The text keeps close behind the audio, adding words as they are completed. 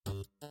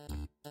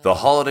The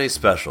holiday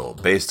special,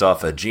 based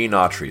off a Gene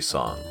Autry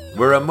song,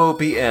 where a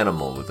mopey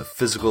animal with a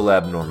physical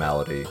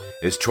abnormality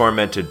is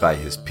tormented by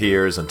his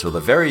peers until the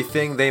very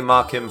thing they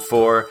mock him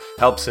for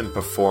helps him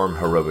perform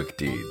heroic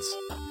deeds.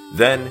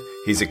 Then,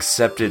 he's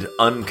accepted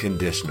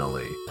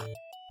unconditionally.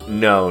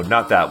 No,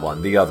 not that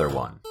one, the other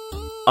one.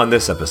 On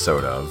this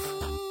episode of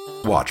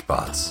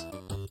Watchbots.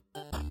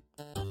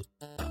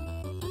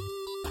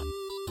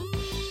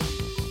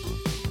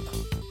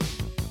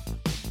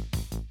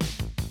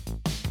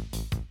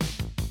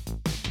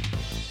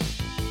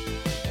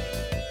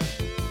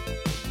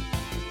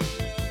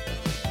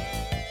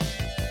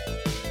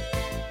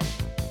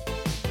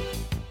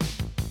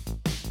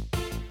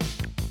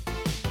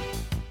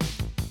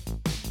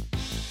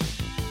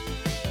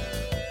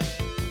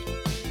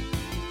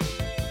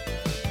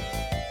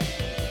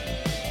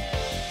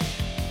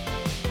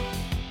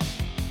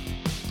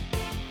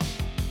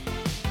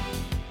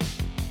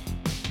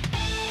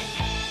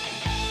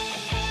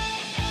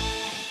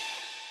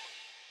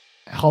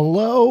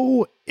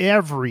 Hello,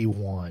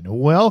 everyone.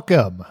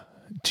 Welcome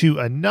to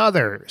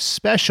another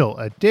special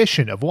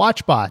edition of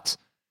Watchbots.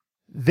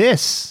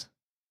 This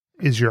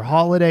is your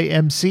holiday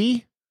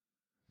MC,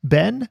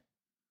 Ben.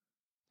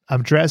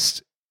 I'm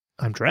joined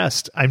by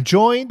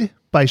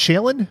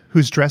Shaylin,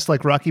 who's dressed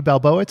like Rocky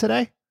Balboa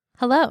today.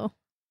 Hello.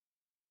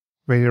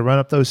 Ready to run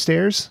up those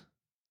stairs?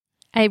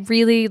 I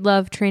really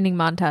love training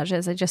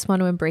montages. I just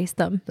want to embrace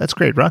them. That's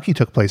great. Rocky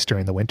took place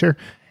during the winter.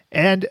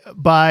 And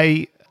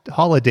by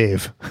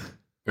Holidave.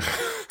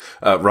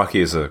 Rocky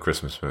is a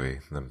Christmas movie.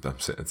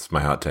 It's my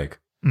hot take.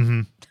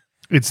 Mm-hmm.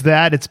 It's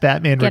that. It's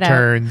Batman Get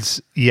Returns.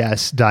 Out.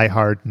 Yes. Die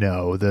Hard.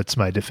 No. That's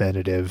my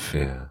definitive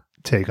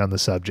take on the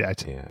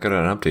subject. Yeah. Got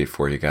an update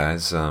for you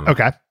guys.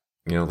 Okay.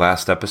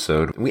 Last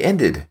episode we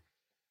ended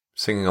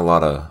singing a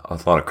lot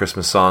of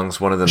Christmas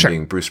songs. One of them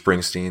being Bruce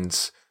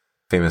Springsteen's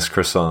famous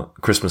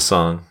Christmas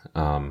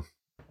song,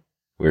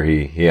 where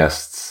he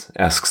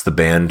asks the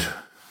band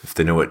if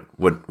they know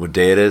what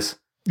day it is.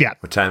 Yeah.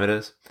 What time it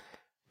is.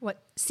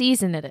 What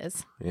season it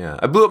is. Yeah.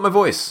 I blew up my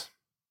voice.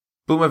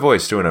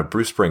 Doing a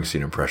Bruce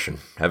Springsteen impression.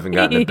 Haven't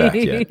gotten it back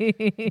yet.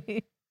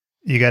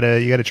 You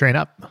gotta train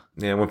up.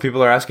 Yeah, when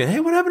people are asking, hey,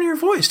 what happened to your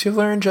voice? Do you have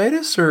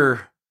laryngitis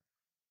or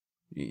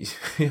did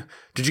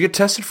you get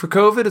tested for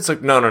COVID? It's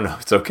like, no,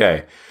 it's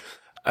okay.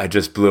 I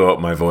just blew up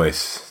my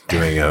voice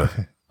doing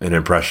an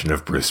impression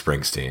of Bruce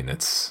Springsteen.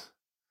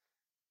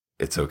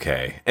 It's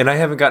okay. And I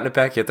haven't gotten it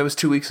back yet. That was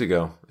 2 weeks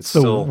ago. It's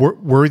the still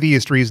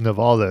worthiest reason of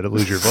all, though, to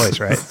lose your voice,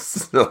 right?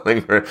 Still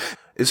lingering.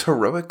 Is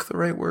heroic the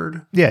right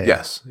word? Yeah.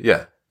 Yes.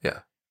 Yeah.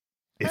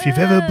 If you've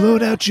ever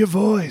blown out your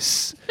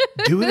voice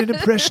doing an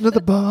impression of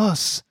the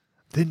boss,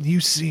 then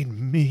you've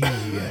seen me.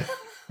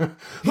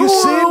 You've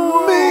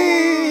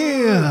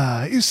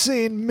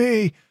seen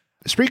me.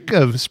 Speaking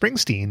of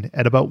Springsteen,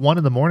 at about 1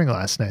 a.m.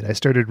 last night, I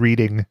started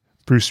reading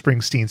Bruce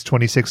Springsteen's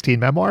 2016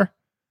 memoir.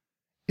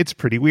 It's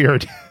pretty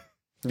weird.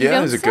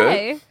 Yeah, is it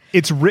good?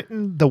 It's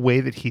written the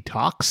way that he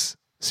talks.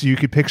 So you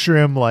could picture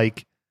him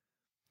like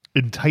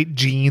in tight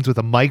jeans with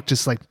a mic,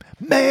 just like,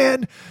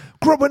 man,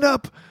 growing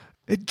up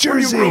in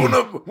Jersey.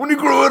 When you're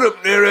growing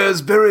up near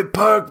Asbury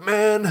Park,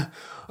 man,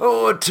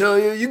 oh, I tell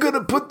you, you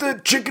gotta put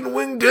that chicken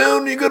wing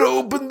down. You gotta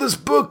open this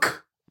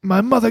book.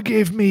 My mother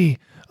gave me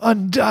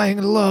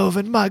undying love,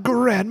 and my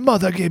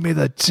grandmother gave me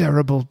the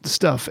terrible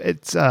stuff.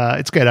 It's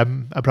good.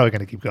 I'm probably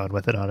gonna keep going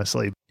with it,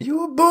 honestly. You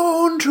were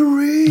born to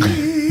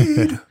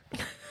read.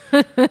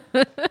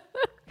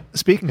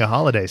 Speaking of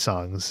holiday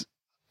songs,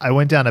 I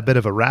went down a bit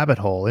of a rabbit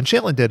hole, and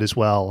Shaylin did as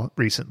well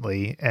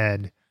recently,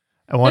 and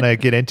I want to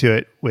get into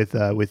it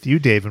with you,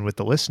 Dave, and with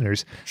the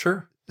listeners.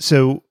 Sure.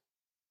 So,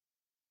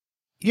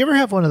 you ever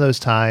have one of those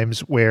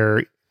times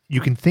where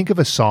you can think of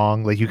a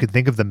song, like you can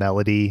think of the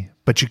melody,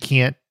 but you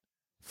can't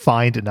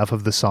find enough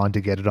of the song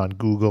to get it on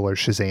Google or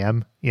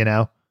Shazam? You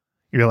know,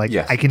 you're like,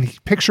 yes. I can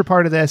picture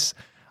part of this.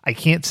 I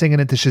can't sing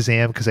it into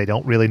Shazam because I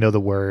don't really know the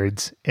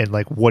words. And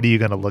like, what are you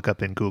going to look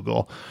up in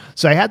Google?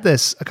 So I had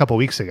this a couple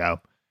weeks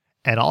ago,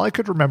 and all I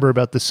could remember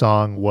about the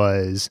song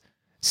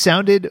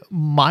sounded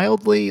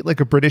mildly like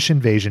a British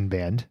invasion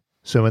band.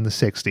 So in the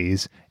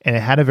 60s, and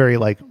it had a very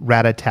like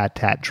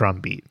rat-a-tat-tat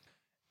drum beat.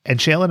 And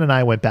Shaylin and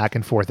I went back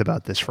and forth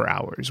about this for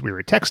hours. We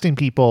were texting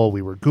people.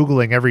 We were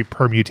Googling every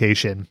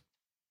permutation.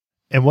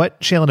 And what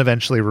Shaylin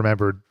eventually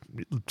remembered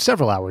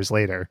several hours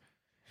later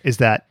is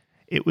that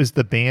it was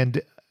the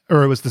band,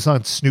 or it was the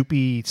song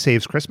Snoopy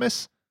Saves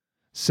Christmas.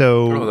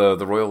 So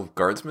the Royal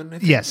Guardsmen, I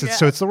think? Yes,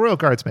 so it's the Royal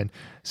Guardsmen.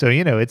 So,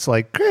 it's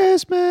like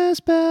Christmas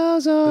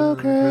bells, oh,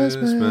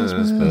 Christmas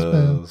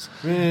bells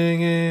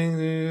ringing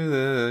through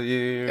the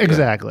year.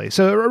 Exactly.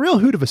 So a real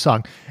hoot of a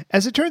song.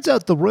 As it turns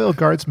out, the Royal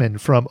Guardsmen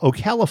from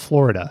Ocala,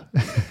 Florida,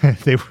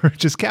 they were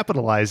just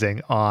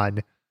capitalizing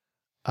on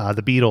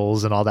the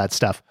Beatles and all that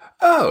stuff.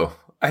 Oh,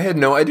 I had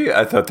no idea.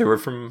 I thought they were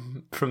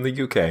from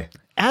the UK.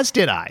 As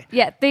did I.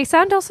 Yeah, they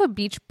sound also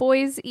Beach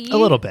Boys-y. A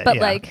little bit, but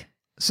yeah. like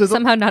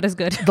somehow not as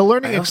good. The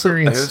learning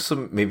experience. I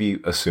also maybe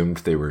assumed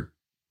they were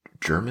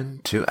German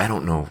too. I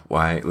don't know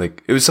why.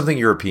 Like it was something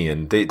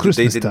European. They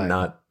did time.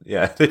 not.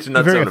 Yeah, they did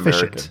not Very sound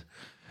efficient. American.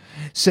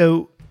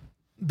 So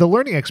the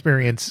learning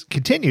experience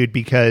continued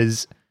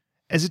because,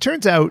 as it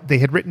turns out, they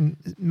had written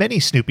many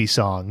Snoopy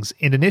songs,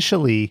 and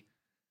initially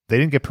they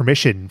didn't get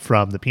permission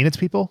from the Peanuts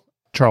people,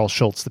 Charles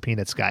Schultz, the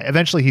Peanuts guy.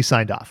 Eventually he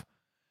signed off.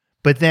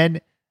 But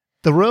then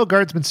the Royal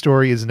Guardsman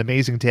story is an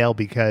amazing tale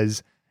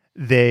because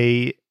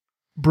they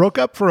broke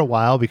up for a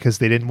while because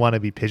they didn't want to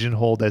be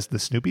pigeonholed as the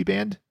Snoopy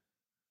band.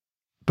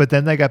 But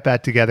then they got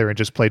back together and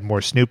just played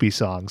more Snoopy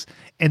songs.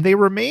 And they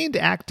remained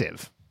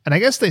active. And I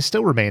guess they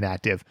still remain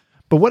active.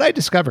 But what I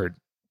discovered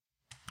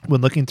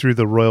when looking through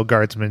the Royal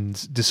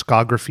Guardsman's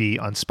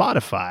discography on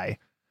Spotify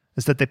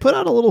is that they put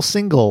out a little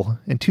single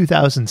in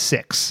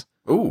 2006.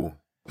 Ooh.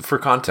 For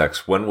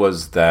context, when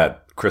was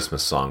that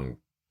Christmas song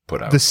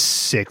put out? The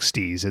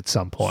 60s at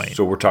some point.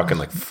 So we're talking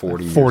like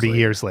 40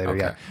 years later, okay.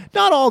 yeah.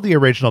 Not all the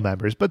original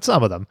members, but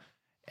some of them.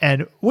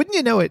 And wouldn't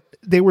you know it,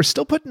 they were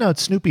still putting out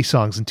Snoopy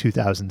songs in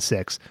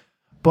 2006.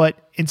 But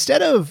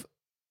instead of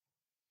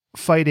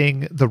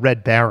fighting the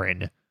Red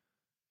Baron,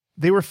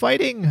 they were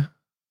fighting,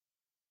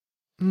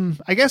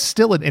 I guess,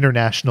 still an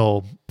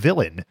international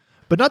villain,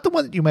 but not the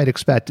one that you might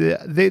expect.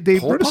 They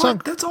wrote a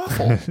song. That's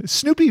awful.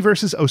 Snoopy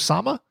versus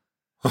Osama.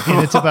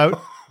 And it's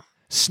about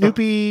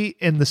Snoopy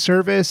in the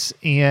service,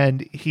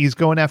 and he's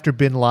going after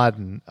Bin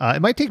Laden.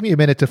 It might take me a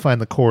minute to find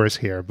the chorus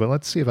here, but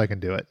let's see if I can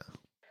do it.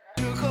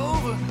 Took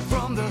over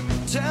from the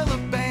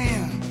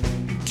Taliban,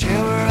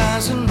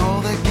 terrorizing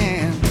all they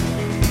can.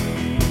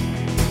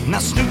 Now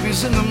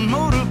Snoopy's in the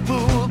motor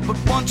pool, but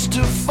wants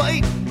to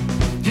fight.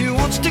 He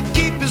wants to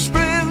keep his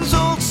friends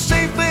all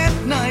safe at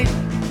night.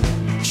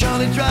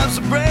 Charlie drives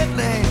a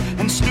Bradley,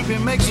 and Snoopy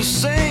makes us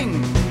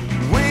sing,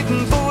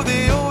 waiting for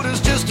the orders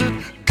just to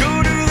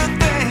go do the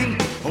thing.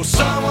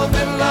 Osama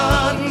bin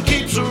Laden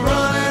keeps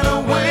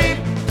running away.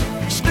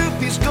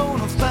 Snoopy's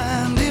gonna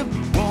find him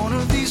one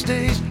of these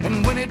days,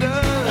 and when he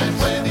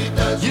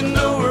does, you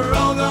know we're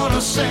all gonna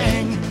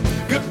sing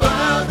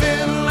goodbye,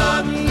 Bin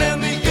Laden,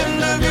 and the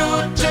end of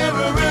your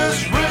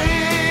terrorist reign.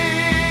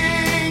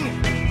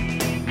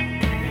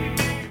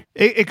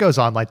 It goes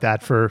on like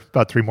that for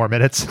about 3 more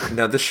minutes.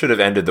 Now, this should have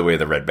ended the way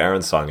the Red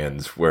Baron song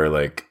ends, where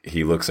like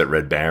he looks at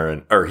Red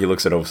Baron, or he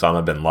looks at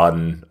Osama bin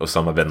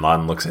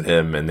Laden looks at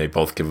him, and they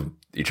both give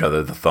each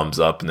other the thumbs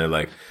up, and they're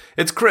like,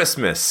 "It's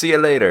Christmas, see you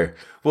later,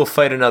 we'll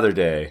fight another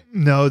day."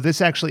 No,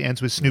 this actually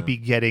ends with Snoopy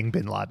getting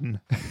Bin Laden.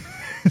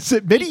 So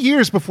many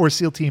years before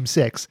SEAL Team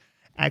 6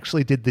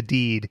 actually did the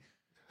deed.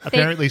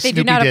 Apparently they Snoopy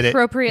do not did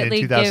appropriately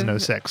it in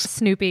 2006. give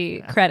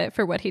Snoopy credit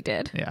for what he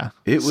did. Yeah.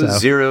 It was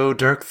 0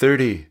 dark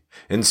 30,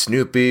 and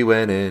Snoopy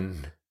went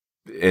in,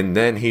 and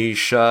then he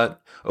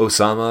shot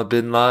Osama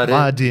bin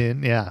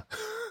Laden. Yeah.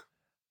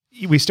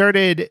 We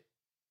started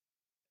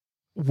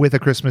with a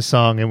Christmas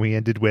song, and we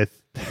ended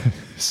with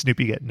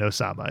Snoopy getting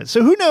Osama.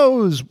 So who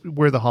knows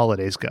where the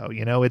holidays go?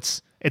 You know,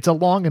 it's a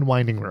long and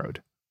winding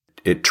road.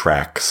 It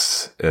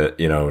tracks,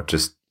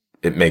 just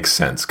it makes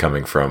sense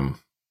coming from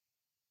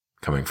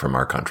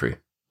our country.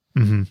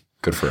 Mm-hmm.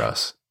 Good for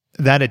us.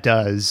 That it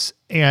does.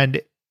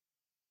 And,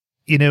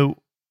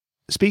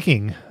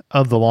 speaking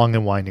of the long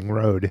and winding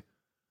road,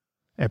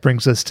 it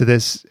brings us to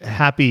this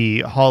happy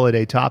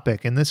holiday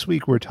topic. And this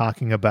week we're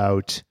talking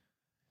about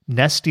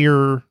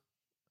Nestor,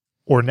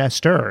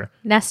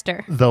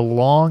 the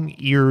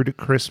long-eared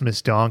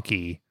Christmas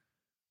donkey,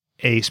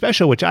 a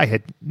special which I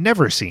had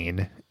never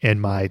seen in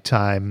my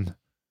time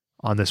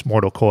on this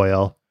mortal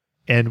coil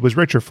and was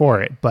richer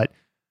for it. But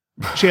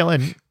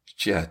Shaylin,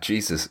 yeah,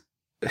 Jesus.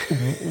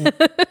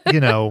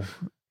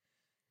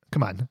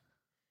 Come on.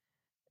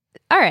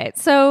 All right,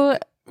 so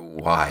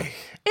why?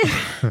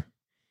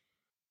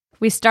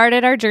 We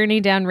started our journey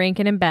down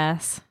Rankin and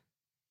Bass,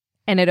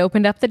 and it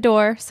opened up the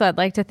door, so I'd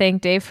like to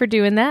thank Dave for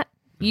doing that.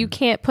 You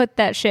can't put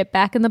that shit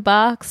back in the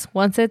box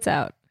once it's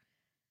out.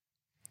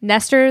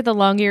 Nestor, the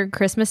long-eared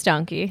Christmas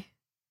donkey,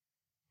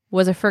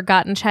 was a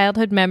forgotten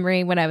childhood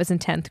memory when I was in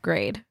 10th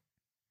grade.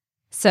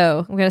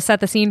 So I'm going to set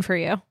the scene for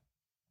you.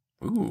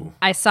 Ooh.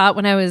 I saw it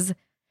when I was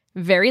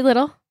very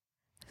little,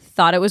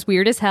 thought it was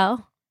weird as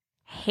hell,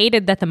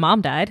 hated that the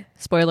mom died,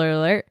 spoiler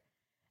alert,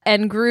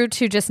 and grew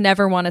to just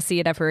never want to see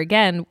it ever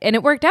again. And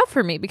it worked out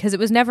for me because it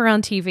was never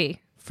on TV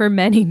for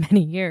many,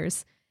 many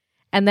years.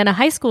 And then a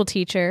high school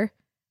teacher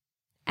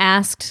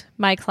asked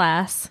my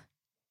class,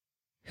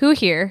 who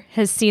here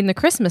has seen the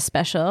Christmas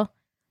special,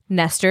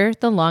 Nestor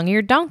the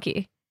Long-Eared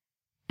Donkey?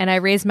 And I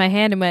raised my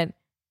hand and went,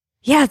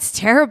 yeah, it's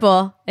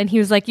terrible. And he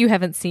was like, you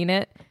haven't seen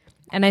it?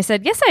 And I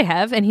said, yes, I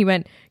have. And he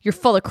went, you're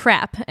full of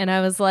crap. And I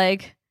was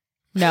like,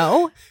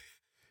 no.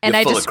 And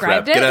I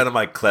described it. Get out of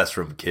my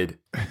classroom, kid.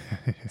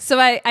 So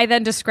I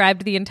then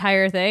described the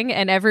entire thing,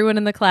 and everyone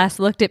in the class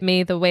looked at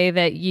me the way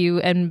that you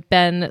and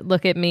Ben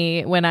look at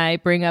me when I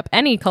bring up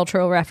any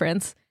cultural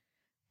reference.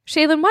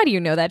 Shaylin, why do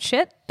you know that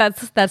shit?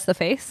 That's the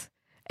face.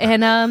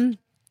 And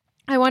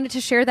I wanted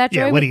to share that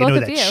joy with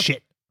both of you.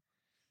 Shit?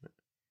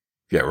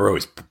 Yeah, we're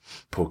always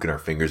poking our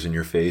fingers in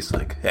your face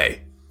like,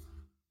 hey,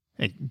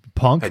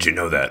 Punk. how'd you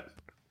know that?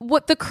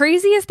 What the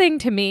craziest thing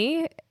to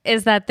me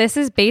is that this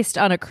is based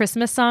on a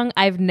Christmas song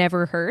I've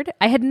never heard.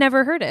 I had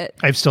never heard it.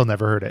 I've still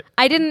never heard it.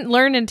 I didn't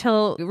learn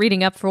until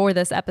reading up for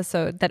this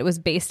episode that it was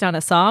based on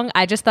a song.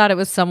 I just thought it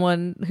was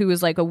someone who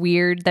was like a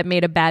weird that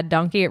made a bad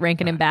donkey at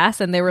Rankin and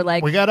Bass, and they were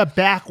like, We got to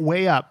back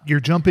way up. You're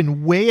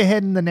jumping way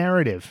ahead in the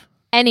narrative.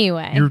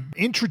 anyway, You're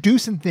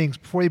introducing things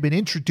before they've been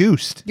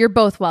introduced. you're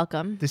both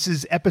welcome. This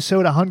is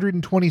episode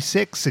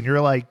 126, and you're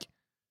like,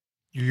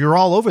 you're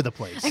all over the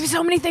place. I have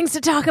so many things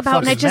to talk about,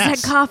 and I Fucking just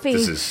mess. had coffee.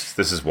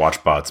 This is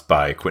Watchbots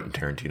by Quentin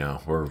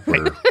Tarantino.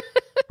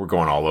 We're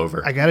going all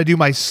over. I got to do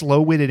my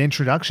slow-witted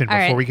introduction All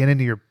before right. we get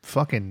into your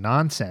fucking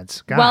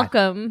nonsense. God.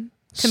 Welcome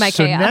to my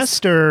so chaos.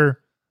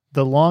 Nestor,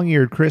 the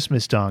long-eared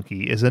Christmas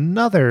donkey, is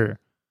another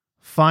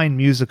fine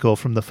musical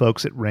from the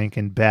folks at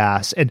Rankin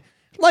Bass. And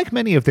like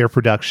many of their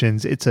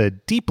productions, it's a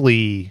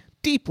deeply,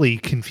 deeply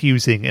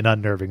confusing and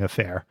unnerving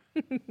affair.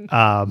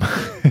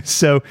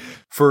 So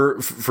For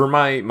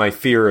my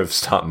fear of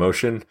stop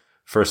motion,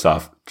 first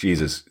off,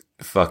 Jesus,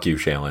 fuck you,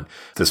 Shaylin.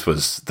 This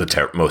was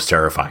the most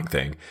terrifying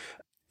thing.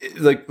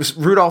 Like,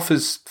 Rudolph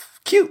is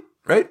cute,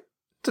 right?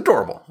 It's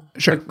adorable.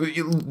 Sure. Like,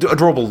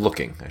 adorable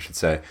looking, I should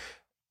say.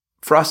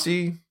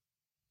 Frosty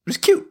is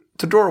cute.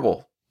 It's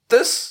adorable.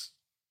 This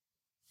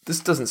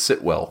doesn't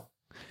sit well.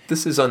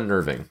 This is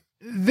unnerving.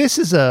 this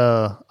is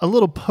a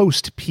little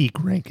post-peak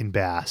Rankin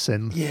Bass.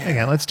 And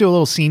again, let's do a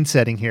little scene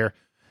setting here.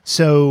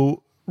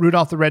 So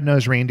Rudolph the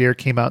Red-Nosed Reindeer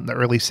came out in the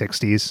early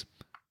 60s.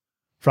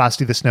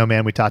 Frosty the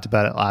Snowman, we talked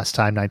about it last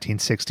time,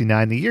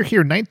 1969. The year here,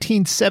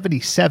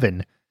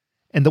 1977.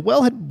 And the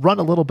well had run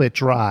a little bit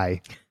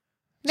dry.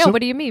 No, So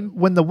what do you mean?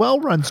 when the well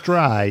runs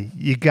dry,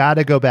 you got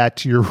to go back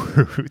to your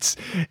roots.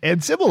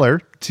 And similar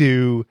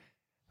to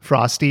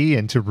Frosty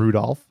and to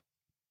Rudolph,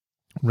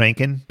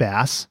 Rankin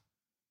Bass,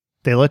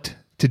 they looked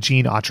to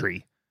Gene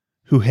Autry,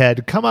 who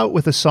had come out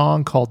with a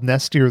song called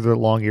Nestor the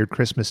Long-Eared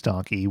Christmas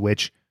Donkey,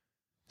 which,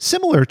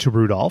 similar to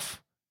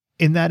Rudolph,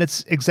 in that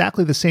it's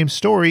exactly the same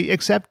story,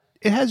 except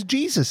it has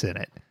Jesus in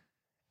it.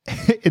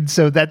 And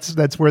so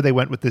that's where they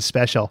went with this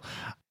special.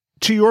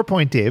 To your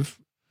point, Dave,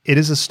 it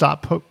is a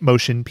stop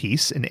motion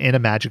piece, an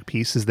animagic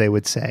piece, as they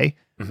would say.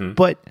 Mm-hmm.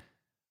 But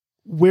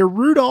where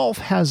Rudolph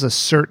has a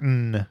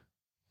certain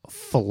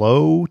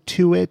flow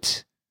to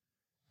it,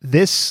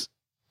 this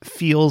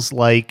feels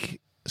like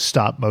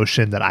stop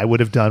motion that I would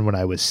have done when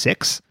I was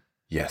 6.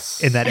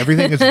 Yes. In that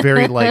everything is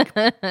very like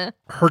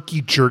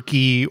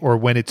herky-jerky, or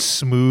when it's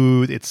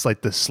smooth, it's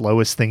like the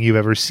slowest thing you've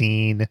ever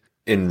seen.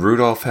 And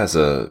Rudolph has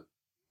a,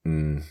 I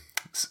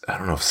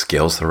don't know if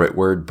scale's the right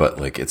word, but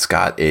like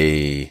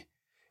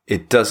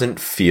it doesn't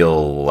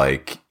feel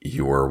like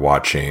you're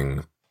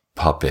watching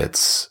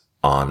puppets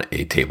on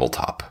a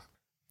tabletop.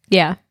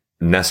 Yeah.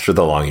 Nestor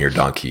the Long-Eared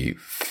Donkey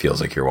feels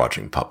like you're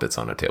watching puppets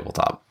on a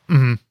tabletop.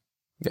 Mm-hmm.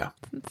 Yeah.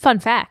 Fun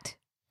fact.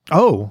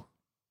 Oh,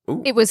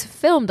 It was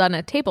filmed on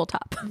a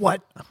tabletop.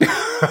 what?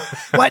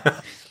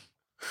 What?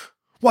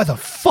 Why the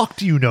fuck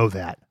do you know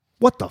that?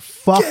 What the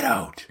fuck? Get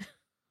out.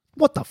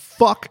 What the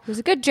fuck? It was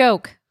a good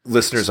joke.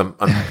 Listeners, I'm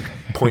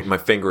pointing my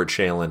finger at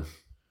Shaylin.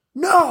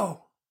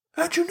 No!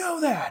 How'd you know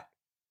that?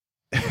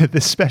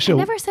 This special.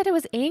 I never said it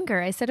was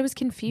anger. I said it was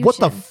confusion. What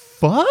the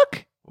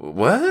fuck?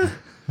 What?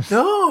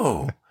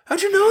 No!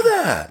 How'd you know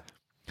that?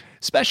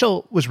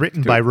 Special was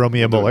written by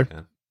Romeo Muller.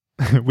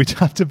 We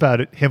talked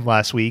about him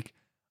last week.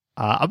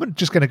 I'm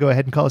just going to go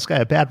ahead and call this guy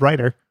a bad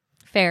writer.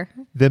 Fair.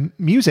 The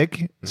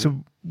music,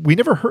 so we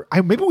never heard,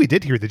 maybe we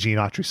did hear the Gene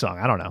Autry song,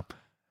 I don't know.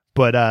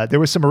 But there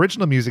was some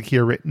original music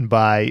here written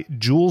by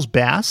Jules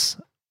Bass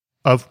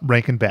of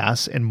Rankin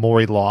Bass and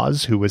Maury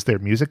Laws, who was their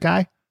music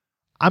guy.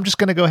 I'm just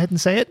going to go ahead and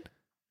say it.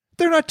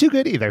 They're not too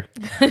good either.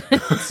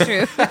 It's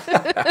true.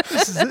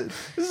 This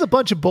is a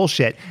bunch of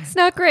bullshit. It's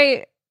not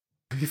great.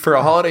 For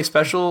a holiday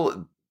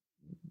special,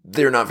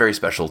 they're not very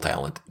especially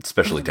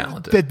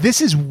talented. That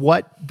this is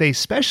what they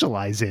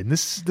specialize in.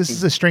 This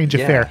is a strange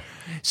affair.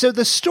 So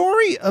the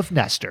story of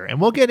Nestor, and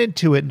we'll get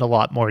into it in a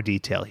lot more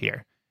detail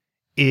here,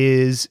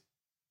 is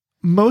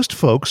most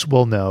folks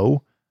will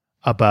know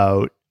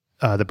about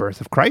the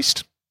birth of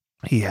Christ.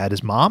 He had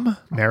his mom,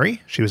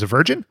 Mary. She was a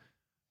virgin.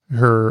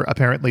 Her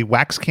apparently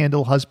wax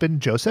candle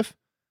husband, Joseph.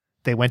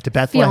 They went to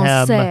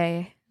Bethlehem.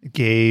 Fiancé.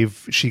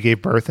 She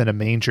gave birth in a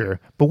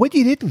manger. But what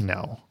you didn't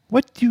know,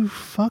 what you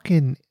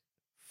fucking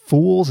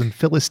fools and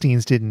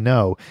Philistines didn't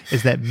know,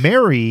 is that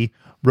Mary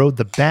rode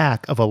the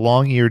back of a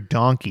long-eared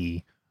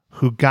donkey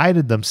who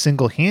guided them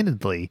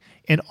single-handedly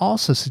and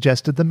also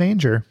suggested the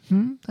manger.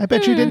 I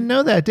bet you didn't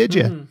know that, did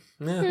you?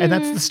 Yeah. And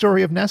that's the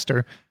story of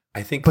Nestor.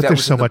 I think But that there's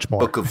was so in the much more.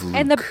 Book of Luke.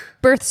 And the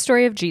birth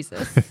story of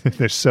Jesus.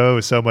 There's so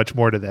much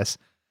more to this.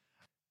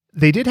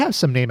 They did have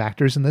some name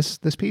actors in this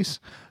piece.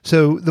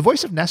 So the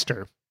voice of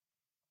Nestor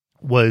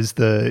was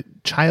the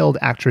child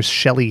actress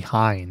Shelley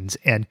Hines,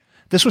 and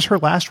this was her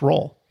last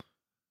role.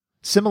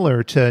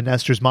 Similar to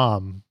Nestor's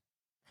mom,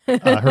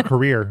 her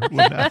career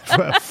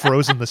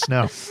froze in the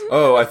snow.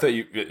 Oh, I thought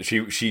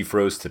she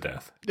froze to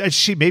death.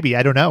 She maybe,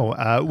 I don't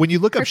know. When you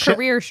look Her up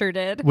career sure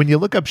did. when you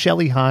look up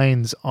Shelley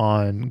Hines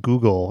on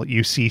Google,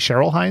 you see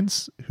Cheryl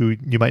Hines, who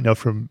you might know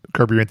from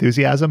Curb Your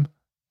Enthusiasm.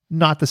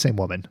 not the same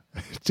woman.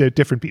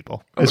 Different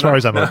people, as far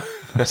as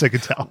as I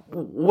could tell.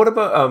 What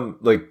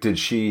about like, did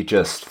she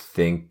just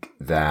think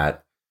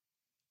that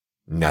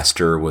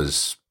Nestor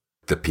was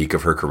the peak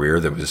of her career?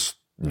 There was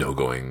no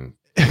going,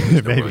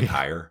 going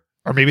higher,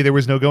 or maybe there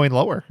was no going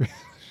lower.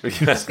 I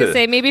was gonna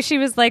say, maybe she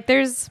was like,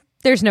 "There's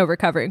no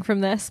recovering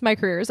from this. My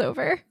career is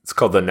over." It's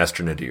called the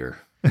Nestor Nadir.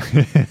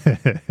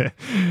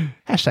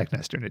 Hashtag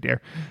Nestor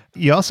Nadir.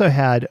 You also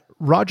had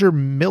Roger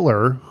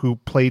Miller, who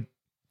played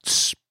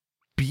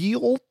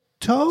Spielto?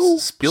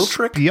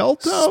 Spieltro?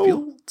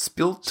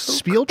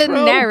 The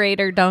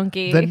narrator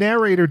donkey. The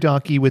narrator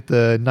donkey with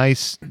the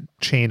nice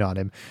chain on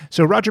him.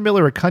 So Roger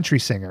Miller, a country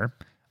singer,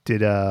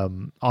 did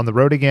On the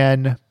Road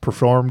Again,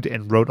 performed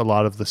and wrote a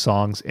lot of the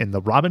songs in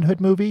the Robin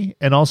Hood movie,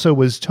 and also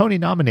was Tony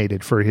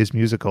nominated for his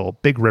musical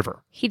Big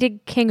River. He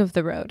did King of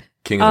the Road.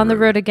 On the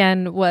Road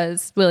Again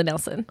was Willie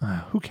Nelson.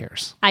 Who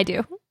cares? I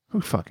do.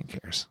 Who fucking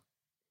cares?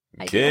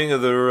 King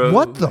of the Road.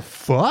 What the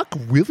fuck?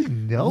 Willie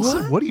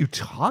Nelson? What are you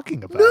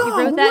talking about? He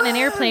wrote that in an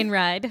airplane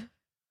ride.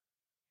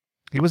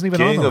 He wasn't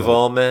even King on the of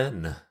all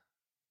men.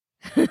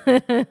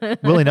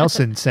 Willie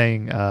Nelson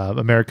sang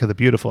America the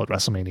Beautiful at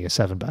WrestleMania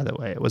 7, by the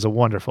way. It was a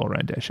wonderful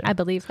rendition. I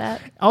believe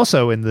that.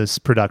 Also in this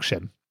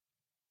production,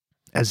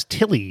 as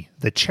Tilly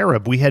the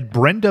Cherub, we had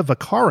Brenda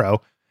Vaccaro.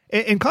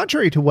 And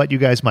contrary to what you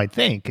guys might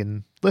think,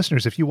 and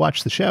listeners, if you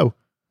watch the show,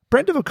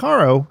 Brenda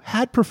Vaccaro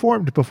had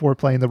performed before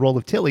playing the role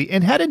of Tilly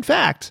and had, in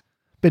fact,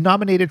 been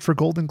nominated for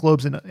Golden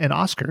Globes and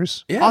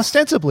Oscars,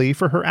 ostensibly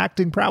for her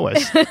acting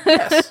prowess.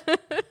 Yes.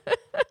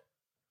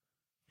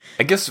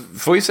 I guess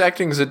voice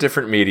acting is a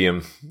different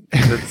medium.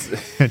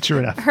 True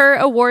enough. Her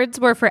awards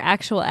were for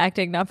actual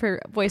acting, not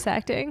for voice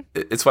acting.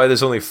 It's why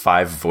there's only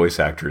 5 voice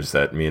actors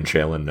that me and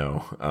Shaylin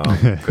know,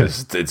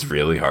 because it's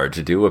really hard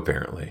to do,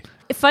 apparently.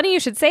 Funny you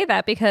should say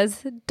that,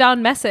 because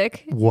Don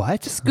Messick,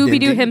 what?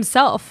 Scooby-Doo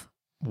himself,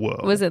 Whoa.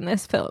 was in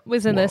this film,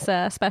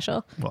 this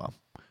special. Well,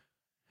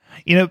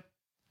 you know,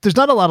 there's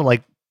not a lot of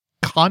like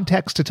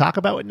context to talk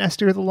about with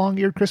Nestor the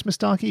Long-Eared Christmas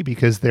Donkey,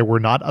 because there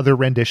were not other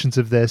renditions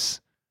of this.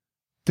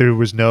 There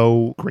was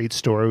no great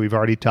story. We've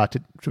already talked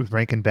with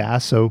Rankin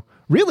Bass, so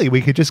really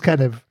we could just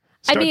kind of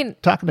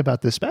start talking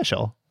about this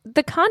special.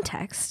 The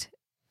context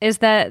is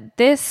that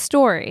this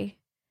story,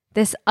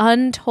 this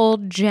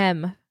untold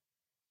gem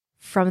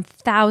from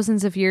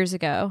thousands of years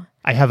ago,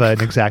 I have an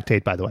exact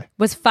date, by the way,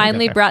 was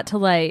finally brought to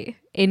light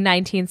in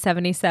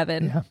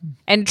 1977. Yeah.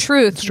 And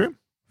truth,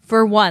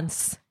 for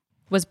once,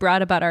 was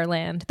brought about our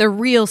land. The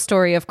real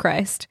story of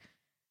Christ,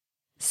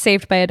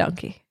 saved by a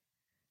donkey.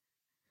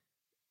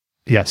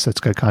 Yes, that's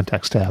good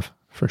context to have,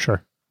 for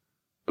sure.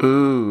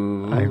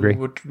 Ooh, I agree.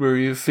 What were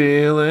you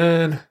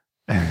feeling?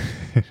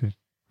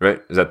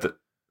 Right? Is that the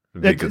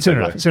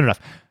soon enough.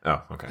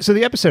 Oh, okay. So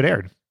the episode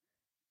aired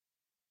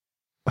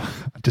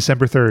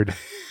December 3rd,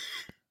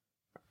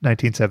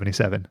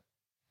 1977.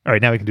 All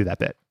right, now we can do that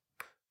bit.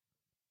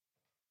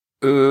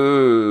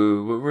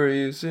 Ooh, what were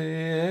you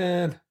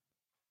saying?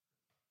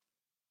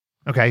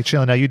 Okay,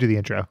 Sheila, now you do the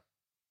intro.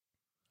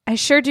 I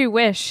sure do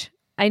wish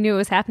I knew it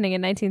was happening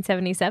in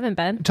 1977,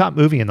 Ben. Top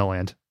movie in the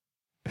land.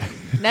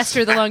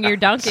 Nestor the Long-Eared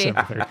Donkey.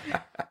 A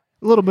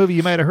little movie,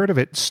 you might have heard of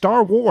it,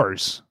 Star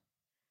Wars.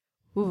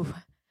 Ooh.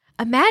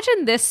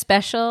 Imagine this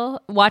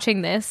special,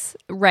 watching this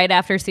right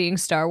after seeing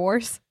Star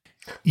Wars.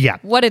 Yeah.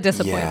 What a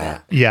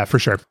disappointment. Yeah, for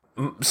sure.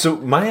 So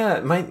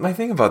my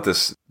thing about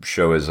this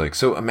show is like,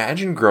 so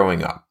imagine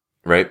growing up,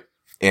 right?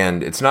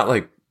 And it's not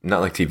like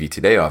TV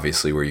today,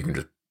 obviously, where you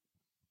can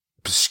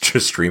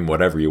just stream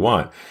whatever you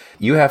want.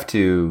 You have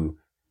to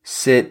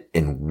sit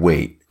and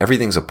wait.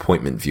 Everything's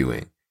appointment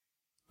viewing.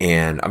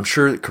 And I'm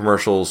sure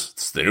commercials,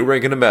 it's the new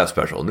Rankin and Bass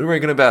special,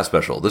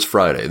 this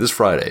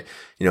Friday.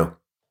 You know,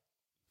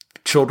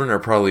 children are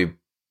probably,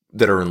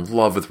 that are in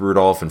love with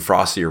Rudolph and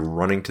Frosty, are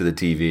running to the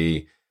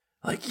TV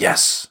like,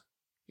 yes,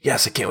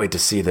 I can't wait to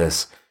see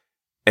this.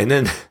 And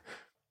then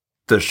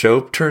the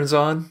show turns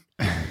on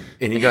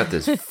and you got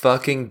this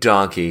fucking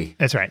donkey.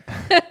 That's right.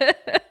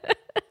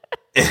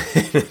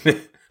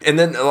 And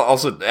then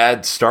also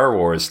add Star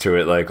Wars to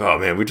it. Like, oh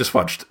man, we just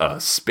watched a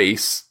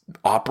space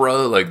opera.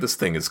 Like, this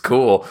thing is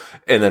cool.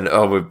 And then,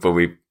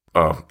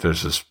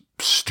 there's this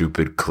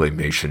stupid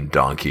claymation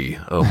donkey.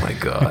 Oh my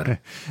God.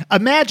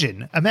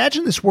 Imagine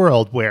this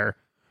world where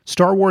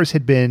Star Wars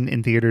had been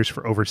in theaters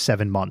for over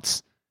 7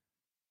 months.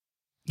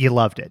 You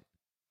loved it.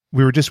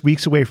 We were just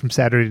weeks away from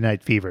Saturday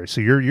Night Fever.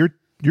 So you're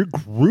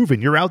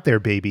grooving. You're out there,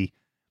 baby.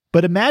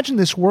 But imagine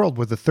this world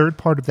where the third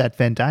part of that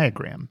Venn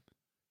diagram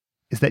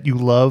is that you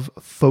love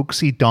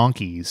folksy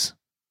donkeys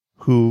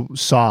who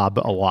sob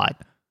a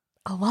lot.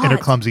 And are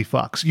clumsy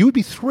fucks. You would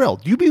be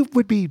thrilled. You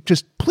would be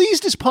just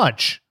pleased as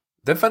punch.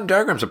 That Venn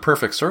diagram's a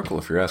perfect circle,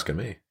 if you're asking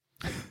me.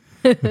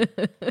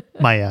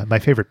 My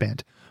favorite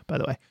band, by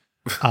the way.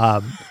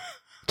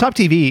 Top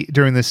TV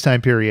during this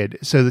time period.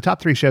 So the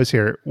top 3 shows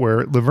here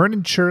were Laverne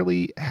and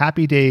Shirley,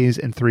 Happy Days,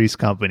 and Three's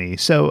Company.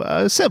 So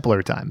a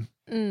simpler time.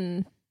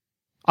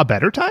 A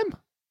better time?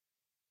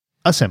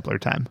 A simpler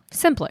time.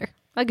 Simpler.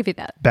 I'll give you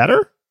that.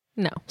 Better?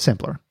 No.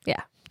 Simpler.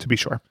 Yeah. To be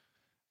sure.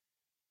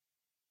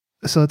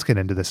 So let's get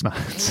into this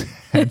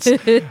nonsense.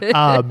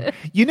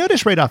 You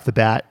notice right off the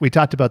bat, we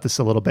talked about this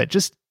a little bit,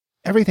 just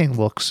everything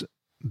looks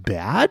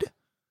bad.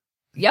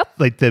 Yep.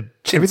 Like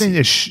everything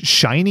is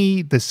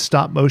shiny. The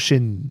stop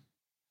motion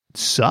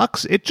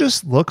sucks. It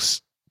just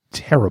looks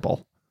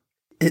terrible.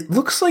 It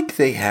looks like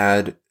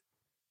they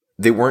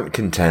weren't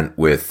content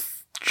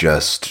with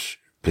just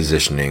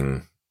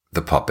positioning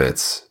the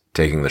puppets,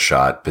 taking the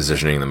shot,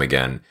 positioning them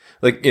again.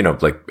 Like,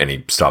 like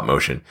any stop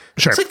motion.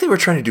 Sure. It's like they were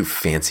trying to do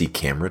fancy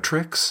camera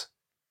tricks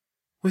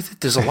with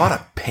it. There's a lot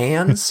of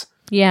pans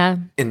Yeah.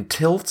 and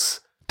tilts.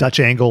 Dutch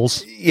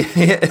angles.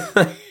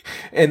 Yeah.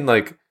 And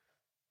like,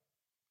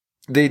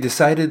 they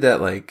decided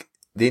that like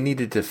they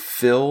needed to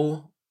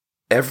fill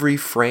every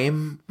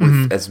frame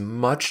with as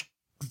much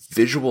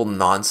visual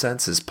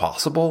nonsense as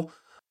possible.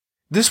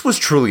 This was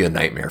truly a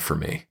nightmare for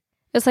me.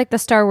 It's like the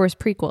Star Wars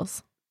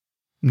prequels.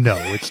 No,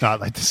 it's not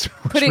like this.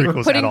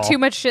 Putting too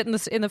much shit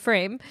in the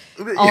frame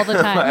all the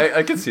time.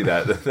 I can see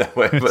that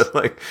way, but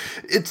like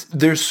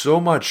there's so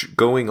much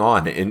going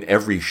on in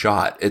every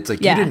shot. It's like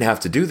you didn't have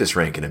to do this,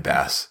 Rankin and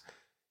Bass.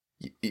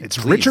 It's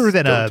Please, richer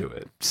than a do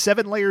it.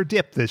 7-layer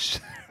dip. This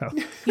show.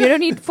 You don't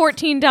need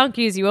 14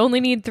 donkeys. You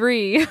only need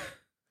 3.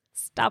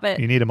 Stop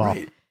it. You need them all.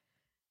 Right.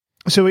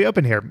 So we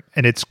open here,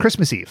 and it's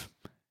Christmas Eve,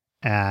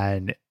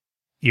 and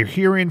you're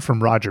hearing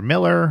from Roger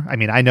Miller. I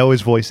mean, I know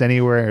his voice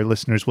anywhere. Our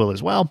listeners will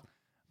as well.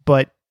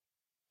 But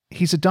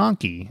he's a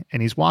donkey,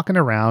 and he's walking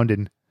around,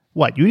 and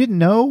what? You didn't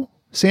know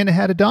Santa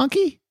had a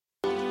donkey?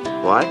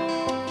 What?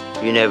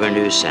 You never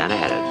knew Santa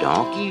had a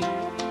donkey?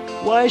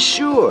 Why,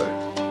 sure.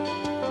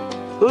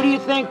 Who do you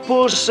think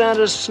pulls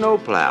Santa's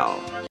snowplow?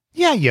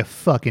 Yeah, you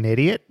fucking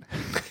idiot.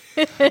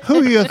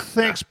 Who you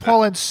think's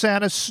pulling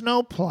Santa's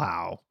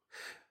snowplow?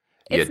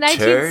 It's You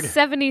turd.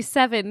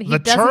 1977. He The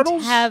doesn't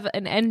Turtles? have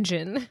an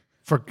engine.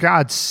 For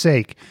God's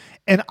sake.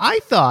 And I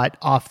thought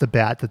off the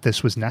bat that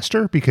this was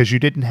Nestor because you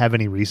didn't have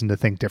any reason to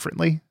think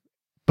differently.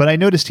 But I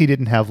noticed he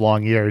didn't have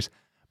long ears.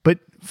 But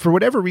for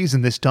whatever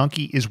reason, this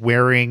donkey is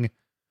wearing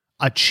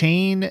a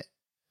chain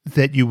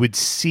that you would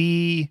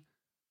see.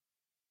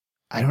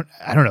 I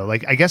don't know.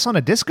 Like, I guess on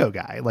a disco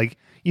guy, like,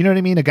 you know what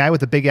I mean? A guy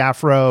with a big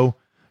afro,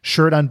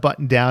 shirt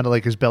unbuttoned down to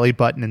like his belly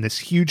button, and this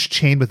huge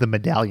chain with a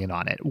medallion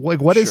on it. Like,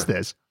 what is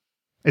this?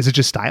 Is it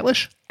just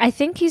stylish? I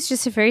think he's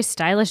just a very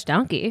stylish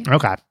donkey.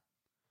 Okay.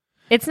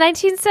 It's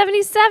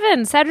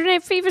 1977. Saturday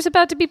Night Fever's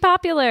about to be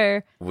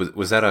popular.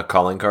 Was that a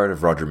calling card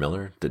of Roger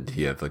Miller? Did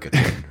he have like a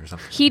chain or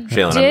something? He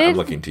Shaylin, did. I'm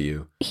looking to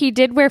you. He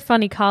did wear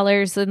funny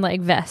collars and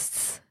like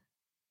vests,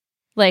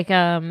 like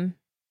John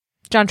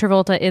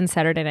Travolta in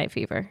Saturday Night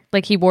Fever.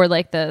 Like he wore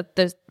like the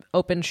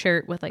open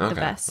shirt with like the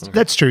vest. Okay.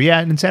 That's true. Yeah.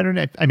 And in Saturday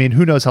Night, I mean,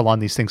 who knows how long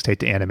these things take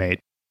to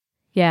animate?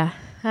 Yeah,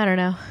 I don't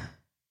know.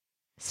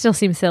 Still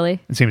seems silly.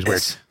 It seems weird.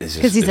 It's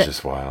 'Cause he's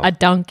just wild. A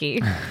donkey.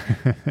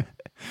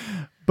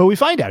 But we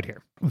find out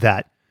here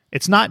that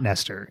it's not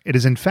Nestor. It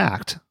is, in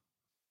fact,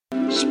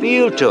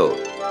 Spielto.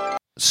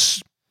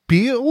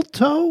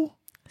 Spielto?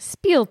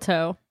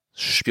 Spielto.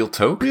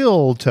 Spieltoke?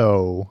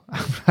 Spielto.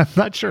 I'm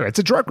not sure. It's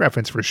a drug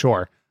reference for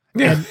sure.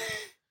 Yeah. And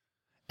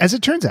as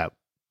it turns out,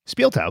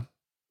 Spielto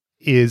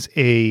is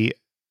a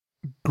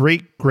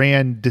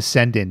great-grand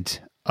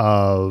descendant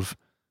of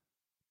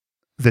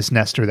this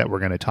Nestor that we're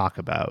going to talk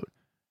about.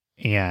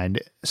 And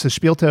so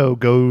Spielto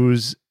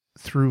goes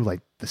through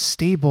like the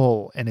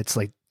stable, and it's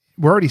like,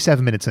 we're already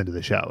 7 minutes into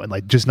the show, and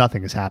like just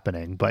nothing is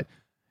happening. But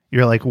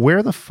you're like,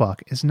 where the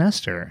fuck is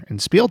Nestor?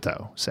 And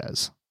Spielto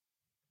says,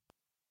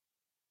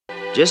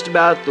 Just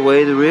about the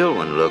way the real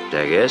one looked,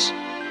 I guess.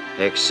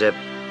 Except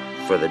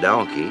for the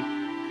donkey.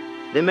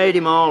 They made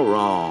him all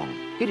wrong.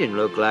 He didn't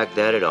look like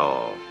that at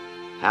all.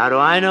 How do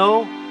I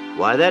know?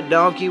 Why, that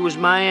donkey was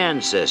my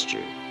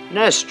ancestor.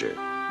 Nestor.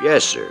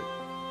 Yes, sir.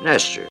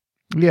 Nestor.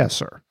 yes,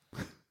 sir.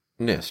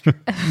 Nestor.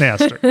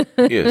 Nestor.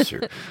 Yes,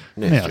 sir.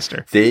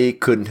 Nestor. They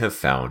couldn't have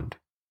found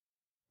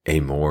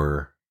a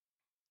more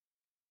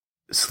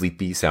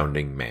sleepy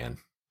sounding man.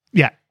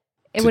 Yeah.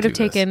 It To would have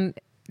do this. taken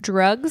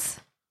drugs,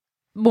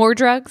 more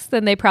drugs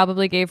than they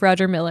probably gave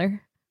Roger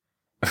Miller.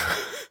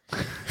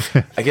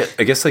 I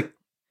guess like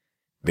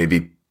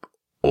maybe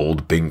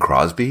old Bing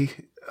Crosby.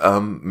 Give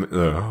us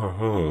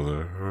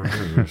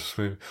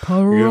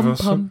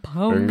some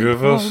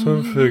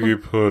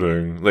figgy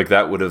pudding. Like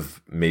that would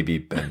have maybe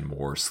been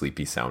more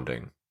sleepy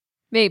sounding.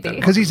 Maybe.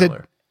 Because he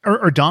said,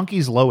 are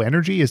donkeys low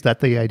energy? Is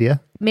that the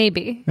idea?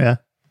 Maybe. Yeah.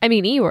 I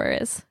mean,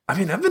 Eeyore is. I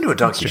mean, I've been to a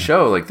donkey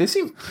show. Like they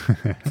seem.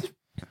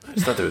 I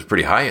just thought there was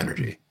pretty high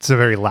energy. It's a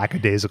very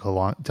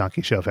lackadaisical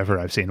donkey show if ever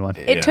I've seen one.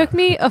 It took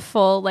me a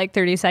full like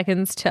 30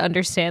 seconds to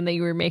understand that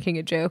you were making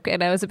a joke.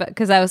 And I was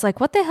because I was like,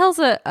 what the hell's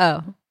a.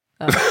 Oh.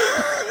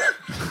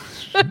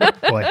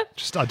 Boy,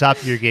 just on top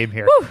of your game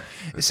here.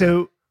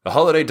 So A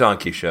holiday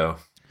donkey show.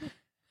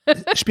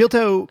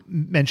 Spielto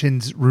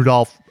mentions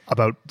Rudolph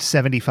about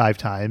 75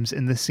 times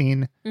in this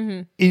scene.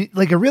 Mm-hmm. In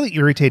like a really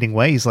irritating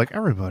way. He's like,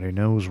 everybody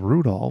knows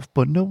Rudolph,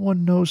 but no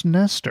one knows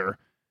Nestor.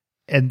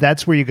 And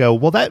that's where you go,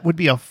 well, that would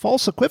be a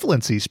false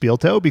equivalency,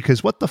 Spielto,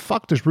 because what the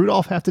fuck does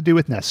Rudolph have to do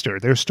with Nestor?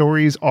 Their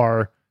stories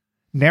are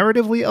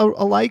narratively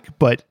alike,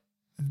 but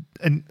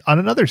And on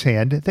another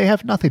hand, they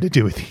have nothing to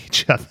do with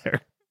each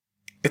other.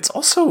 It's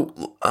also,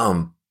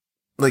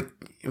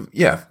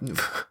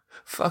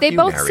 fuck They you,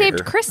 both narrator.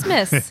 saved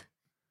Christmas.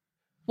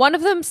 One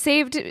of them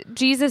saved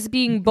Jesus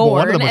being Well,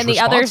 one of born, them was and the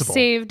other responsible.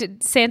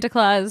 saved Santa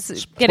Claus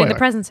getting the Spoiler.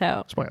 presents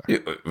out. Spoiler.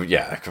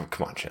 Yeah, come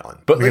on, Shallon.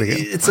 But We're like,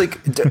 gonna get- it's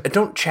like,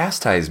 don't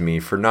chastise me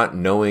for not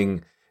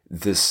knowing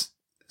this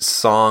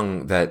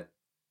song that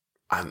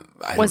I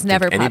Was don't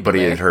never think anybody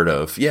popular. had heard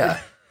of. Yeah,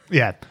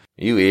 Yeah.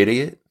 you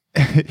idiot.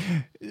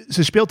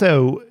 So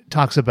Spielto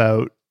talks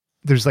about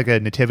there's like a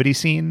nativity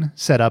scene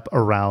set up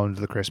around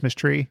the Christmas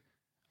tree,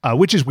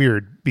 which is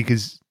weird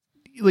because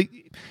like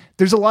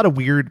there's a lot of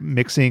weird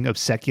mixing of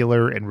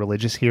secular and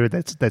religious here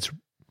that's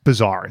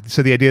bizarre.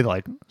 So the idea that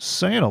like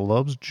Santa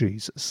loves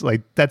Jesus,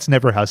 like that's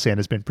never how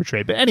Santa's been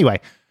portrayed. But anyway,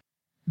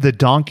 the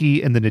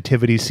donkey in the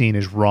nativity scene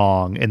is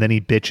wrong, and then he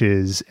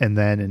bitches, and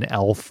then an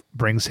elf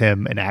brings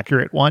him an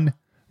accurate one,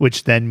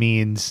 which then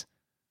means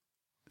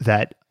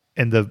that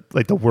in the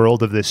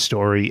world of this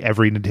story,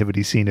 every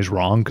nativity scene is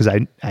wrong because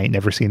I ain't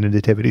never seen a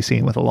nativity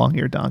scene with a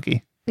long-eared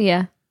donkey.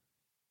 Yeah.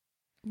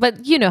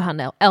 But you know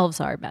how elves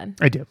are, Ben.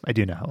 I do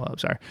know how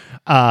elves are.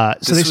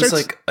 So This they was start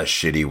like a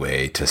shitty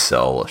way to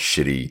sell a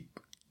shitty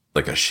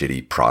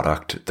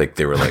product. Like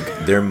they were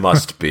like, there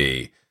must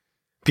be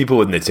people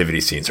with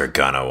nativity scenes are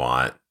gonna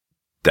want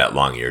that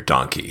long-eared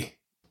donkey,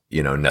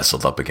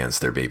 nestled up against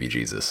their baby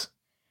Jesus.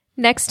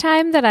 Next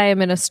time that I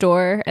am in a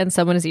store and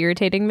someone is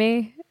irritating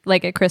me,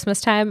 like at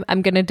Christmas time,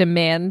 I'm going to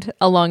demand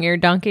a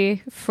long-eared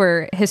donkey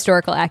for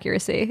historical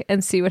accuracy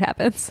and see what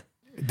happens.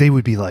 they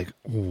would be like,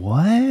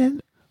 what?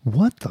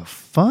 What the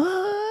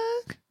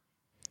fuck?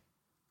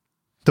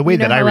 The way You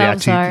know that I how react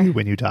elves to are. you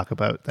when you talk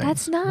about things.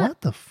 That's not-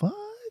 What the fuck?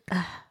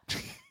 I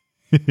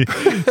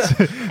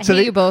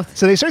hate you both.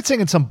 So they start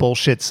singing some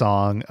bullshit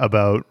song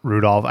about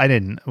Rudolph.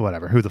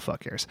 Whatever. Who the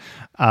fuck cares?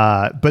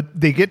 But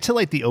they get to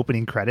like the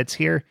opening credits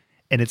here,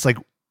 and it's like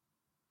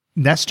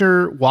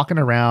Nestor walking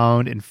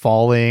around and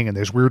falling, and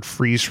there's weird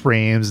freeze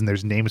frames, and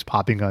there's names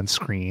popping on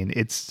screen.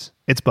 It's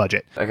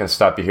budget. I gotta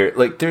stop you here.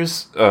 Like,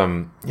 there's,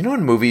 in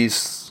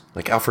movies,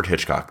 like Alfred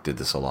Hitchcock did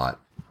this a lot.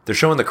 They're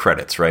showing the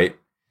credits, right?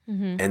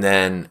 Mm-hmm. And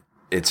then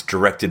it's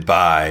directed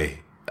by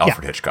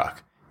Alfred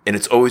Hitchcock. And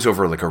it's always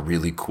over like a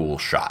really cool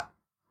shot.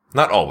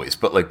 Not always,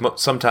 but like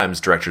sometimes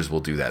directors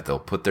will do that. They'll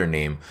put their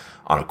name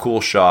on a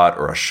cool shot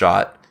or a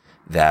shot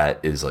that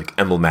is like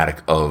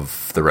emblematic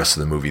of the rest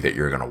of the movie that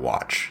you're going to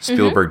watch.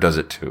 Spielberg does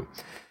it too.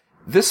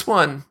 This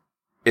one,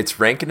 it's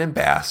Rankin and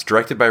Bass,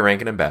 directed by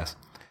Rankin and Bass.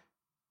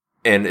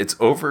 And it's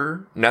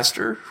over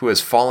Nestor, who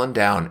has fallen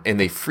down, and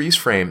they freeze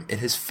frame, and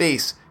his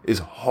face is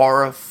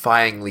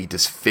horrifyingly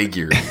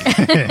disfigured.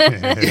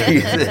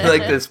 He's in,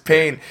 like this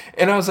pain.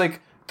 And I was like,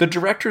 the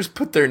directors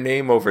put their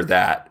name over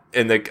that.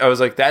 And I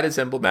was like, that is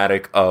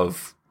emblematic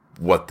of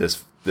what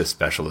this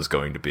special is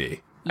going to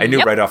be. I knew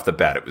Yep. right off the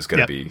bat it was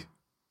going to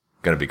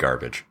Yep. be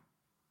garbage.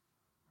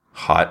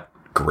 Hot,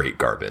 great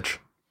garbage.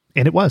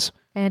 And it was.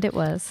 And it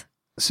was.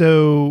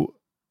 So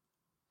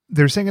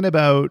they're singing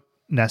about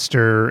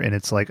Nestor, and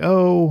it's like,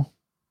 oh,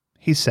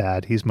 he's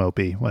sad, he's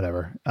mopey,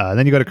 whatever.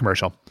 Then you go to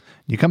commercial.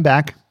 You come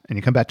back, and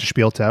you come back to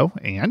Spielto,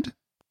 and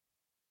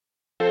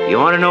You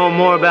want to know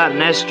more about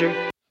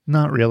Nestor?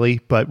 not really,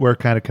 but we're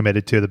kind of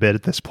committed to the bit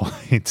at this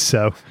point.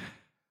 So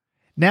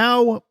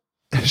now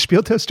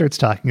Spielto starts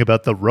talking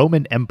about the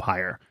Roman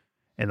Empire,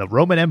 and the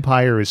Roman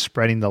Empire is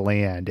spreading the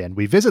land, and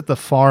we visit the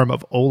farm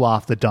of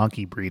Olaf the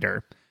donkey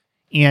breeder.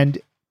 And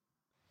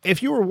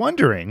if you were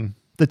wondering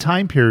the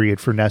time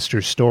period for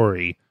Nestor's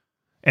story,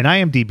 an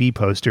IMDb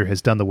poster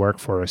has done the work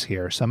for us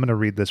here, so I'm going to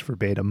read this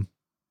verbatim.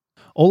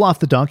 Olaf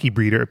the donkey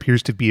breeder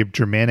appears to be of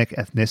Germanic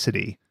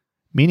ethnicity,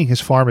 meaning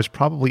his farm is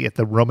probably at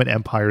the Roman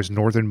Empire's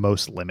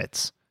northernmost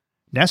limits.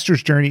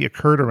 Nestor's journey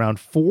occurred around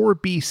 4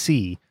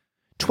 BC,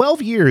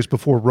 12 years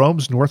before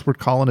Rome's northward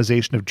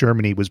colonization of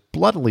Germany was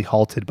bloodily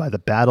halted by the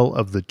Battle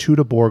of the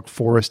Teutoburg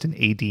Forest in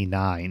AD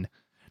 9.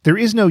 There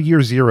is no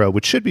year zero,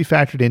 which should be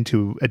factored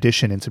into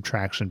addition and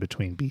subtraction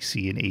between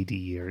BC and AD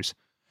years.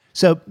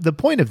 So the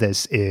point of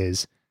this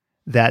is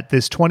that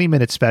this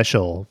 20-minute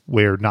special,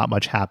 where not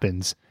much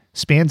happens,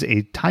 spans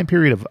a time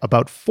period of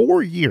about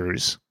 4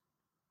 years.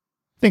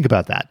 Think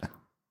about that.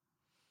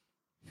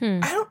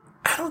 I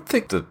don't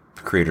think the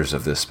creators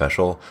of this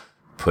special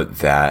put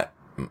that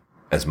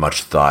as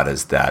much thought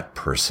as that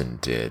person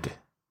did.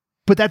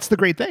 But that's the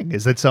great thing,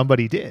 is that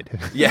somebody did.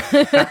 Yeah.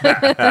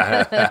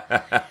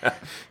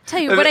 Tell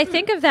you what I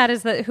think of that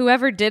is that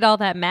whoever did all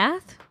that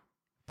math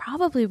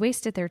probably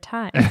wasted their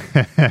time.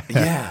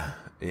 Yeah.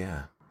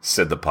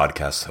 Said the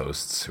podcast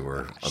hosts who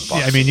were unboxing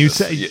Yeah, I mean, you this.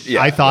 said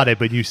Yeah. I thought it,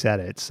 but you said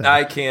it. So.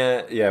 I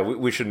can't. Yeah,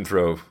 we shouldn't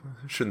throw.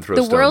 Shouldn't throw.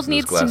 The stones world in those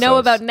needs to glass know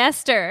house. about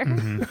Nestor.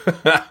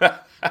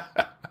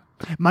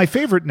 My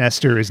favorite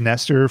Nestor is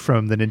Nestor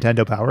from the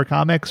Nintendo Power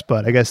comics,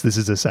 but I guess this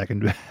is the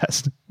second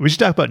best. We should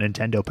talk about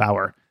Nintendo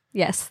Power.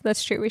 Yes,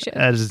 that's true. We should.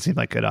 That doesn't seem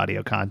like good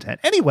audio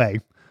content. Anyway,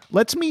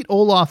 let's meet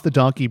Olaf the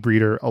donkey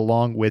breeder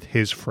along with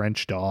his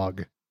French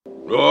dog.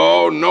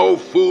 Oh, no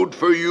food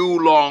for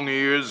you, long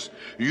ears.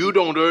 You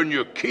don't earn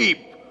your keep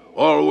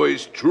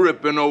always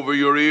tripping over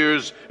your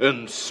ears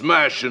and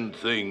smashing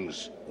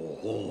things.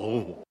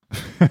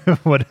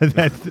 What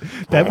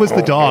that was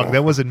the dog.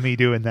 That wasn't me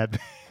doing that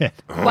bit.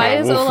 Why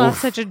is Olaf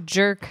such a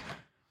jerk?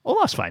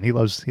 Olaf's fine. He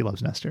loves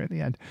Nestor in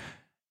the end.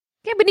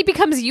 Yeah, but he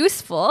becomes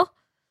useful.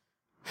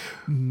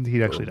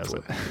 He actually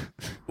doesn't.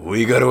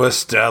 We got to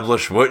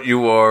establish what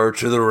you are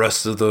to the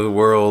rest of the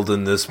world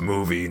in this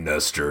movie,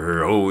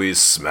 Nestor. Always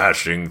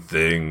smashing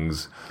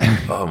things.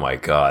 Oh my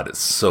God, it's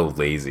so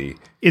lazy.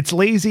 It's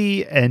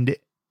lazy and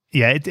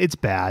yeah, it's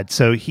bad.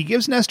 So he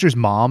gives Nestor's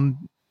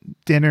mom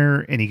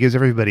dinner and he gives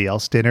everybody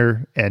else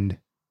dinner, and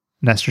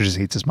Nestor just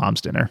eats his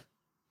mom's dinner.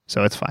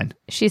 So it's fine.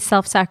 She's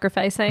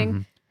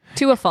self-sacrificing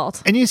to a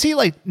fault. And you see,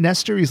 like,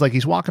 Nestor,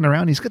 he's walking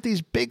around. He's got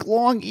these big,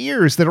 long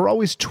ears that are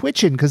always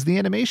twitching because the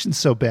animation's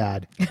so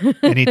bad.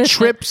 And he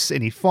trips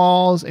and he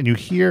falls, and you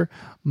hear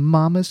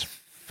Mama's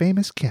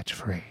famous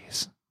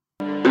catchphrase.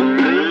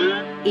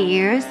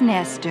 Ears,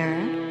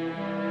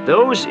 Nestor.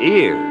 Those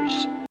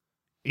ears.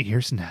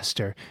 Ears,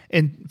 Nestor.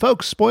 And,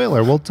 folks,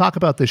 spoiler, we'll talk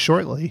about this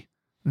shortly.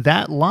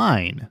 That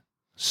line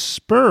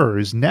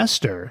spurs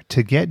Nestor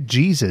to get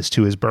Jesus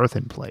to his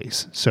birthing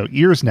place. So,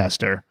 ears,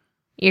 Nestor.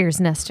 Ears,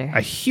 Nestor.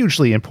 A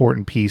hugely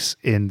important piece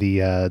in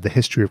the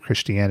history of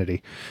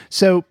Christianity.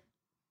 So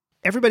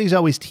everybody's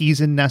always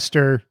teasing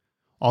Nestor,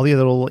 all the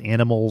other little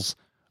animals.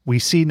 We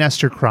see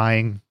Nestor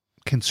crying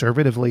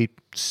conservatively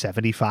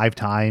 75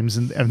 times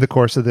in the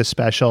course of this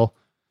special.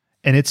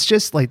 And it's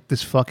just like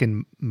this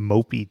fucking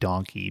mopey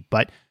donkey.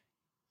 But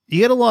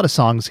you get a lot of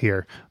songs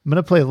here. I'm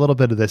going to play a little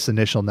bit of this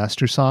initial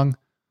Nestor song.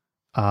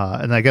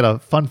 And I got a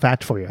fun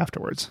fact for you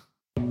afterwards.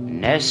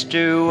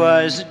 Nestor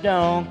was a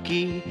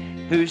donkey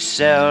who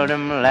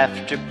seldom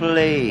laughed or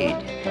played,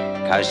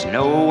 'cause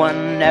no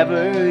one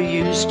ever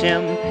used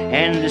him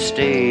in the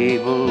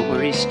stable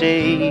where he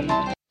stayed.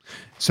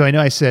 So I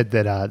know I said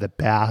that the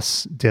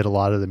Bass did a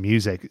lot of the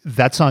music.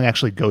 That song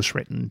actually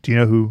ghostwritten. Do you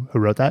know who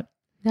wrote that?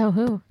 No,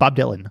 who? Bob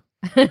Dylan.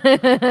 Bob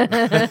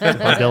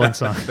Dylan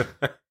song.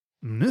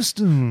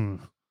 Nestor.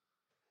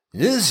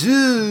 Yes,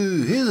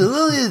 he's a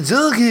lonely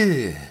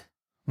donkey.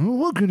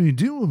 What can he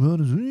do about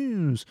his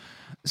ears?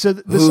 So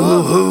the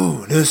song,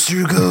 Oh,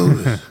 Nestor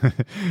goes.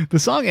 the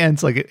song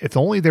ends like, if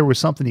only there was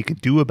something he could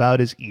do about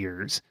his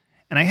ears.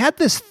 And I had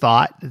this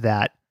thought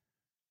that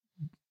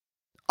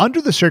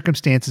under the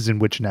circumstances in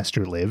which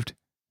Nestor lived,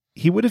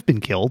 he would have been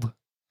killed,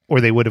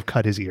 or they would have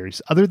cut his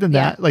ears. Other than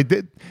that, like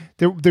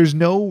there's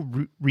no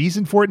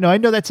reason for it. No, I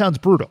know that sounds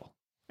brutal,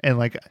 and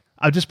like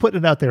I'll just put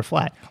it out there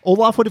flat.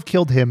 Olaf would have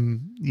killed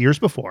him years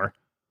before,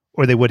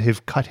 or they would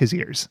have cut his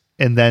ears,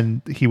 and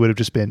then he would have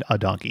just been a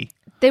donkey.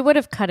 They would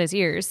have cut his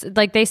ears.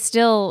 Like, they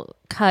still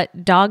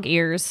cut dog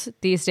ears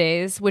these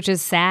days, which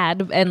is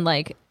sad. And,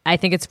 like, I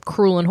think it's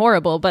cruel and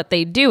horrible, but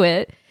they do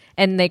it.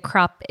 And they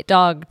crop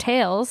dog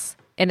tails,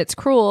 and it's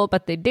cruel,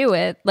 but they do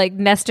it. Like,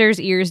 Nestor's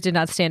ears did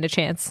not stand a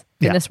chance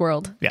in this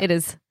world. Yeah. It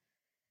is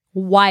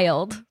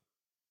wild.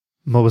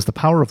 Well, it was the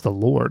power of the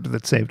Lord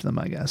that saved them,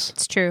 I guess.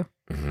 It's true.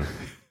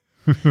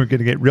 Mm-hmm. We're going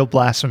to get real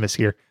blasphemous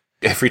here.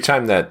 Every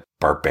time that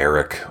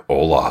barbaric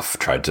Olaf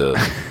tried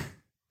to,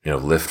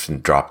 lift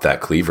and drop that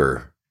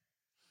cleaver,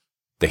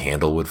 the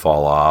handle would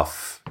fall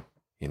off.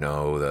 There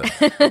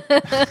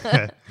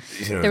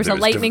was a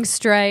lightning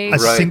strike. A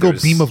single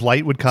beam of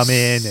light would come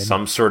in, and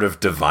some sort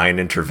of divine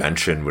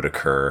intervention would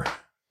occur.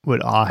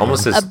 Would awe him.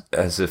 Almost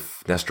as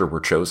if Nestor were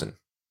chosen.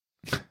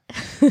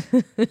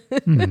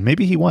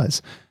 Maybe he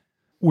was.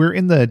 We're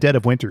in the dead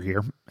of winter here,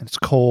 and it's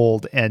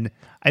cold, and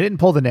I didn't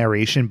pull the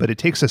narration, but it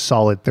takes a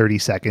solid 30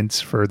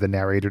 seconds for the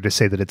narrator to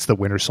say that it's the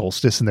winter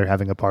solstice and they're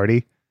having a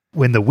party.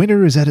 When the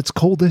winter is at its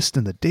coldest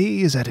and the day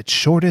is at its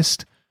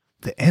shortest,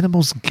 the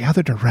animals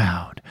gathered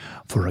around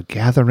for a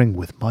gathering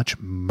with much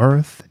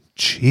mirth and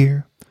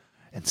cheer,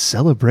 and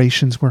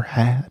celebrations were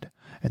had,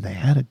 and they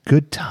had a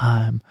good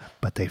time,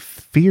 but they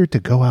feared to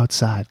go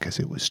outside because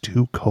it was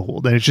too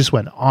cold. And it just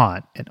went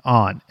on and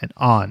on and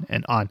on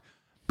and on.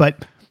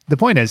 But the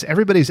point is,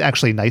 everybody's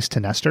actually nice to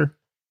Nestor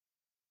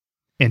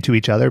and to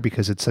each other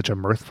because it's such a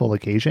mirthful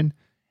occasion.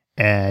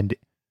 And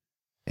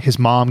his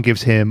mom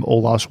gives him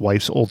Olaf's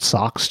wife's old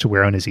socks to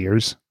wear on his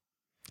ears.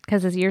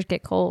 Because his ears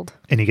get cold.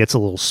 And he gets a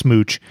little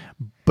smooch.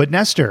 But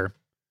Nestor,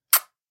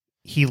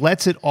 he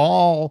lets it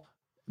all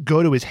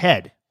go to his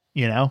head,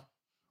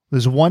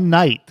 There's one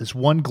night, this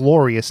one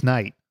glorious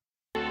night.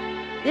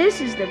 This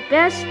is the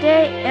best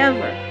day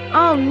ever.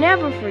 I'll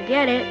never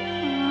forget it.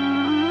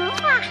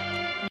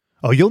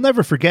 Oh, you'll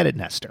never forget it,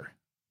 Nestor.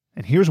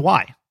 And here's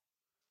why.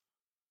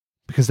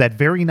 Because that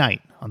very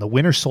night, on the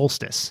winter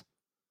solstice,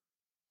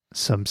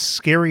 some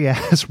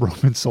scary-ass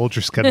Roman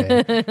soldiers come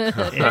in.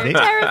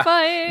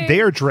 Terrifying.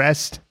 They are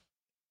dressed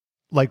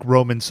like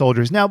Roman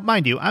soldiers. Now,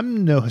 mind you,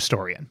 I'm no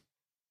historian,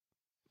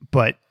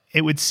 but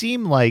it would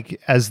seem like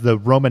as the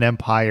Roman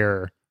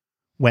Empire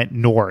went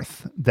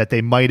north, that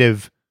they might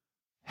have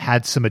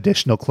had some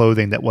additional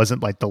clothing that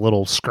wasn't like the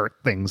little skirt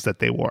things that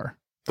they wore.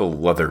 The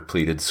leather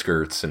pleated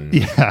skirts and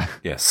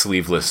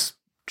sleeveless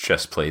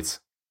chest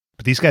plates.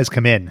 But these guys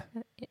come in.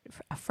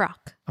 A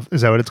frock.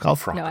 Is that what it's called?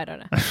 No, I don't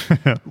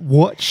know.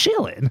 What?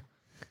 Shilling?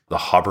 The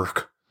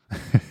hauberk.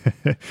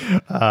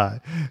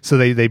 So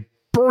they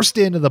burst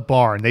into the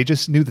barn. They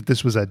just knew that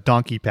this was a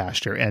donkey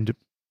pasture, and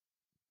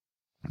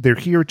they're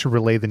here to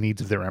relay the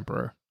needs of their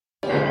emperor.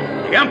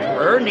 The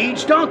emperor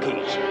needs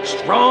donkeys.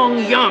 Strong,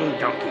 young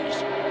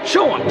donkeys.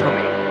 Show them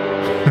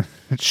to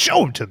me.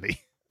 Show them to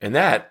me. And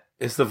that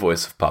is the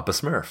voice of Papa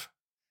Smurf.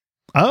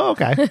 Oh,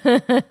 okay.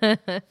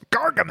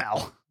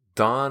 Gargamel.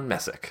 Don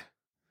Messick.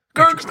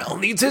 Gargamel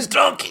needs his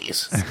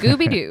donkeys.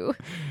 Scooby-Doo.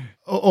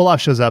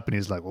 Olaf shows up and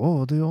he's like, "Oh,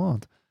 what do you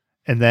want?"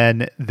 And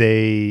then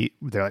they're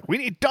like, "We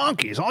need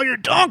donkeys, all your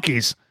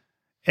donkeys."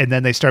 And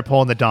then they start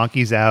pulling the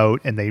donkeys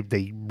out, and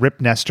they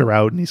rip Nestor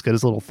out, and he's got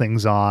his little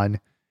things on.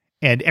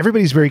 And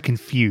everybody's very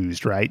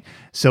confused, right?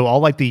 So all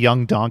like the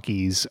young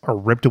donkeys are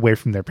ripped away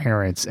from their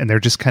parents, and they're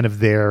just kind of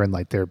there, and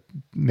like they're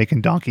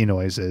making donkey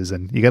noises,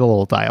 and you get a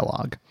little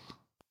dialogue.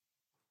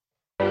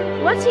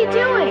 What's he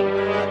doing?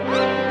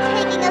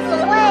 Taking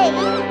us away.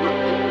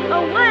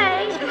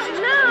 Away?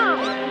 No!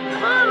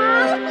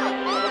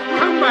 Mama!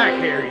 Come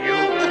back here, you.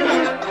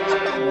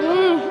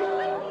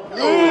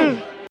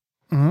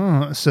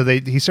 So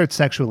he starts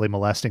sexually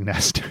molesting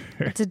Nestor.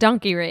 It's a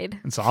donkey raid.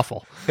 It's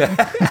awful.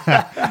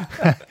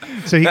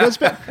 So he goes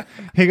back.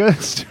 He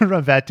goes to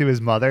run back to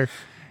his mother,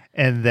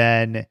 and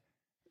then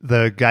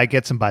the guy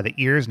gets him by the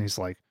ears, and he's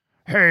like,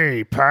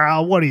 "Hey,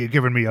 pal, what are you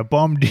giving me a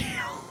bum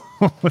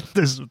deal with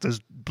this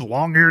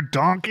long-eared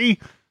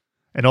donkey?"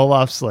 And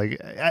Olaf's like,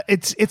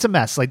 "It's a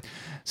mess." Like,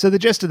 so the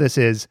gist of this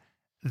is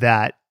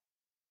that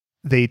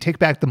they take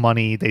back the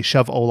money, they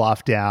shove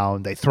Olaf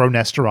down, they throw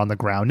Nestor on the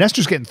ground.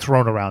 Nestor's getting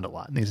thrown around a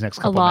lot in these next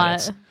couple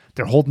minutes.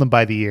 They're holding him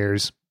by the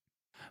ears,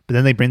 but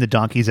then they bring the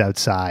donkeys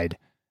outside,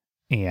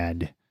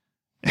 and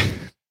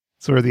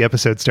that's where the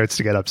episode starts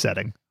to get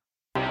upsetting.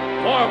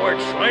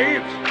 Forward,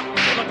 slaves,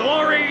 for the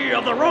glory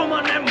of the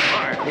Roman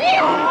Empire.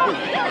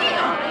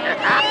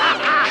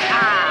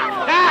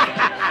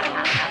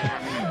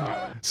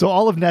 So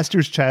all of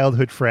Nestor's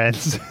childhood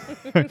friends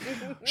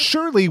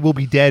surely will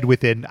be dead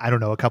within, I don't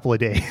know, a couple of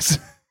days.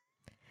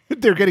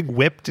 They're getting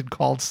whipped and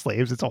called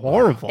slaves. It's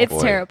horrible.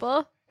 It's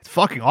terrible. It's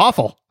fucking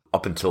awful.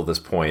 Up until this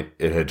point,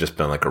 it had just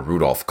been like a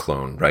Rudolph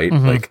clone, right?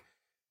 Mm-hmm. Like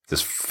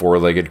this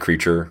four-legged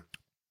creature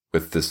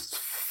with this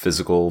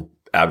physical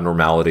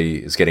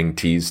abnormality is getting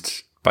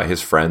teased by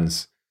his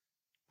friends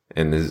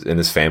and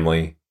his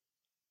family.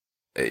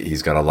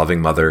 He's got a loving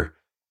mother.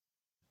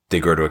 They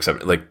grow to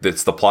accept it. Like,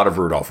 it's the plot of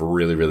Rudolph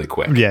really, really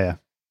quick. Yeah.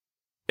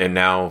 And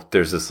now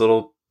there's this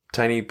little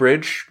tiny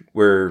bridge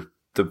where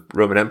the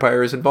Roman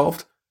Empire is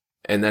involved,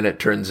 and then it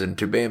turns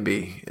into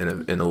Bambi in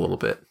a little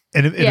bit.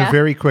 In a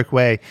very quick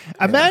way.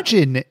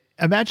 Imagine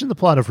the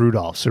plot of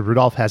Rudolph. So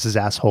Rudolph has his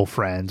asshole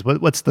friends.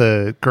 What's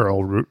the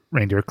girl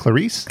reindeer?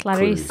 Clarice?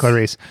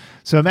 Clarice.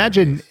 So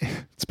imagine,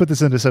 let's put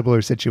this in a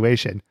similar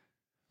situation.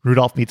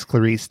 Rudolph meets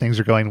Clarice. Things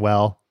are going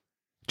well.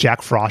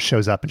 Jack Frost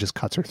shows up and just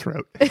cuts her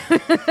throat.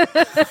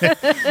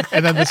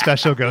 And then the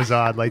special goes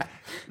on. Like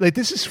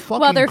this is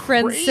fucking While their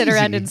crazy. friends sit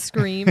around and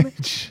scream.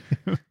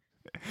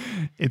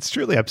 It's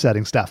truly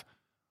upsetting stuff.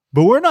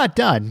 But we're not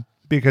done,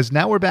 because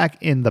now we're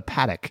back in the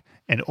paddock,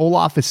 and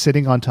Olaf is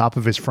sitting on top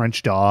of his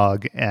French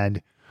dog,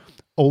 and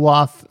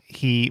Olaf,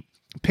 he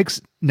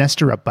picks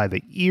Nestor up by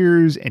the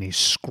ears, and he's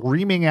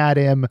screaming at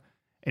him,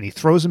 and he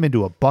throws him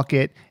into a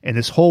bucket, and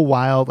this whole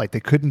while, like, they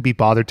couldn't be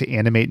bothered to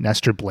animate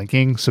Nestor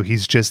blinking, so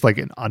he's just like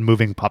an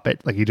unmoving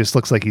puppet. Like, he just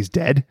looks like he's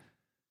dead.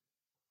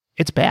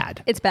 It's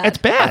bad. It's bad. It's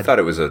bad. I thought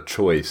it was a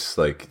choice,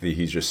 like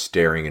he's just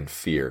staring in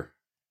fear.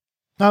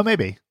 Oh,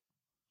 maybe.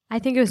 I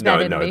think it was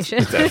bad animation.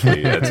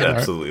 It's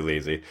absolutely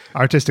lazy.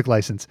 Artistic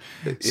license.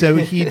 So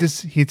he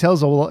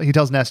tells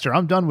Nestor,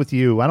 "I'm done with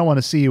you. I don't want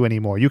to see you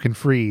anymore. You can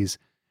freeze."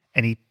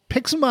 And he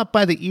picks him up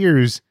by the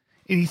ears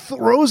and he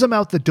throws him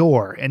out the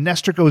door. And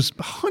Nestor goes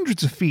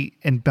hundreds of feet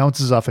and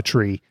bounces off a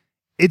tree.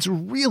 It's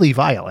really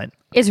violent.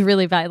 It's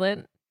really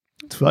violent.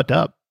 It's fucked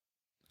up.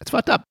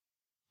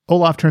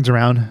 Olaf turns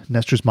around.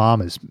 Nestor's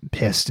mom is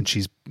pissed, and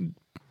she's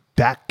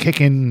back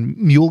kicking,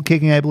 mule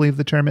kicking, I believe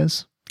the term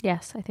is.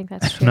 Yes, I think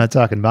that's true. I'm not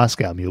talking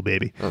Moscow mule,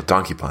 baby. Oh,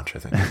 donkey punch, I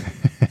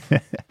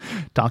think.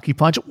 Donkey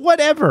punch,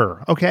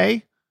 whatever,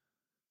 okay?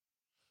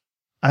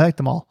 I like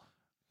them all.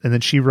 And then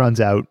she runs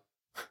out,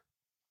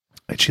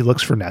 and she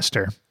looks for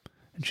Nestor.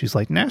 And she's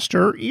like,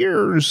 "Nestor,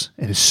 ears."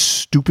 And his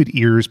stupid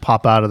ears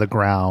pop out of the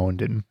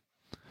ground, and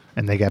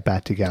they get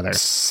back together.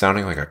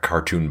 Sounding like a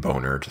cartoon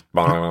boner.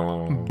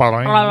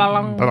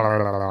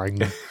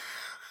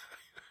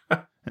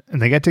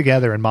 And they get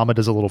together, and Mama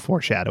does a little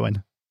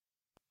foreshadowing.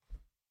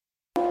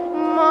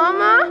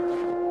 Mama?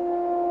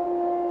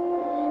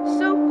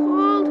 So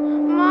cold,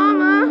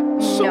 Mama.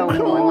 No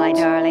more, my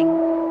darling.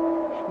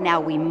 Now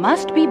we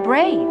must be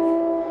brave.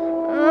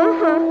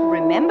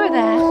 Remember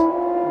that.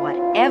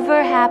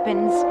 Whatever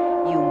happens,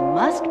 you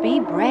must be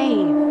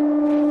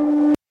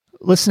brave.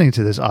 Listening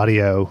to this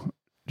audio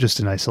just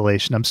in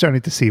isolation, I'm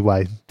starting to see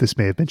why this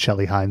may have been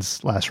Shelley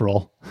Hines' last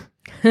role.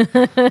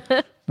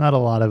 Not a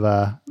lot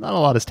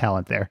of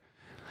talent there.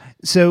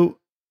 So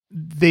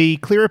they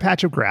clear a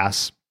patch of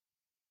grass.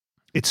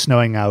 It's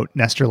snowing out.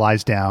 Nestor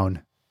lies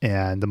down,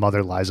 and the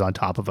mother lies on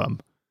top of him.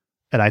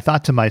 And I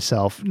thought to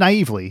myself,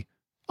 naively,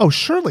 oh,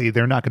 surely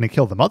they're not going to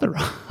kill the mother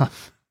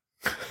off.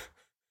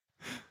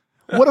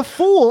 What a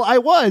fool I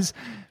was,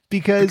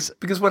 because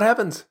what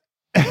happens?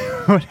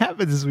 What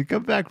happens is we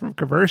come back from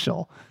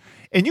commercial,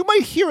 and you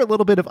might hear a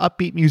little bit of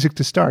upbeat music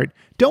to start.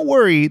 Don't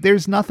worry,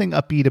 there's nothing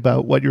upbeat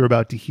about what you're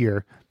about to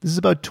hear. This is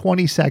about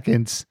 20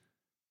 seconds.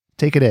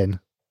 Take it in.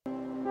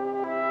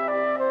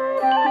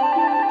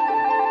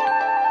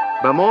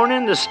 By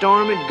morning, the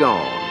storm had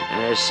gone,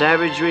 and as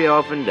savagery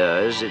often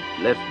does, it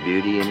left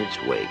beauty in its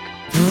wake.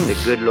 The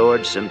good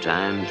Lord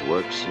sometimes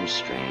works in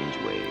strange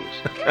ways.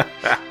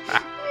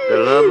 The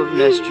love of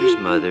Nestor's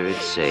mother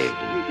had saved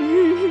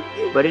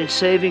him. But in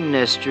saving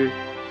Nestor,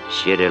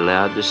 she had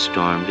allowed the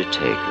storm to take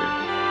her,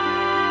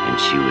 and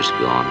she was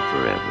gone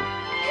forever.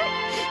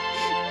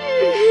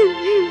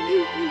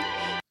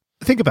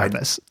 Think about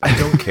this. I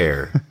don't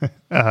care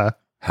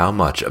how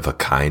much of a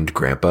kind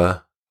grandpa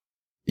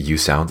you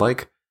sound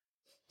like.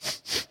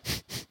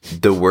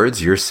 The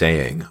words you're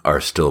saying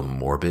are still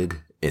morbid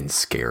and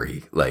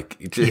scary.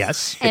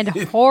 Yes. And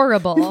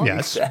horrible.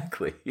 Yes.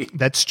 Exactly.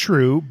 That's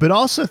true. But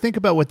also think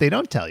about what they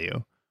don't tell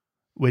you,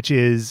 which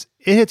is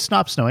it had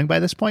stopped snowing by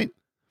this point,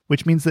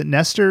 which means that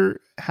Nestor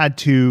had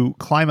to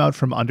climb out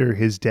from under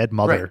his dead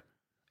mother, right,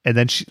 and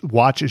then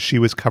watch as she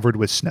was covered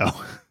with snow.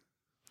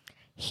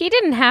 He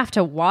didn't have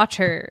to watch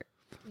her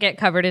get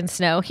covered in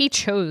snow. He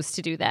chose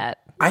to do that.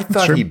 I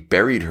thought he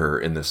buried her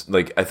in this.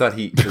 I thought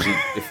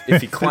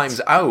if he climbs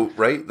out,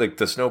 right?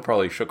 The snow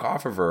probably shook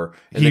off of her.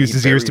 And he used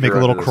his ears to make a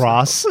little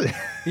cross.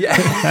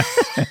 Yeah.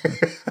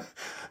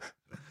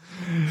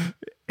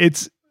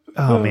 It's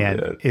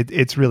man.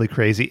 It's really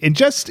crazy. And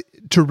just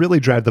to really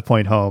drive the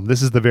point home,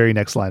 this is the very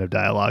next line of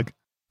dialogue.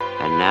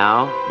 And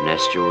now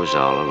Nestor was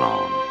all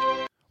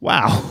alone.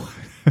 Wow.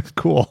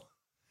 Cool.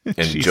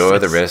 Enjoy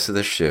the rest of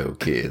the show,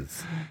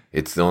 kids.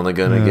 It's only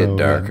going to get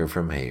darker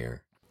from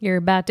here. You're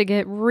about to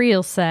get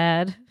real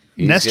sad.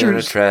 He's going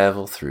to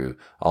travel through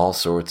all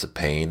sorts of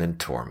pain and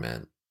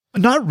torment.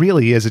 Not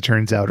really, as it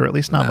turns out, or at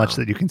least not much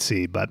that you can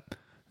see, but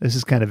this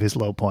is kind of his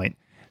low point.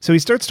 So he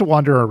starts to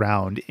wander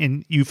around,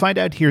 and you find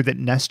out here that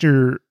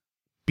Nestor,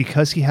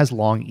 because he has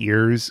long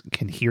ears,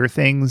 can hear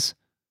things.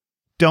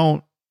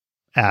 Don't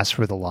ask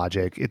for the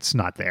logic. It's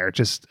not there.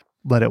 Just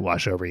let it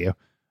wash over you.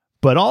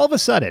 But all of a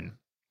sudden,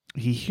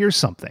 he hears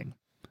something,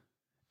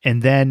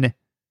 and then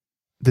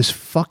this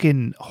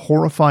fucking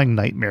horrifying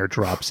nightmare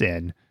drops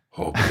in.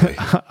 Oh, boy.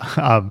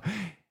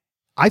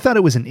 I thought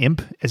it was an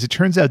imp. As it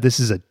turns out, this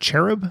is a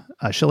cherub.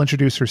 She'll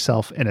introduce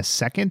herself in a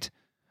second,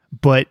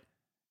 but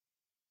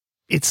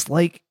it's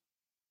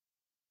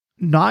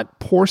not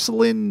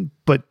porcelain,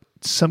 but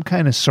some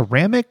kind of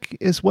ceramic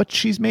is what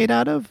she's made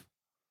out of.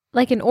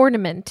 Like an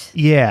ornament.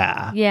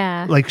 Yeah.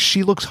 Yeah.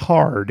 She looks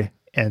hard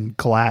and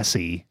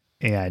glassy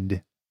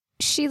and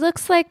she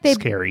looks like they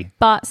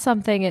bought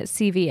something at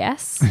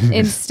CVS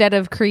instead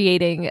of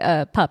creating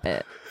a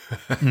puppet.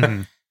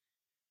 Mm-hmm.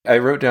 I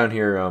wrote down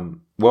here,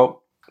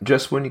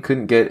 just when you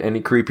couldn't get any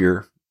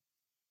creepier,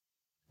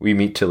 we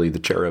meet Tilly the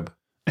Cherub.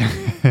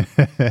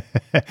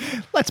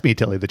 Let's meet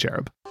Tilly the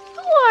Cherub.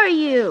 Who are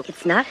you?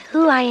 It's not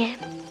who I am.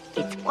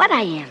 It's what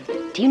I am.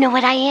 Do you know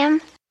what I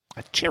am?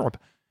 A cherub.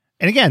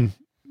 And again,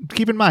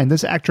 keep in mind,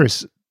 this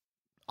actress,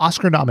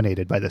 Oscar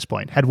nominated by this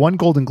point, had won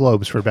Golden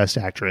Globes for Best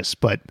Actress,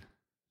 but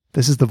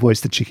this is the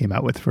voice that she came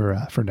out with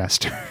for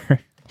Nestor.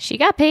 She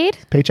got paid.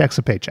 Paycheck's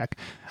a paycheck.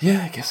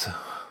 Yeah, I guess so.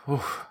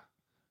 Oof.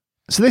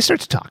 So they start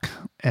to talk,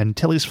 and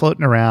Tilly's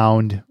floating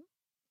around.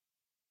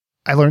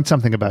 I learned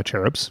something about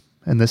cherubs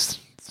in this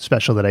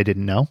special that I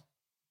didn't know.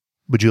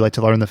 Would you like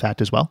to learn the fact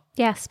as well?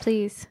 Yes,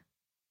 please.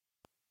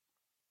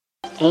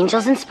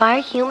 Angels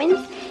inspire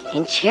humans,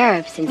 and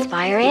cherubs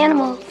inspire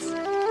animals.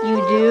 You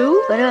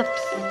do? But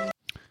oops.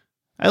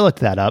 I looked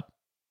that up.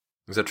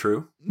 Is that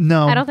true?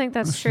 No. I don't think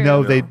that's true.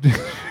 No, they...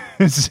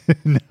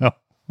 No.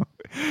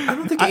 I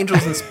don't think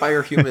angels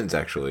inspire humans,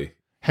 actually.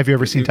 Have you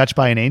ever seen Touched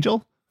by an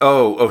Angel?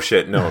 Oh,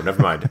 shit. No, never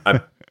mind.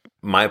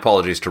 My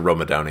apologies to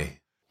Roma Downey.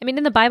 I mean,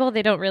 in the Bible,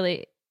 they don't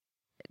really...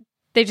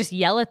 They just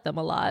yell at them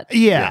a lot.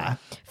 Yeah.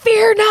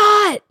 Fear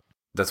not!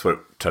 That's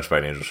what Touched by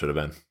an Angel should have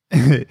been.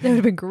 That would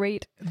have been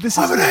great.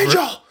 I'm an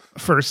angel!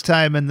 First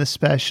time in the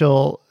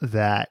special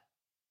that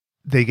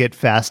they get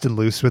fast and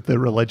loose with the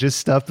religious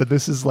stuff, but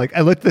this is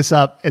I looked this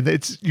up, and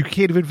you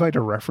can't even find a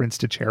reference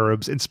to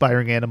cherubs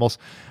inspiring animals.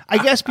 I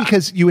guess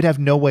because you would have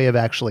no way of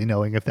actually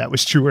knowing if that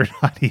was true or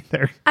not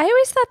either. I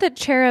always thought that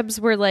cherubs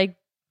were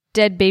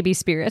dead baby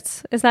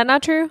spirits. Is that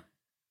not true?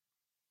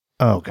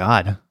 Oh,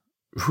 God.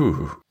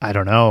 Whew. I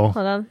don't know.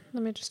 Hold on.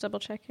 Let me just double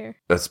check here.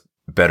 That's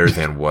better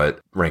than what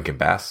Rankin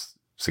Bass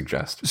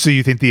suggest. So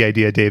you think the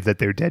idea, Dave, that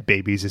they're dead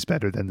babies is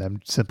better than them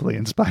simply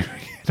inspiring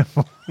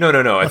animals?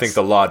 No. I think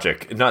the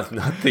logic, not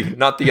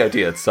the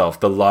idea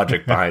itself, the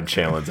logic behind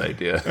Chalin's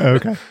idea.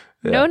 Okay.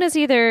 Yeah. Known as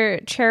either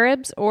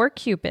cherubs or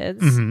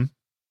cupids. Mm-hmm.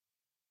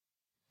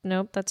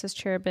 Nope, that says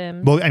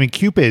cherubim. Well, I mean,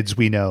 cupids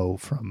we know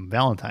from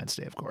Valentine's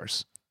Day, of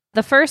course.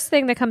 The first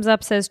thing that comes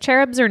up says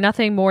cherubs are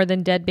nothing more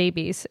than dead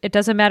babies. It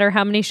doesn't matter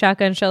how many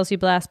shotgun shells you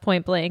blast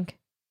point blank.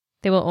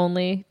 They will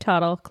only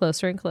toddle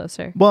closer and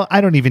closer. Well, I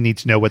don't even need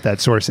to know what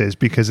that source is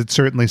because it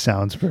certainly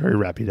sounds very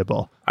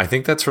reputable. I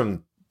think that's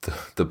from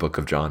the Book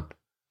of John.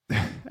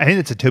 I think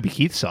it's a Toby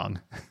Keith song.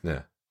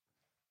 Yeah.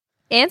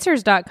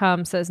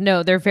 Answers.com says,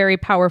 no, they're very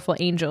powerful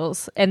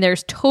angels, and they're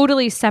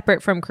totally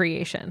separate from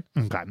creation.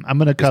 Okay, I'm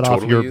going to cut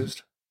off your...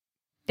 used?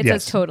 It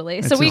Yes. says totally.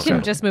 It So we says can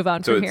totally. just move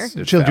on So from here. it's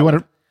Jill, do you want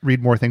valid. to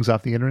read more things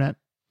off the internet?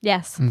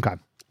 Yes. Okay.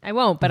 I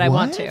won't, but I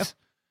want to. What?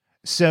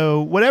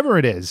 So whatever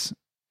it is,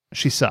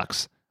 she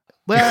sucks.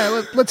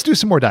 Let's do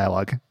some more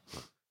dialogue.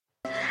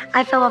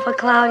 I fell off a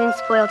cloud and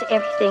spoiled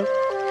everything.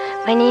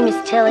 My name is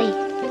Tilly.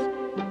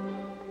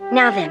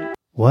 Now then.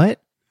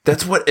 What?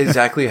 That's what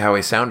exactly how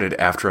I sounded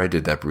after I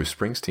did that Bruce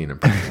Springsteen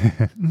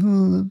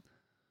impression.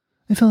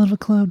 I fell out of a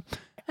cloud.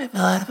 I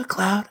fell out of a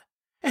cloud,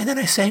 and then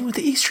I sang with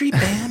the E Street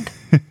Band.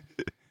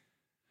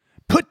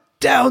 Put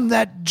down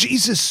that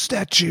Jesus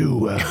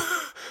statue.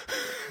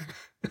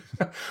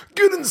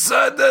 Get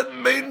inside that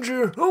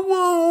manger. Oh,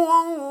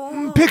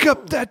 whoa, whoa. Pick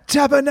up that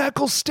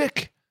tabernacle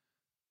stick.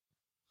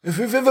 If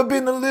you've ever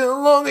been a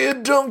little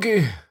long-eared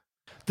donkey.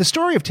 The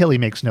story of Tilly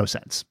makes no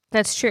sense.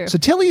 That's true. So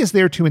Tilly is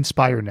there to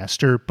inspire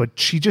Nestor, but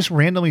she just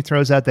randomly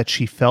throws out that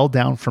she fell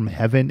down from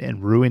heaven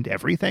and ruined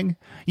everything.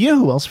 You know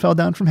who else fell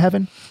down from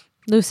heaven?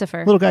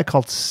 Lucifer. A little guy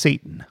called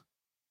Satan.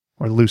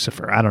 Or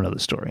Lucifer. I don't know the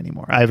story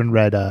anymore. I haven't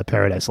read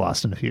Paradise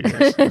Lost in a few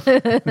years.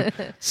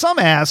 Some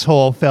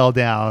asshole fell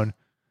down.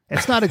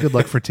 It's not a good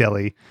look for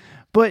Tilly.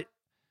 But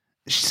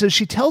so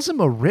she tells him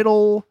a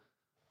riddle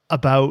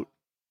about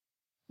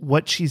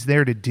what she's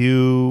there to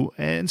do.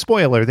 And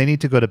spoiler, they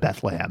need to go to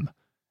Bethlehem.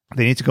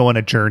 They need to go on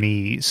a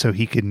journey so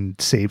he can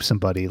save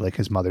somebody like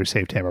his mother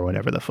saved him or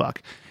whatever the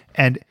fuck.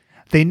 And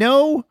they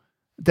know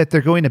that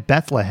they're going to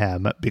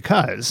Bethlehem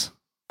because...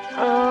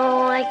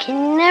 Oh, I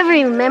can never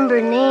remember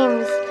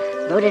names.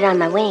 Wrote it on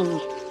my wing.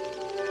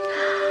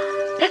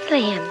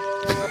 Bethlehem.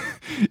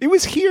 It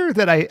was here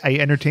that I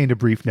entertained a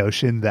brief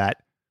notion that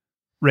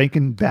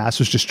Rankin Bass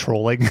was just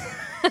trolling the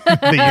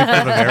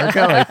youth of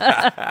America.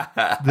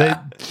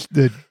 Like,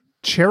 the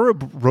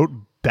cherub wrote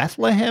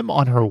Bethlehem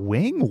on her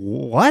wing?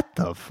 What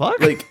the fuck?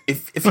 Like,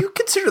 if you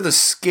consider the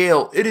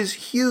scale, it is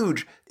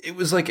huge. It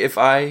was like if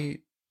I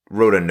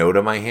wrote a note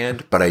on my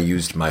hand, but I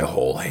used my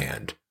whole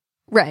hand.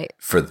 Right.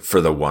 For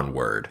the one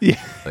word.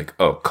 Yeah. Like,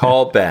 oh,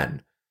 call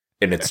Ben.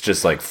 And it's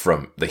just like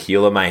from the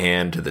heel of my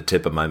hand to the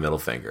tip of my middle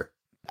finger.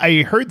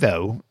 I heard,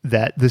 though,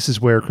 that this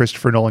is where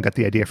Christopher Nolan got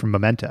the idea from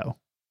Memento.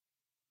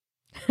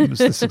 It was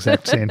this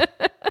exact scene.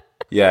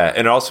 Yeah, and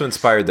it also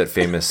inspired that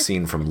famous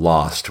scene from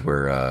Lost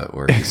where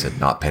he said,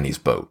 not Penny's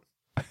boat.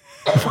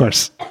 Of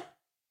course.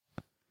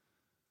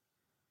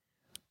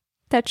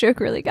 That joke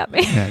really got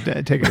me.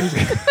 Yeah, take it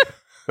easy.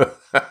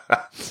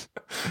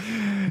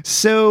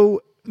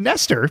 So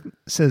Nestor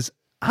says,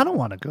 I don't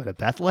want to go to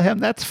Bethlehem.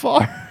 That's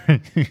far.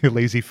 You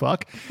lazy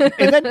fuck.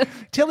 And then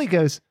Tilly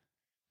goes,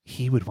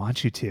 he would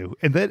want you to.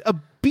 And then a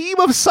beam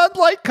of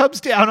sunlight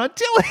comes down on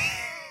Tilly.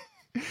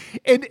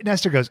 And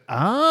Nestor goes,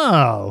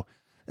 oh.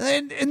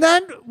 And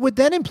that would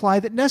then imply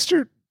that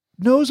Nestor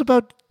knows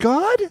about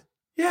God?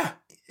 Yeah.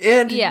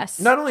 And yes.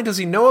 Not only does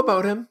he know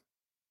about him,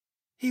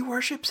 he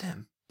worships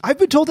him. I've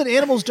been told that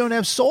animals don't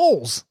have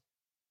souls.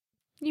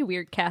 You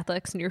weird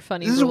Catholics and your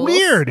funny This is rules.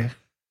 weird.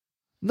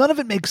 None of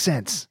it makes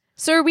sense.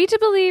 So are we to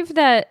believe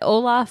that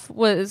Olaf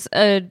was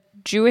a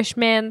Jewish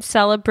man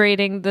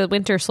celebrating the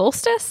winter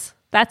solstice?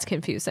 That's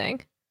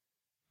confusing.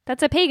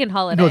 That's a pagan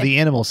holiday. No, the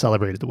animals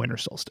celebrated the winter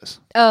solstice.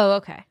 Oh,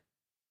 okay.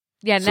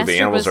 Yeah, So the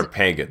animals are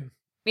pagan.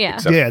 Yeah.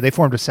 Yeah, they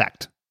formed a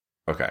sect.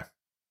 Okay.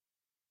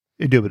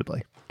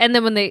 Indubitably. And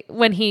then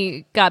when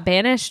he got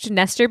banished,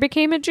 Nestor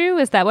became a Jew?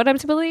 Is that what I'm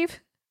to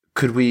believe?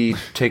 Could we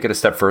take it a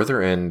step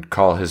further and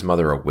call his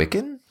mother a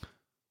Wiccan?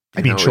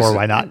 I mean, sure,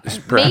 why not?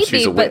 Perhaps Maybe,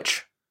 she's a but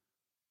witch.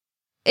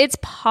 It's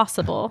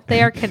possible.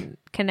 They are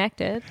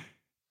connected.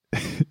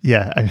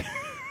 Yeah, I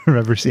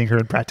remember seeing her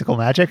in Practical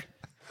Magic.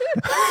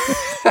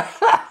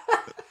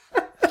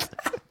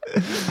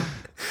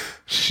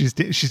 She's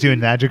doing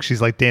magic.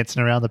 She's like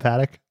dancing around the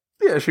paddock.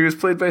 Yeah, she was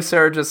played by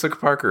Sarah Jessica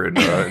Parker in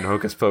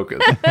Hocus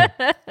Pocus.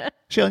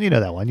 Sheldon, you know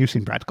that one. You've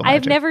seen Practical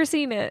Magic. I've never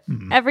seen it.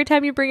 Every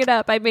time you bring it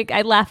up,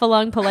 I laugh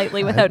along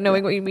politely without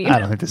knowing what you mean. I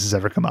don't think this has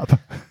ever come up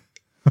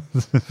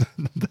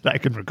that I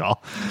can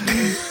recall.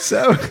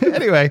 So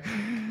anyway,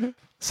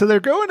 so they're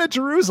going to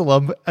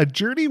Jerusalem, a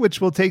journey which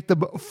will take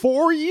them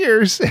 4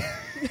 years.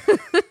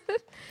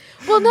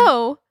 Well,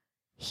 no.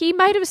 He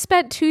might have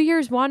spent 2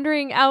 years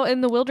wandering out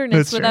in the wilderness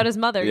That's without true. his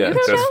mother. Yeah, You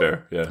don't that's know?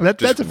 fair. Yeah,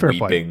 That's a fair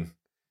point.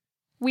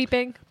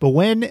 Weeping. But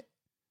when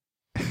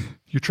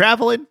you're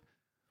traveling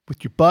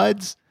with your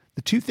buds,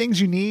 the two things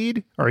you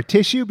need are a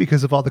tissue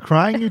because of all the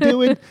crying you're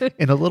doing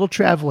and a little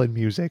traveling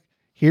music.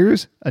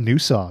 Here's a new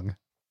song.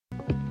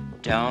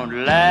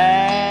 Don't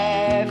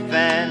laugh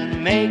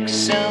and make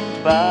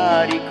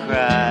somebody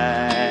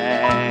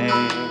cry.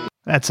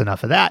 That's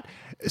enough of that.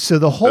 So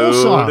the whole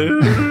song.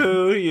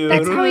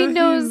 That's how he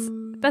knows.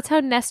 That's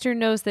how Nestor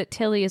knows that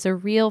Tilly is a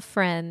real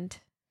friend.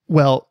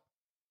 Well,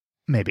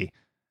 maybe.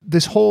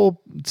 This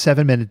whole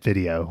 7-minute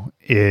video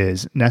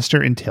is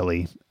Nestor and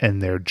Tilly,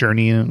 and they're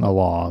journeying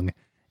along,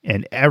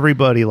 and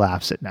everybody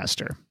laughs at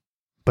Nestor,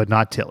 but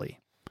not Tilly.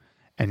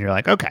 And you're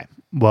like, okay,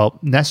 well,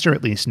 Nestor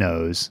at least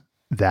knows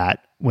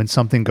that when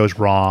something goes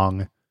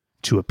wrong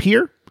to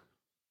appear,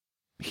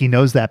 he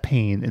knows that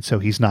pain, and so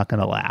he's not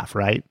going to laugh,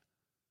 right?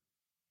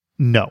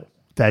 No,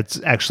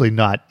 that's actually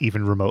not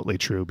even remotely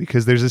true,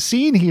 because there's a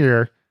scene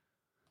here,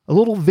 a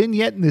little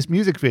vignette in this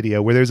music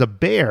video where there's a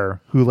bear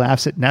who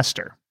laughs at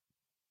Nestor.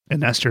 And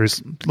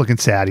Nestor's looking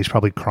sad. He's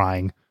probably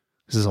crying.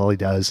 This is all he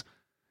does.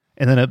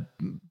 And then a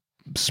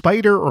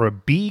spider or a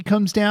bee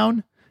comes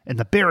down, and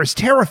the bear is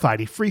terrified.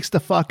 He freaks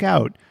the fuck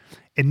out.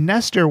 And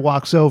Nestor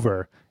walks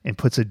over and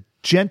puts a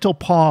gentle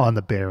paw on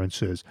the bear and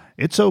says,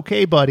 "It's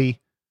okay, buddy."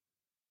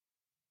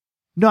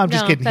 No, I'm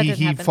just kidding.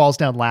 He falls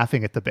down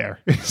laughing at the bear.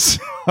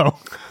 So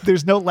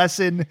there's no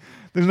lesson.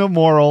 There's no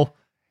moral.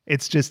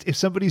 It's just, if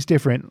somebody's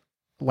different,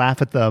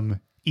 laugh at them,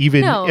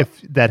 even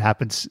if that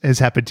has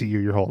happened to you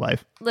your whole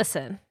life.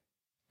 Listen,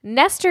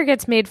 Nestor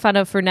gets made fun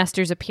of for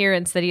Nestor's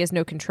appearance that he has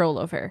no control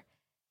over.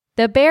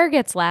 The bear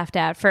gets laughed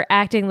at for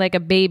acting like a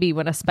baby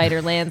when a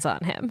spider lands on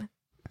him.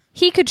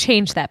 He could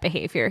change that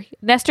behavior.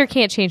 Nestor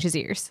can't change his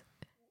ears.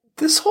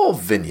 This whole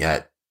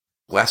vignette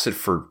lasted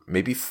for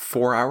maybe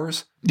 4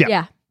 hours.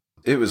 Yeah.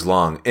 It was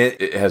long.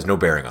 It has no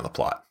bearing on the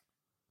plot.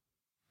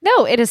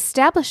 No, it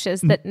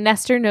establishes that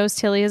Nestor knows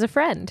Tilly as a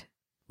friend.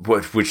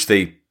 Which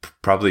they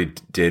probably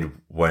did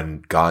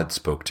when God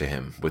spoke to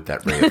him with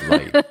that ray of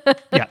light.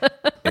 Yeah.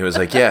 It was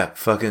like, yeah,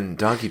 fucking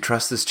donkey,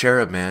 trust this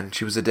cherub, man.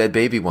 She was a dead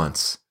baby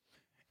once.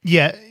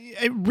 Yeah,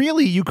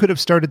 really, you could have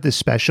started this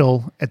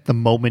special at the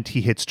moment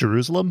he hits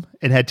Jerusalem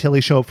and had Tilly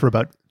show up for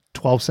about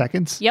 12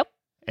 seconds. Yep.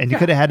 And you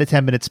could have had a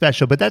 10-minute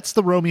special, but that's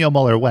the Romeo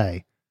Muller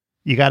way.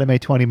 You got to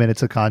make 20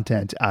 minutes of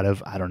content out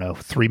of,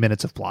 3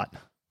 minutes of plot.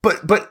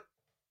 But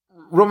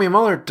Romeo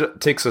Muller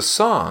takes a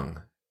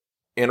song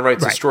and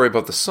writes a story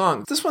about the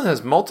song. This one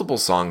has multiple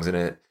songs in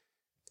it,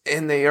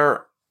 and they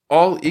are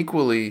all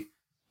equally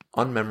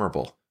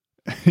unmemorable.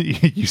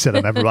 You said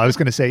unmemorable. I was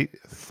going to say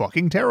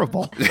fucking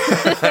terrible.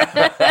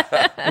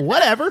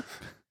 Whatever.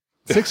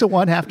 6 of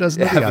one, half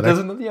dozen of the other. Half a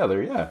dozen of the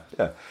other,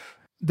 yeah.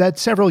 That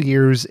several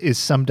years is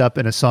summed up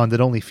in a song that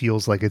only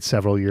feels like it's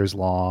several years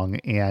long,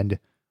 and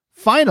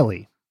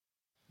finally,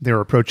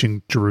 they're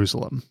approaching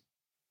Jerusalem.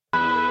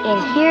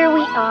 And here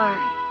we are.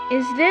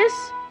 Is this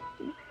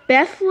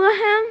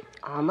Bethlehem?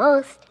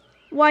 Almost.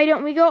 Why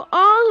don't we go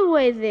all the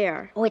way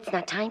there? Oh, it's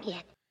not time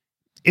yet.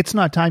 It's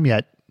not time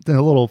yet. Then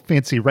a little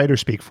fancy writer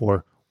speak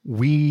for,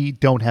 we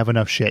don't have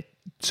enough shit,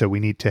 so we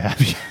need to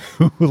have you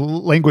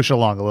languish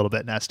along a little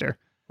bit, Nestor.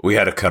 We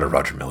had to cut a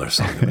Roger Miller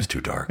song that was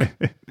too dark.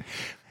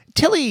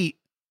 Tilly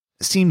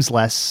seems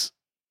less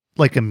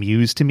like a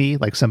muse to me,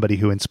 like somebody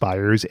who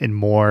inspires, and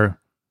more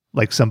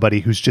like somebody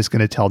who's just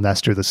going to tell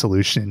Nestor the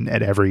solution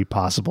at every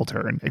possible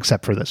turn,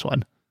 except for this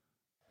one.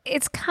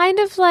 It's kind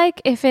of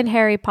like if in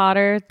Harry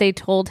Potter they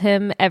told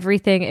him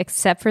everything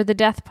except for the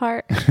death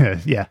part.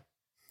 Yeah.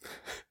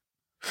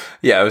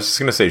 Yeah, I was just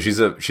gonna say she's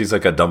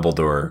like a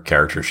Dumbledore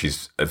character.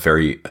 She's a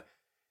very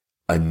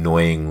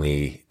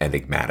annoyingly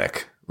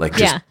enigmatic. Like,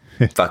 just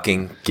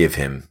fucking give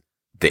him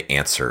the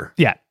answer.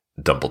 Yeah,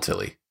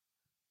 Dumbletilly.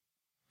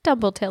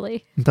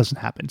 Dumbletilly. It doesn't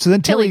happen. So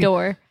then Tilly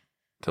goes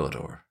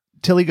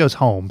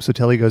home. So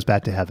Tilly goes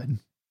back to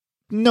heaven.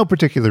 No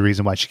particular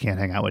reason why she can't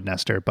hang out with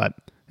Nestor, but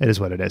it is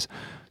what it is.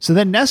 So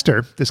then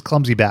Nestor, this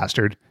clumsy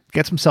bastard,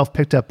 gets himself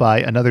picked up by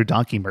another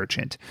donkey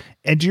merchant.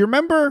 And do you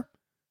remember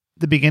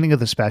the beginning of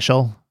the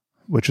special,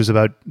 which was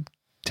about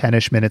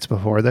 10-ish minutes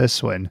before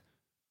this, when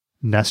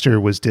Nestor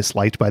was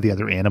disliked by the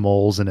other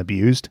animals and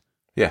abused?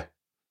 Yeah.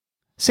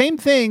 Same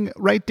thing,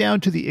 right down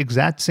to the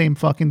exact same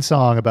fucking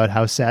song about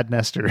how sad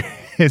Nestor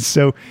is.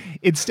 So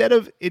instead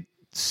of it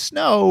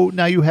snow,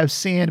 now you have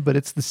sand, but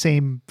it's the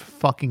same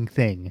fucking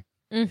thing.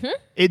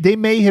 Mm-hmm. They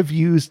may have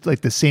used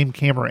like the same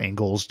camera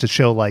angles to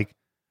show, like,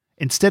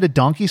 instead of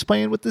donkeys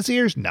playing with his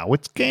ears, now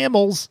it's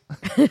camels.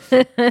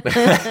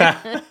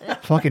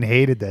 Fucking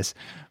hated this.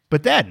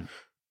 But then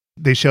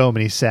they show him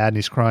and he's sad and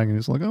he's crying and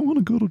he's like, I want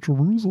to go to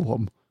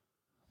Jerusalem.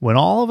 When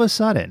all of a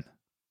sudden,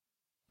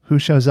 who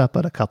shows up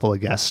but a couple of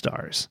guest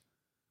stars?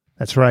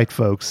 That's right,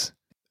 folks.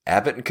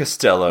 Abbott and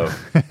Costello.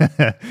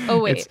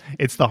 Oh, wait.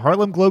 It's the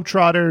Harlem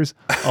Globetrotters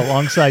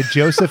alongside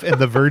Joseph and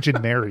the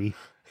Virgin Mary.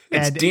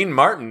 It's Dean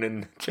Martin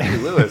and Jerry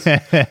Lewis.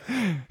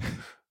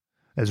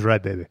 That's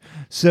right, baby.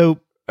 So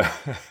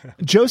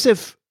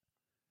Joseph,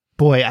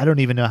 boy, I don't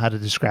even know how to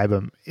describe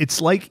him.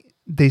 It's like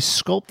they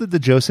sculpted the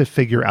Joseph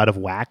figure out of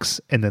wax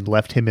and then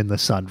left him in the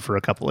sun for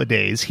a couple of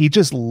days. He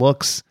just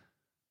looks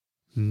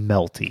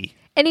melty.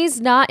 And he's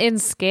not in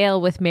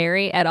scale with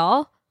Mary at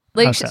all.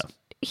 Like, How so?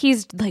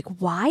 He's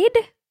like wide.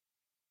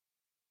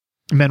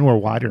 Men were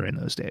wider in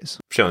those days.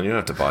 Shelley, you don't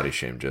have to body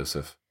shame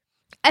Joseph.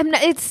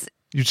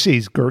 You'd see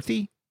he's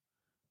girthy.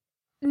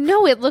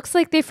 No, it looks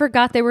like they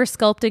forgot they were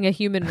sculpting a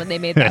human when they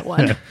made that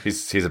one.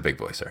 He's a big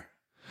boy, sir.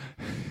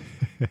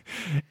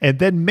 And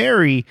then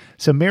Mary.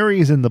 So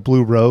Mary is in the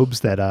blue robes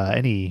that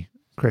any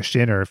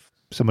Christian or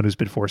someone who's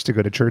been forced to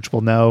go to church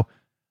will know.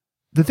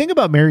 The thing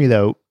about Mary,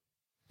 though,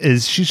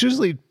 is she's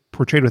usually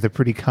portrayed with a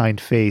pretty kind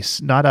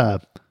face, not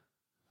a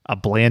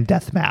bland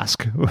death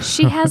mask.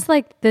 She has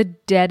like the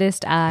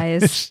deadest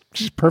eyes.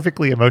 She's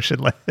perfectly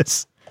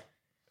emotionless.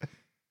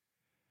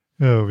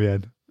 Oh,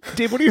 man.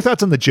 Dave, what are your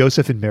thoughts on the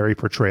Joseph and Mary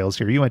portrayals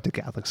here? You went to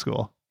Catholic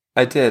school.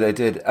 I did.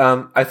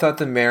 I thought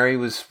that Mary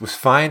was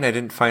fine. I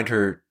didn't find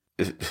her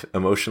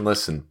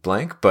emotionless and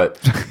blank, but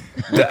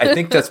I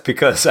think that's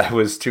because I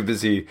was too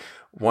busy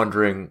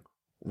wondering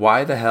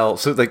why the hell.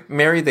 So, like,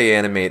 Mary, they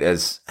animate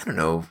as, I don't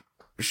know,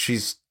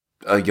 she's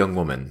a young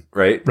woman,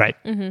 right? Right.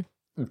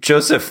 Mm-hmm.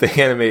 Joseph, they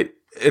animate,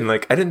 and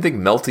like, I didn't think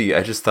melty.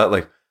 I just thought,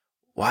 like,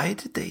 why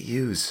did they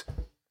use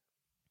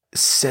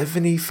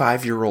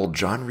 75-year-old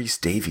John Rhys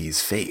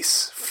Davies'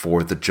 face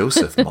for the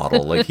Joseph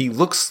model? Like, he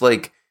looks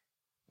like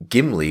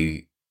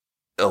Gimli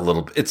a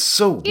little bit. It's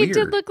so weird. He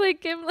did look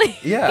like Gimli.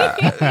 Yeah.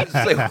 It's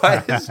like,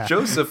 why does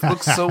Joseph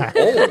look so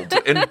old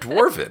and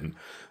dwarven?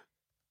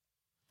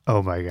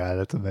 Oh my God,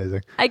 that's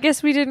amazing. I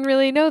guess we didn't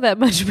really know that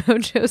much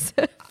about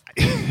Joseph.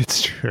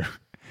 It's true.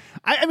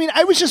 I mean,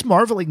 I was just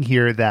marveling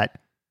here that,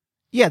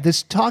 yeah,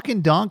 this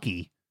talking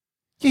donkey,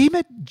 yeah, he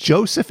met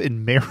Joseph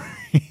and Mary.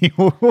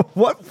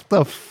 What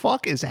the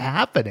fuck is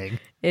happening?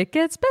 It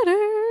gets better.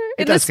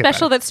 In the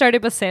special that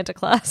started with Santa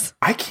Claus.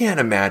 I can't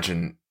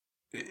imagine.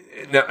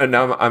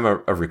 Now I'm a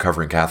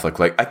recovering Catholic.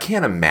 Like, I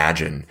can't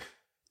imagine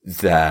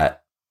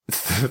that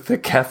the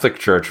Catholic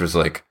Church was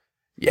like,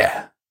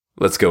 yeah,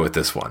 let's go with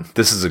this one.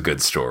 This is a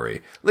good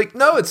story. Like,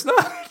 no, it's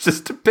not. It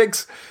just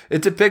depicts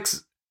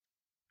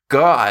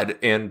God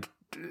and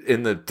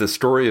in the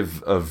story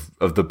of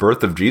the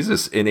birth of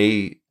Jesus in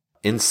a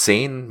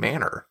insane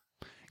manner.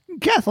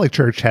 Catholic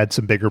Church had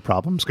some bigger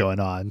problems going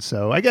on,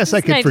 so I guess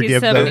I could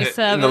forgive them.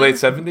 In the late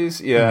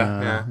 70s?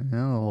 Yeah.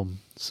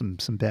 Some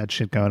bad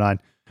shit going on.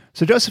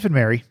 So Joseph and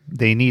Mary,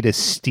 they need a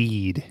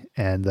steed,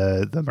 and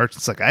the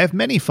merchant's like, I have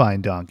many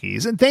fine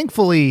donkeys. And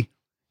thankfully,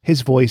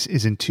 his voice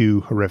isn't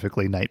too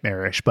horrifically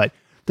nightmarish, but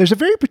there's a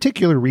very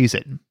particular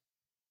reason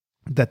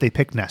that they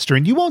picked Nestor,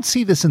 and you won't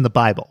see this in the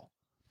Bible,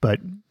 but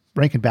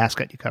Rankin Bass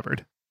got you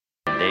covered.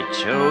 They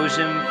chose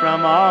him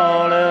from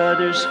all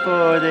others,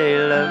 for they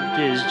loved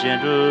his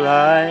gentle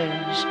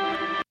eyes.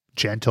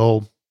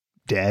 Gentle,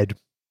 dead,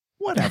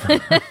 whatever.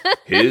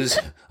 His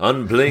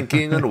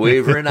unblinking,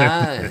 unwavering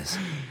eyes.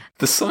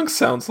 The song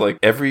sounds like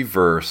every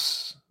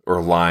verse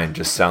or line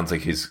just sounds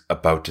like he's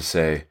about to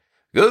say,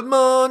 "Good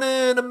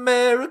morning,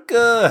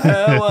 America,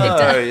 how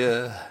are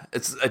you?"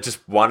 I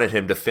just wanted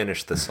him to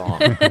finish the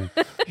song.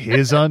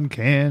 His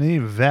uncanny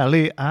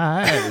valley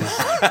eyes.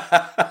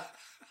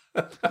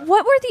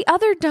 What were the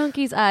other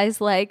donkey's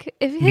eyes like?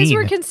 If his Mean.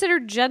 were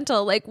considered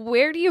gentle, like,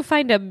 where do you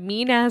find a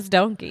mean-ass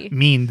donkey?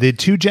 Mean. The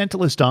two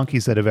gentlest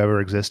donkeys that have ever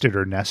existed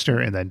are Nestor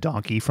and then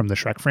Donkey from the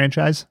Shrek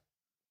franchise.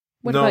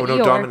 What about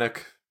Eeyore?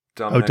 Dominic.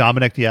 Oh,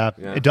 Dominic, yeah.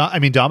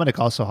 Dominic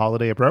also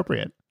holiday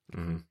appropriate.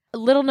 Mm-hmm. A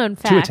little known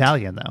fact. Too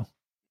Italian, though.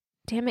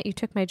 Damn it, you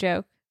took my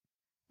joke.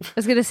 I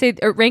was going to say,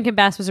 Rankin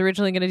Bass was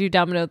originally going to do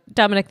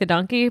Dominic the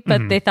Donkey,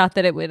 but they thought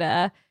that it would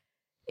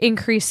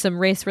increase some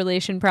race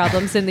relation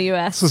problems in the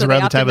U.S. This was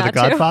around the time of The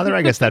Godfather.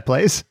 I guess that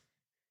plays.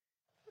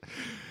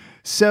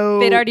 So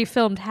they'd already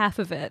filmed half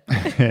of it.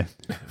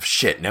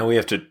 Shit, now we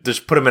have to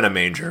just put him in a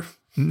manger.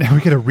 Now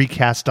we got to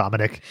recast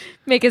Dominic.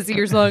 Make his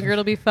ears longer,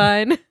 it'll be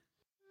fine.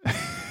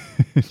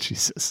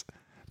 Jesus.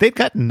 They'd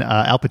gotten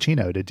Al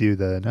Pacino to do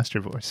the Nestor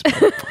voice.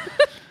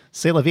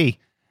 C'est la vie.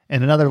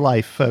 In another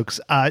life, folks.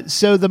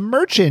 So the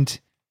merchant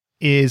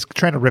is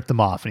trying to rip them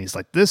off, and he's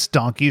like, this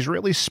donkey's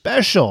really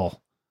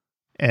special.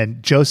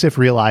 And Joseph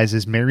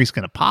realizes Mary's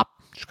going to pop.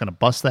 She's going to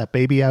bust that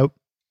baby out.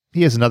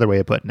 He has another way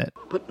of putting it.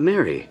 But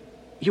Mary,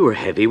 you are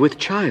heavy with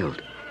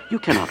child. You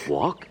cannot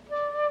walk.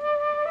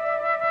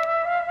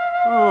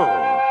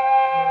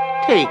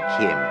 Oh, take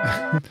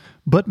him.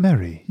 But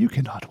Mary, you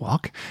cannot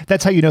walk.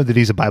 That's how you know that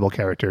he's a Bible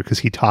character, because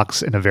he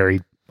talks in a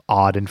very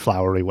odd and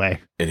flowery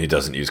way. And he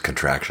doesn't use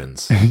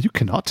contractions. You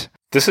cannot.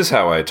 This is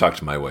how I talked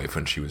to my wife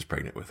when she was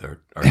pregnant with our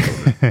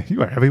children.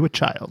 You are heavy with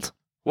child.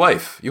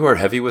 Wife, you are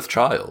heavy with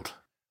child.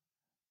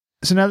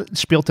 So now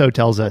Spielto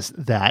tells us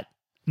that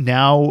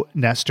now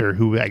Nestor,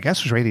 who I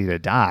guess was ready to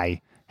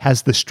die,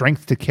 has the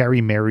strength to carry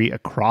Mary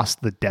across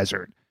the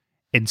desert.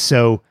 And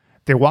so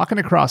they're walking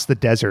across the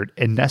desert,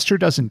 and Nestor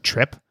doesn't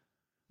trip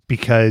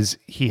because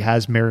he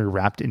has Mary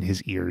wrapped in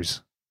his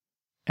ears.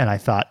 And I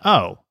thought,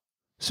 oh,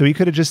 so he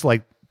could have just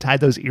like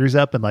tied those ears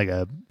up in like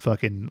a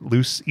fucking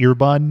loose ear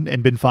bun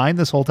and been fine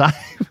this whole time.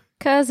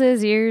 'Cause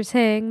his ears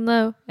hang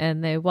low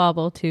and they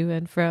wobble to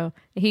and fro.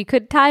 He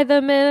could tie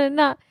them in a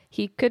knot.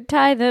 He could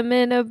tie them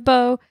in a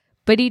bow,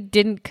 but he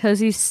didn't 'cause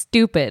he's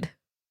stupid.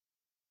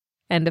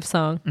 End of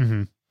song.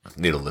 Mm-hmm.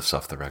 Needle lifts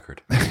off the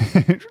record.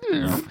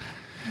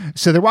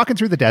 So they're walking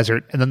through the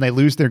desert, and then they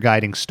lose their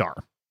guiding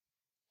star.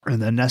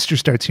 And then Nestor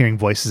starts hearing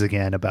voices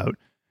again about,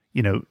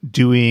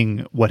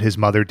 doing what his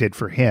mother did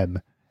for him.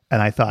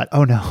 And I thought,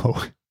 oh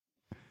no,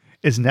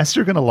 is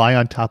Nestor going to lie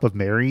on top of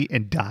Mary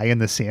and die in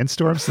the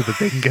sandstorm so that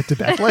they can get to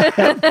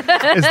Bethlehem?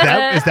 Is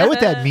that what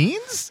that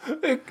means?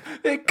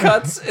 It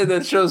cuts and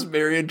then shows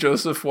Mary and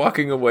Joseph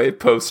walking away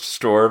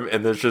post-storm,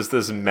 and there's just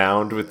this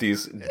mound with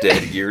these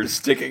dead ears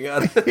sticking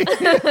out of it.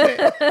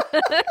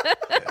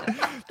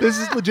 This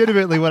is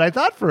legitimately what I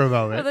thought for a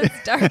moment. Oh,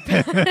 that's dark.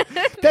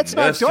 That's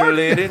not Nestor dark.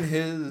 laid in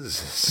his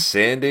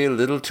sandy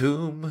little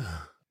tomb.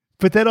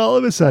 But then all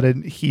of a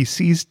sudden, he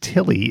sees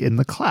Tilly in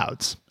the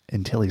clouds.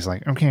 And Tilly's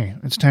like, okay,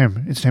 it's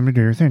time. It's time to do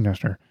your thing,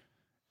 Nestor.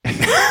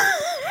 The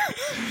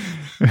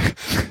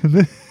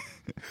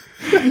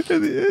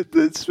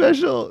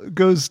special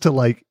goes to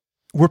like,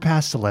 we're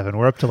past 11.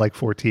 We're up to like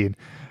 14.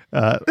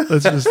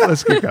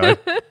 Let's keep going.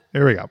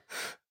 Here we go.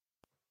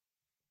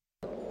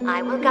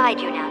 I will guide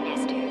you now,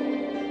 Nestor.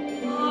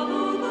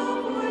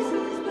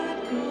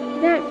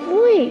 That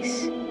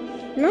voice.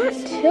 Not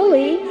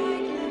Tilly.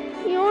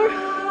 You're...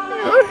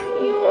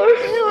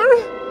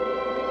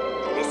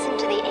 Listen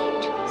to the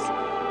angels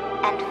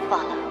and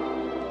follow.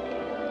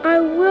 I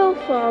will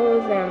follow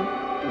them,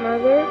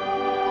 Mother.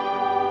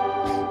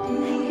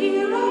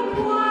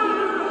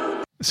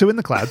 So in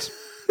the clouds,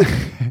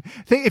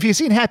 if you've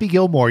seen Happy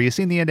Gilmore, you've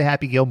seen the end of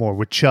Happy Gilmore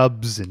with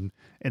Chubbs and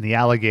the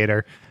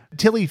alligator.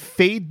 Tilly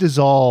fade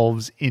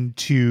dissolves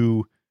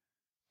into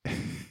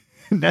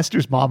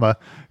Nestor's mama,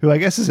 who I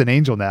guess is an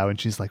angel now, and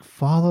she's like,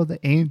 follow the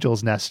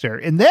angels, Nestor.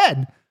 And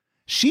then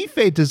she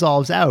fade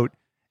dissolves out,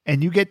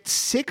 and you get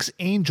 6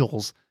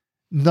 angels.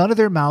 None of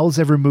their mouths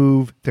ever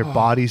move. Their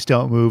bodies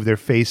don't move. Their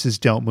faces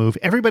don't move.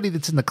 Everybody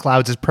that's in the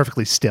clouds is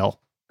perfectly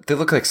still. They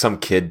look like some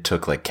kid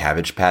took like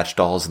Cabbage Patch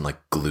dolls and like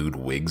glued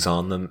wigs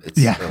on them.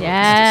 Yeah.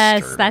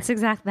 Yes, that's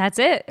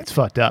it. It's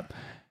fucked up.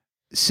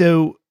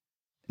 So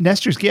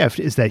Nestor's gift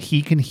is that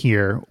he can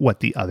hear what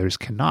the others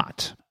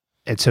cannot.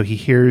 And so he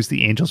hears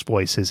the angels'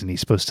 voices and he's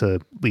supposed to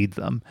lead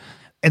them.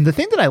 And the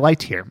thing that I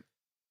liked here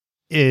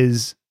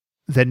is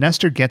that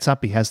Nestor gets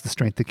up, he has the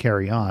strength to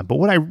carry on. But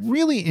what I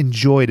really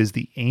enjoyed is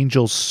the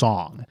angels'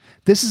 song.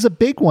 This is a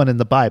big one in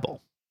the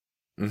Bible.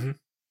 Mm-hmm.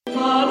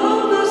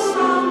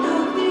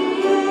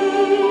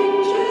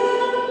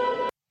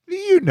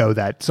 You know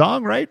that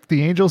song, right?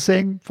 The angels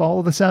sing,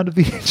 follow the sound of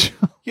the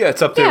angel. Yeah,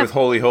 it's up there with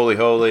Holy, Holy,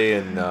 Holy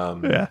and,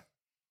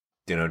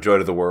 Joy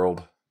to the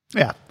World.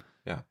 Yeah.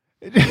 Yeah.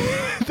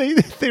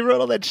 They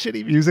wrote all that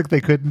shitty music. They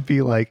couldn't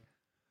be like,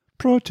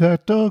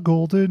 protect a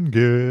golden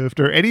gift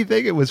or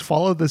anything. It was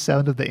follow the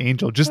sound of the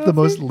angel. Just the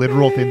most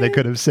literal thing they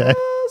could have said.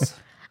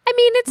 I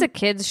mean, it's a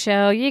kid's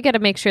show. You got to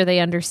make sure they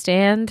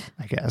understand.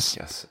 I guess.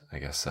 Yes, I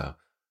guess so.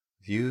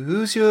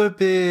 Use your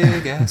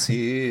big ass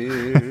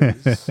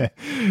ears.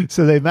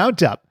 So they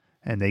mount up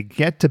and they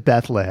get to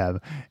Bethlehem.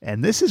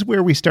 And this is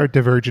where we start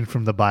diverging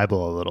from the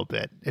Bible a little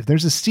bit. If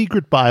there's a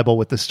secret Bible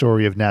with the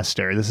story of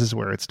Nestor, this is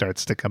where it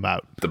starts to come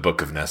out. The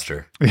Book of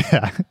Nestor.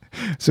 Yeah.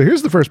 So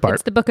here's the first part.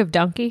 It's the Book of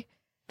Donkey.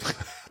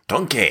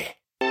 Donkey.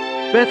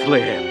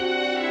 Bethlehem,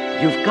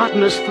 you've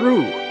gotten us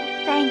through.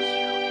 Thank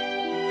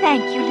you.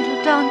 Thank you,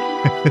 little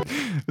donkey.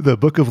 The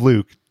Book of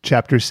Luke,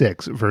 chapter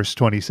 6, verse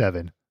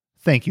 27.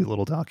 Thank you,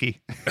 little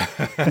donkey.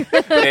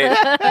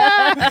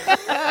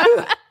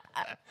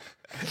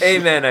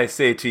 Amen, I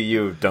say to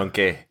you,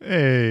 donkey.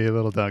 Hey,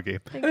 little donkey.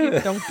 Thank you,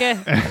 donkey.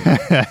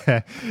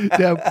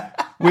 Now,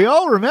 we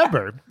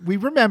remember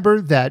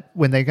that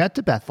when they got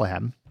to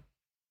Bethlehem,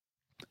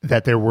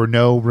 that there were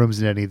no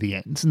rooms in any of the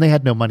inns, and they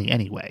had no money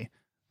anyway.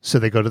 So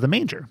they go to the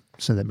manger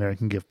so that Mary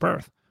can give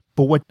birth.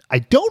 But what I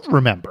don't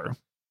remember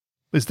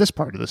is this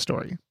part of the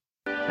story.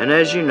 And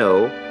as you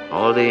know,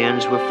 all the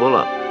inns were full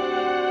up.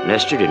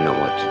 Nestor didn't know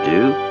what to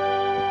do,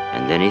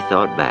 and then he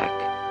thought back,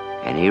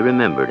 and he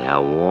remembered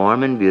how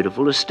warm and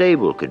beautiful a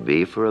stable could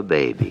be for a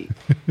baby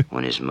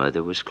when his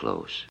mother was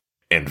close.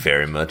 And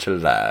very much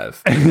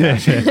alive.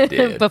 She's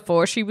dead.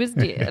 Before she was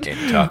dead.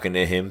 And talking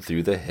to him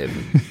through the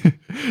heavens.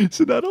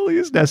 So not only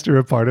is Nestor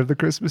a part of the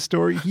Christmas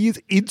story, he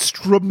is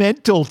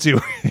instrumental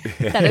to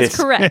it. That is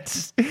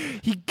correct.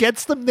 He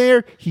gets them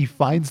there. He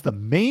finds the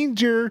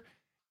manger.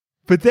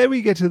 But then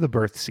we get to the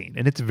birth scene,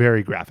 and it's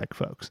very graphic,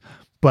 folks.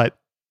 But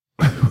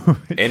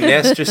and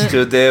Nestor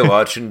stood there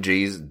watching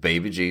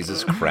baby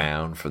Jesus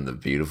crowned from the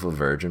beautiful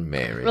Virgin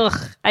Mary. Ugh,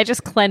 I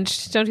just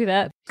clenched. Don't do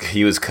that.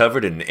 He was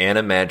covered in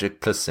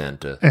animagic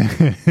placenta.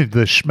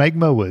 The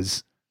schmegma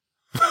was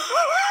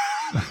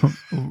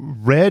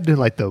red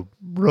like the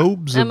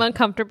robes I'm of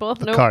uncomfortable.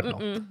 the Nope.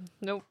 cardinal.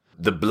 Nope.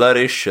 The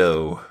bloody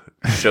show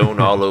shone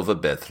all over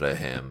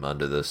Bethlehem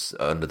under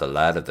the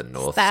light of the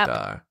North Stop.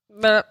 Star.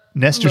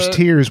 Nestor's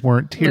tears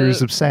weren't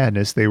tears of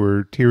sadness. They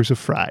were tears of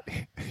fright.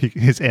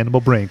 His animal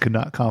brain could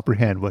not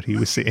comprehend what he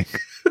was seeing.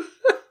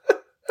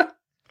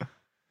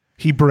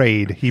 He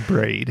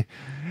brayed.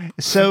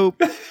 So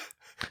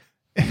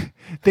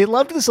they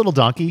loved this little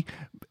donkey,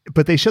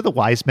 but they show the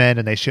wise men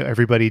and they show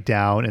everybody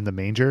down in the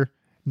manger.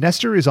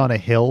 Nestor is on a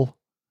hill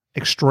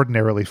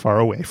extraordinarily far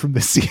away from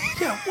the scene.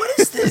 Yeah, what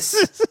is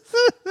this?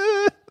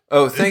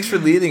 Oh, thanks for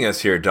leading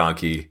us here,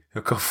 donkey.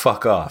 Go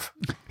fuck off.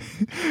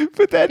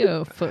 But then,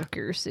 Go fuck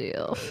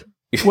yourself.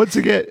 once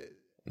again,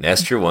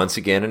 Nestor once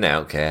again an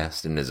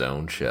outcast in his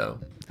own show.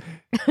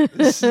 Like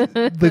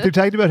they're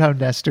talking about how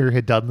Nestor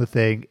had done the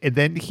thing, and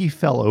then he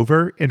fell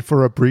over, and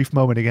for a brief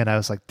moment again, I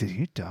was like, did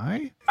he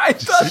die? I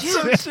thought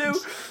so too.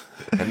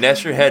 And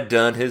Nestor had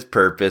done his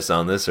purpose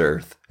on this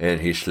earth,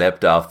 and he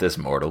slept off this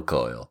mortal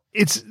coil.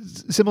 It's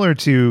similar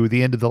to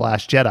the end of The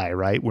Last Jedi,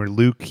 right? Where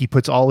Luke, he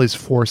puts all his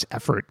force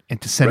effort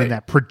into sending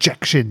that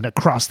projection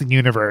across the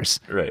universe.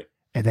 Right.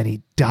 And then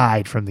he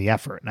died from the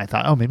effort. And I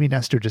thought, oh, maybe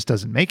Nestor just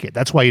doesn't make it.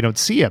 That's why you don't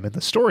see him in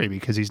the story,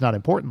 because he's not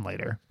important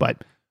later.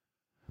 But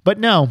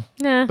no.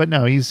 Nah. But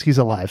no, he's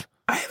alive.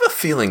 I have a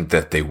feeling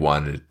that they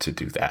wanted to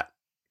do that.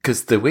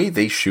 Because the way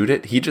they shoot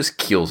it, he just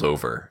keels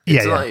over.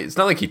 It's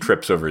not like he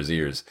trips over his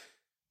ears.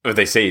 Or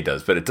they say he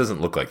does, but it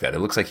doesn't look like that. It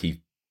looks like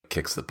he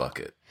kicks the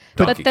bucket.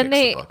 But then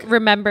they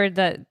remembered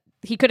that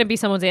he couldn't be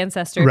someone's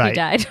ancestor if he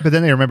died. But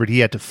then they remembered he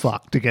had to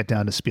fuck to get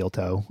down to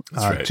Spielto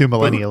 2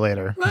 millennia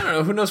later. I don't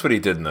know. Who knows what he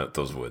did in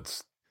those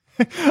woods?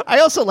 I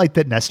also like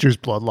that Nestor's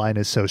bloodline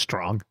is so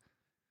strong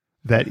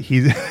that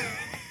he's...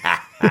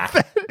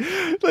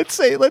 let's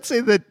say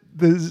that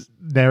the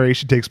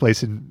narration takes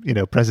place in,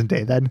 present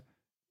day. Then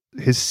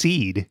his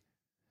seed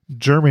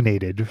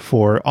germinated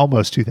for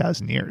almost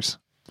 2,000 years.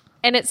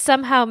 And it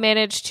somehow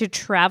managed to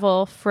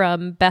travel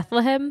from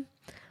Bethlehem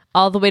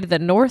all the way to the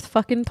North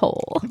fucking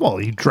pole. Well,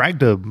 he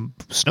dragged a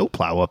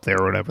snowplow up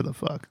there or whatever the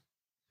fuck.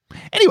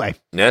 Anyway.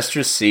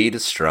 Nestor's seed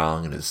is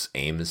strong and his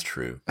aim is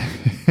true.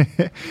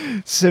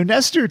 So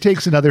Nestor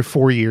takes another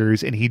 4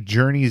 years and he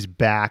journeys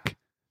back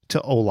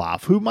to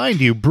Olaf, who,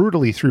 mind you,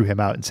 brutally threw him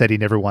out and said he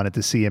never wanted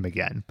to see him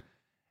again.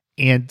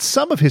 And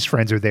some of his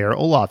friends are there.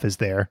 Olaf is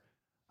there.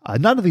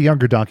 None of the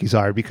younger donkeys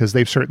are, because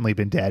they've certainly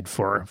been dead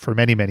for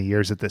many, many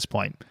years at this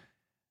point.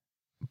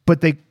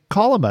 But they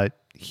call him a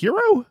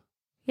hero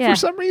for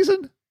some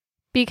reason.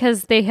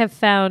 Because they have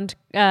found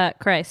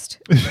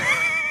Christ.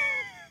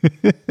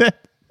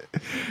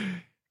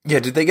 Yeah,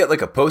 did they get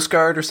like a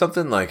postcard or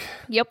something?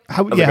 Yep.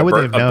 How would they have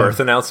known? A birth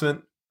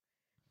announcement?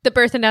 The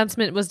birth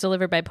announcement was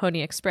delivered by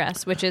Pony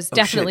Express, which is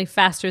definitely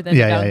faster than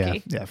a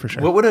donkey. Yeah, for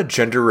sure. What would a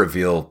gender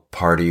reveal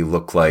party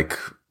look like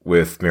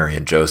with Mary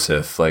and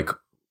Joseph? Like,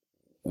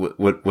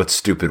 what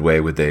stupid way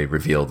would they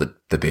reveal the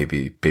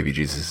baby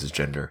Jesus'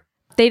 gender?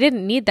 They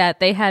didn't need that.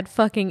 They had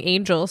fucking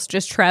angels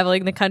just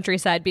traveling the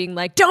countryside being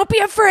like, don't be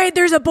afraid,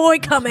 there's a boy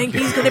coming.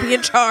 He's going to be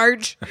in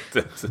charge.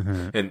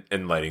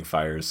 and lighting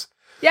fires.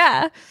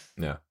 Yeah.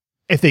 Yeah.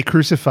 If they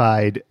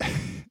crucified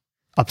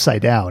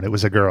upside down, it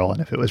was a girl.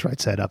 And if it was right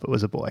side up, it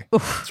was a boy.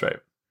 Oof. That's right.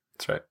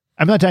 That's right.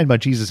 I'm not talking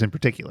about Jesus in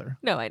particular.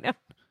 No, I know.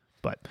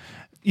 But,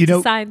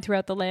 sign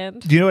throughout the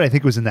land. Do you know what I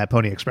think was in that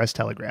Pony Express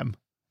telegram?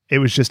 It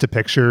was just a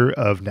picture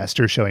of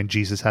Nestor showing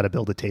Jesus how to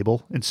build a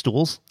table and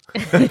stools.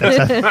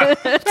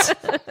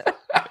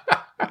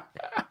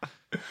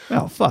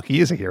 Oh, fuck.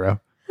 He is a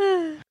hero.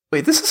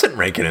 Wait, this isn't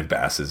Rankin and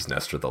Bass's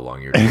Nestor the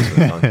Long-Eared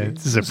Donkey.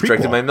 This is a prequel.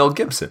 Directed by Mel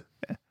Gibson.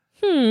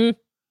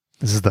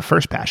 This is the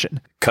first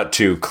Passion. Cut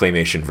to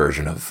claymation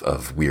version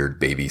of weird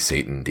baby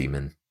Satan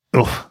demon.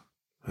 Ugh.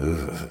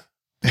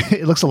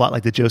 It looks a lot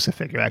like the Joseph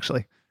figure,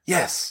 actually.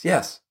 Yes.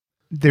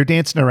 They're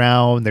dancing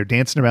around. They're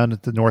dancing around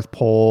at the North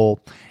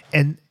Pole.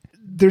 And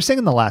they're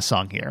singing the last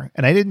song here.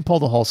 And I didn't pull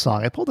the whole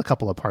song. I pulled a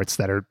couple of parts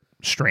that are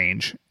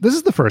strange. This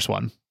is the first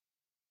one.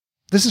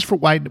 This is for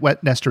why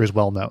Nestor is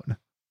well known.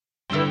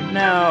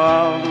 Now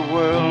all the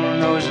world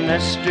knows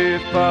Nestor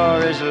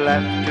for his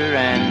laughter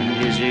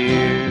and his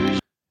ears.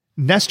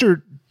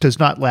 Nestor does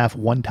not laugh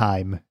one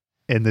time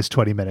in this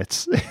 20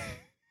 minutes.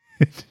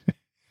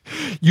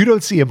 You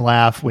don't see him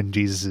laugh when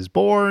Jesus is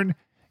born.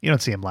 You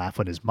don't see him laugh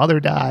when his mother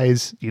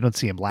dies. You don't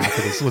see him laugh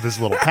with his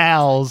little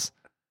pals.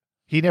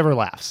 He never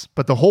laughs.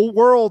 But the whole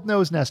world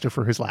knows Nestor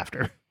for his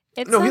laughter.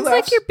 It sounds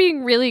like you're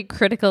being really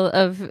critical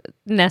of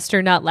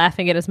Nestor not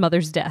laughing at his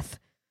mother's death.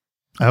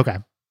 Okay.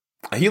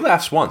 He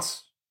laughs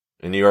once,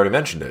 and you already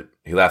mentioned it.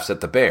 He laughs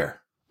at the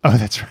bear. Oh,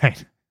 that's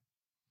right.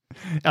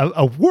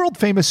 A world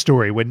famous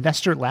story when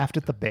Nestor laughed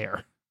at the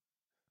bear.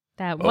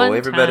 That one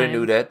everybody time.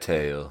 knew that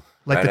tale.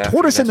 Like right the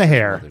tortoise and the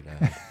hare.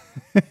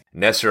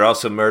 Nestor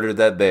also murdered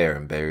that bear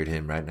and buried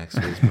him right next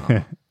to his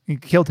mom. He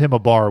killed him a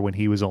bar when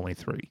he was only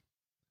 3.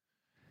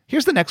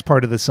 Here's the next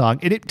part of the song,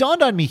 and it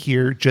dawned on me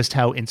here just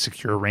how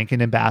insecure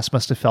Rankin and Bass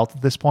must have felt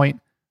at this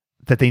point,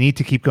 that they need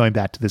to keep going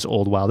back to this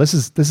old wow. This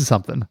is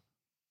something.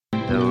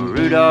 Though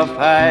Rudolph,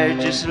 I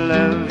just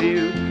love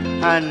you,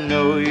 I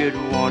know you'd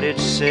want it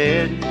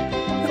said.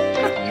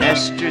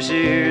 Nestor's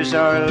ears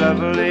are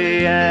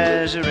lovely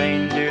as a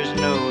reindeer's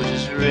nose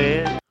is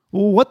red.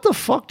 What the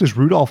fuck does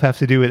Rudolph have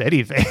to do with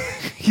anything?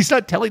 He's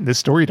not telling this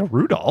story to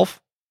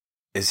Rudolph.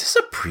 Is this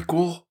a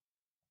prequel?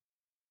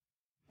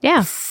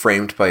 Yeah.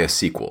 Framed by a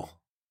sequel?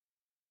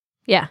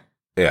 Yeah.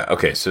 Yeah,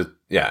 okay, so,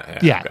 yeah.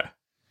 Yeah. Okay.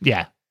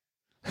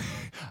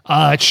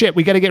 Yeah. Shit,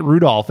 we got to get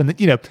Rudolph. And,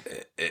 and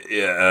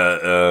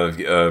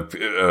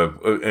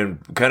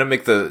kind of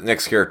make the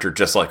next character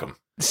just like him.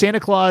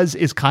 Santa Claus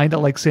is kind of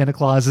like Santa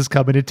Claus is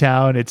coming to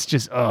town. It's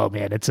just, oh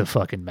man, it's a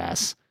fucking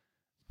mess.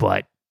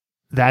 But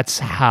that's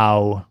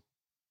how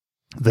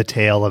the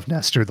tale of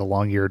Nestor the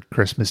Long-Eared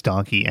Christmas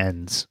Donkey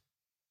ends.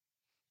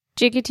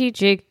 Jiggity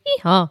jig,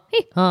 hee-haw,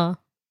 hee-haw.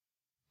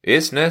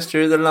 It's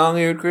Nestor, the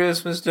long-eared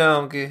Christmas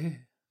donkey.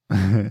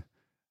 Do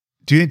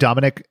you think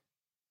Dominic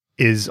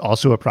is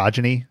also a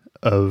progeny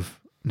of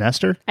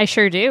Nestor? I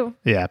sure do.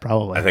 Yeah,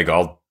 probably. I think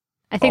all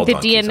the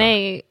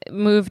DNA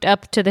moved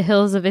up to the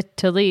hills of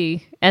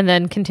Italy and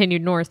then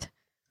continued north.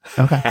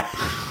 Okay.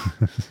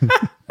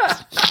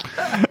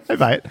 I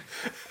buy it.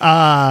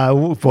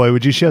 Boy,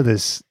 would you show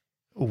this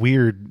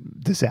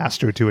weird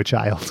disaster to a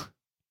child?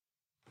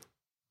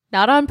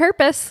 Not on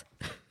purpose.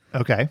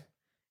 Okay.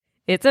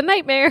 It's a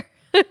nightmare.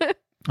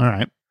 All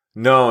right.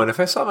 No, and if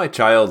I saw my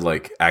child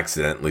like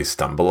accidentally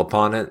stumble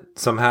upon it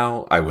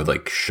somehow, I would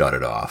like shut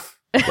it off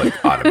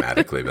like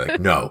automatically. Be like,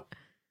 no,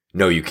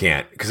 you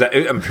can't, because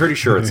I'm pretty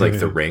sure it's like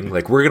The Ring.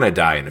 Like, we're gonna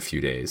die in a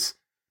few days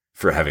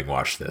for having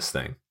watched this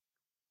thing.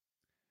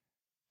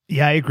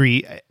 Yeah, I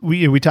agree.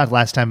 We talked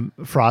last time.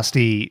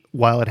 Frosty,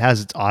 while it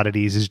has its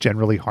oddities, is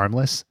generally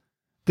harmless.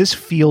 This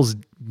feels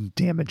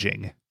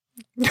damaging.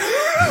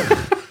 I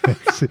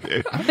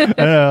don't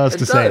know how else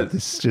to say it.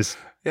 This just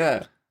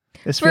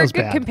This For a feels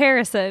good bad.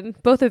 comparison,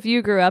 both of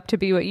you grew up to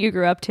be what you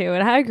grew up to,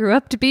 and I grew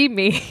up to be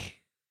me.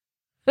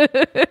 I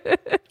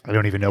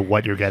don't even know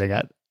what you're getting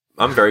at.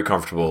 I'm very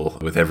comfortable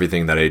with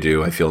everything that I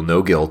do. I feel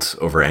no guilt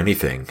over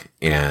anything,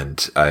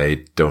 and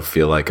I don't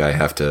feel like I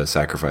have to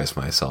sacrifice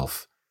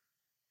myself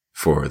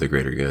for the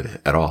greater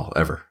good at all,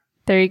 ever.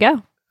 There you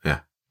go. Yeah.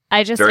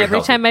 I just, Very every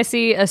healthy. time I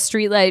see a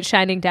streetlight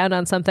shining down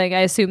on something,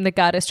 I assume that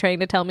God is trying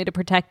to tell me to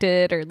protect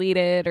it or lead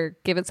it or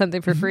give it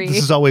something for free.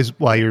 This is always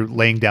while you're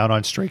laying down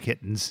on stray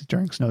kittens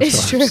during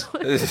snowstorms.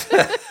 It's true.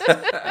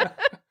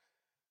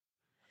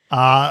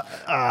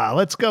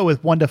 Let's go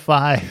with 1 to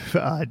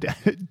 5.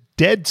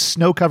 Dead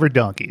snow-covered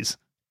donkeys.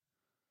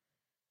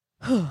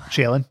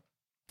 Shaylin?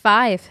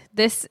 5.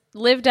 This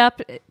lived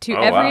up to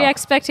Oh, every wow.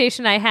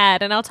 expectation I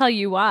had, and I'll tell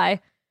you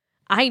why.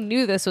 I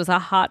knew this was a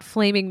hot,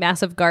 flaming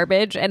mass of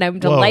garbage, and I'm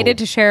delighted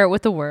to share it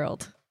with the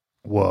world.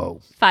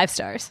 Whoa. 5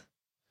 stars.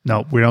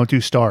 No, we don't do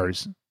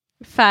stars.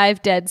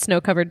 5 dead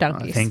snow-covered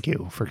donkeys. Thank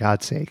you, for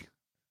God's sake.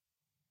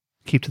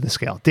 Keep to the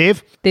scale.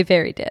 Dave? They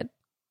very did.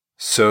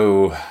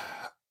 So,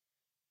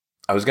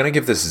 I was going to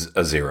give this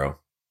a 0.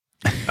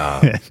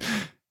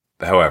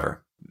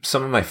 However,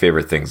 some of my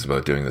favorite things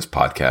about doing this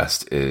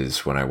podcast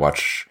is when I'm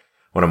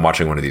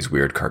watching one of these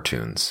weird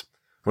cartoons,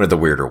 one of the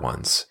weirder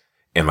ones,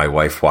 and my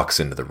wife walks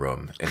into the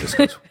room and just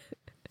goes,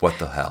 "What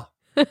the hell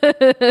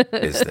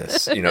is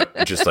this?" You know,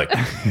 just like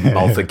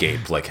mouth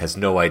agape, like has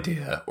no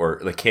idea or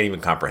like can't even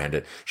comprehend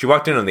it. She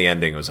walked in on the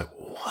ending and was like,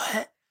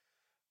 "What?"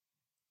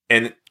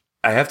 And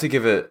I have to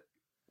give it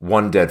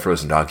 1 dead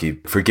frozen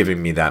donkey for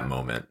giving me that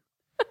moment.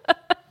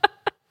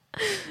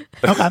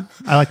 Okay,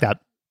 I like that.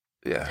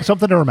 Yeah.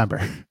 Something to remember.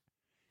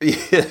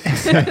 Yeah,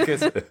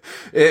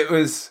 it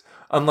was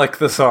unlike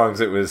the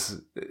songs. It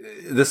was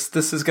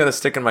this is gonna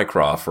stick in my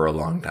craw for a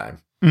long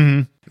time.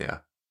 Mm-hmm. Yeah.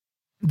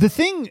 The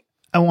thing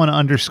I want to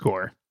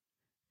underscore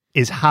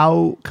is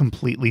how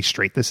completely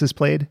straight this is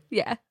played.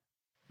 Yeah.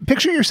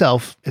 Picture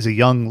yourself as a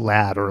young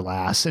lad or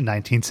lass in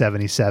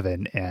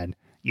 1977, and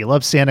you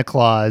love Santa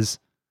Claus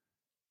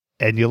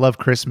and you love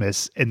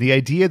Christmas, and the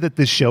idea that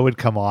this show would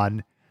come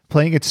on,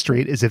 playing it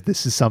straight as if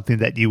this is something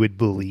that you would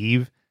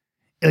believe,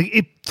 like,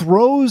 it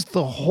throws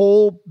the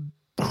whole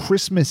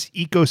Christmas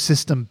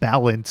ecosystem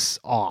balance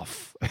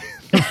off.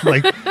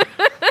 Like,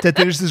 that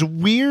there's this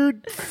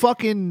weird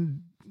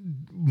fucking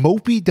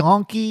mopey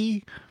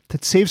donkey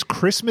that saves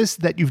Christmas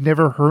that you've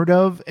never heard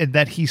of, and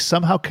that he's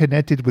somehow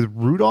connected with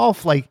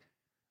Rudolph. Like,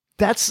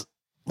 that's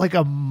like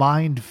a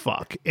mind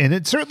fuck. And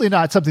it's certainly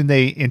not something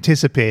they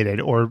anticipated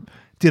or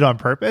did on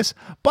purpose.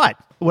 But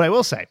what I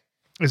will say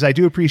is I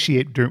do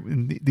appreciate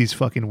during these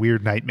fucking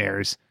weird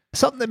nightmares,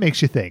 something that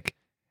makes you think.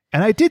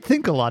 And I did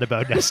think a lot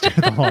about Nestor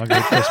the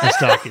Long-Eared Christmas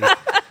Donkey.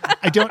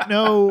 I don't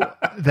know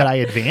that I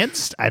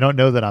advanced. I don't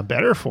know that I'm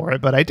better for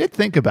it, but I did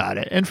think about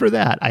it. And for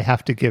that, I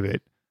have to give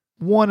it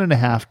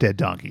 1.5 dead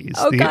donkeys.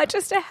 Oh, God,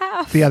 just a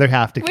half. The other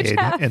half Which decayed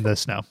half? in the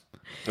snow.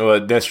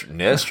 Well,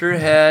 Nestor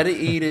had to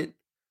eat it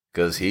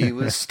because he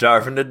was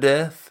starving to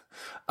death.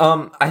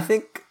 I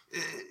think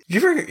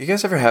you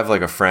guys ever have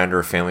like a friend or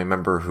a family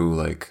member who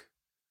like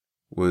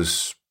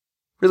was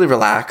really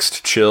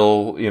relaxed,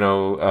 chill, you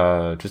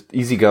know, just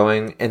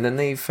easygoing, and then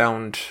they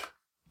found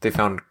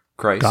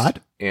Christ,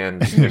 God?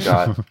 and it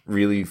got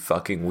really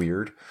fucking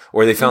weird,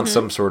 or they found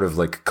some sort of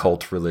like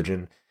cult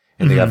religion,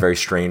 and they got very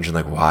strange and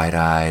like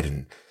wide-eyed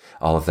and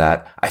all of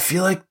that. I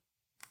feel like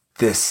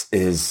this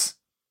is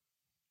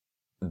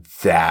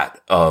that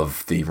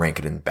of the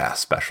Rankin and Bass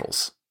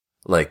specials.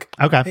 Like,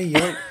 Okay.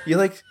 hey, you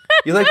like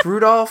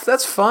Rudolph?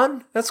 That's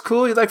fun. That's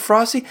cool. You like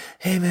Frosty?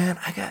 Hey, man,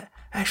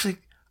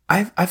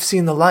 I've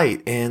seen The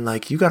Light, and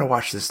like, you got to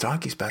watch this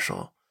donkey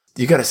special.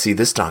 You got to see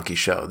this donkey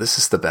show. This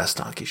is the best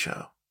donkey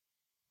show.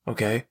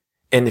 Okay.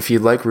 And if you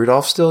like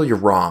Rudolph still, you're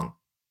wrong.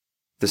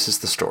 This is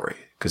the story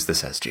because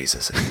this has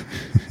Jesus in it.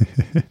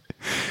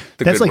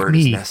 The That's good like word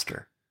me. is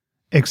Nestor.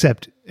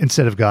 Except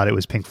instead of God, it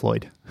was Pink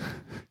Floyd.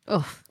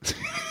 Oh,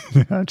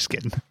 I'm just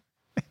kidding.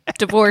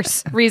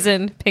 divorce,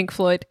 reason, Pink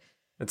Floyd.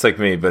 It's like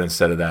me, but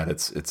instead of that,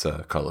 it's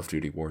a Call of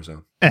Duty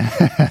Warzone.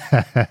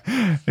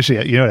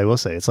 Actually, you know what I will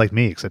say? It's like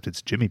me, except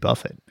it's Jimmy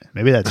Buffett.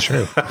 Maybe that's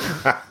true.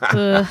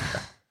 Ugh.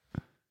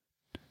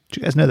 Do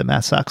you guys know that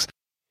math sucks?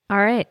 All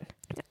right.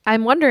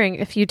 I'm wondering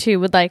if you two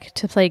would like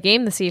to play a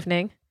game this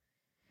evening.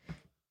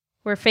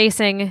 We're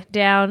facing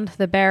down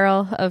the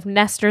barrel of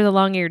Nestor the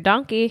Long-Eared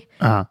Donkey.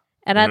 Uh-huh.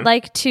 And I'd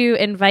like to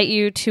invite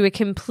you to a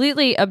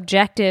completely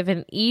objective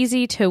and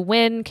easy to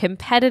win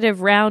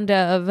competitive round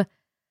of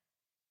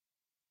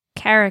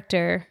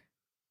character,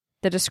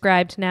 the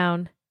described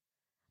noun.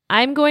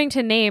 I'm going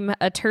to name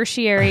a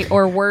tertiary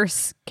or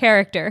worse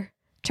character.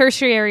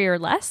 Tertiary or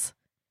less?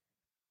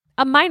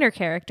 A minor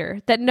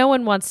character that no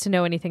one wants to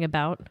know anything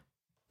about.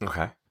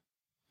 Okay.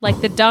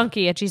 Like the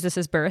donkey at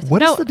Jesus' birth.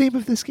 What is the name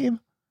of this game?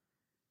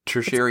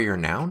 Tertiary or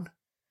noun?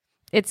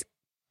 It's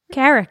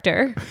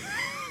character.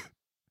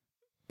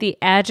 The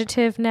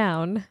adjective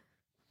noun.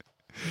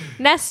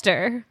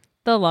 Nestor,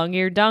 the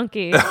long-eared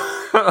donkey.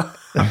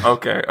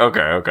 Okay.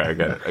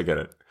 I get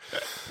it.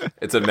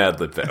 It's a Mad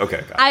Lib thing.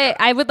 Okay.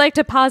 I would like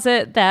to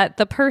posit that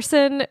the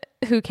person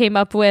who came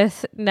up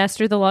with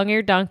Nestor the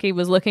long-eared donkey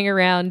was looking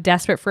around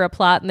desperate for a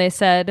plot, and they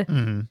said,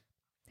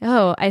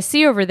 "Oh, I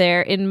see over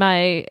there in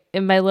my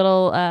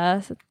little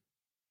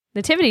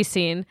nativity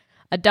scene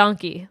a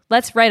donkey.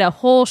 Let's write a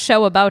whole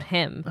show about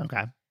him."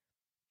 Okay.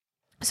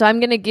 So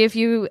I'm going to give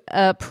you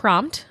a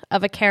prompt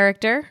of a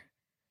character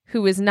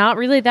who is not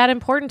really that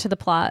important to the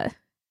plot,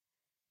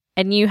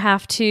 and you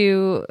have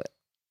to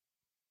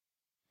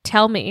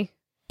tell me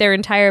their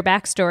entire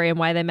backstory and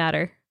why they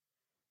matter.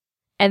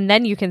 And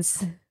then you can...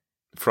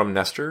 From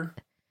Nestor?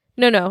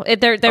 No.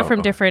 They're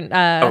from different...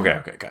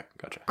 Okay,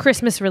 gotcha.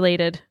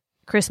 Christmas-related,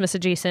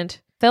 Christmas-adjacent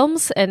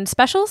films and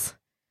specials.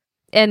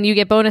 And you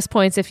get bonus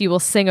points if you will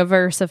sing a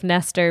verse of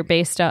Nestor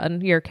based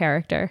on your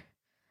character.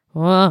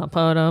 Sometimes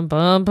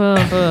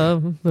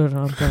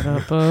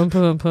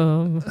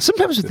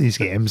with these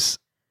games,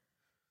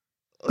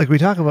 like we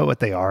talk about what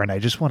they are, and I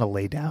just want to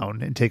lay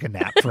down and take a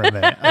nap for a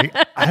minute.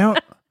 I don't...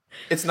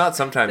 It's not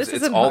sometimes.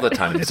 It's all the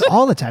time. It's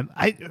all the time.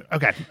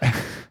 Okay.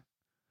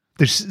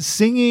 There's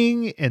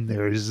singing and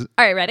there's... All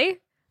right, ready?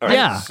 All right.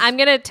 Yeah. I'm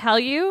going to tell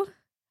you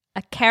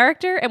a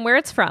character and where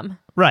it's from.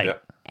 Right. Yeah.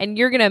 And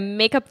you're going to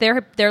make up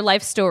their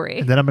life story.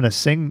 And then I'm going to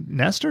sing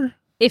Nestor?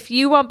 If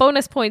you want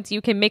bonus points,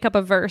 you can make up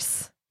a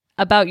verse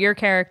about your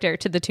character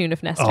to the tune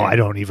of Nestor. Oh, I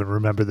don't even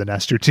remember the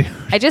Nestor tune.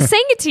 I just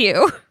sang it to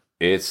you.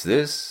 It's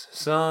this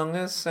song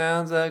that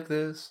sounds like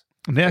this.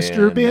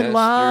 Nestor And been Nestor-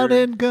 loud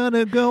and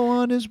gonna go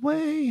on his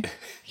way.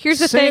 Here's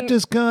the thing.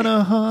 Santa's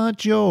gonna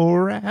hunt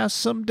your ass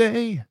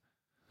someday.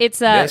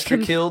 It's Nestor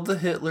killed the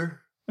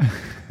Hitler.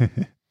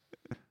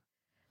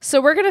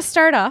 So we're going to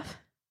start off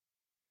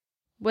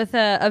with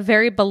a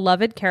very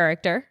beloved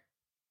character.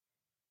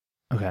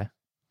 Okay.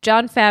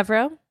 Jon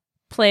Favreau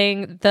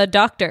playing the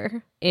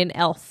Doctor in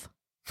Elf.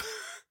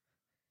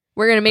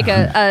 We're going to make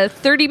a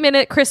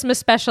 30-minute Christmas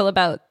special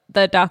about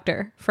the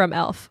Doctor from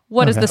Elf.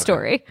 What is the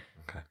story?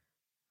 Okay.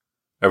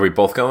 Are we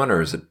both going,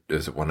 or is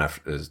it one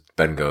after? Is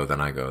Ben go,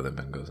 then I go, then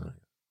Ben goes? Then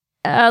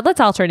I go? Let's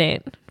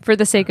alternate for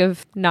the sake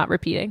of not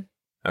repeating.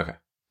 Okay.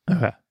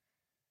 Okay.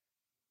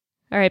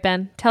 All right,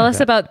 Ben, tell us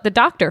about the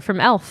Doctor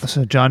from Elf.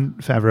 So Jon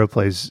Favreau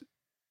plays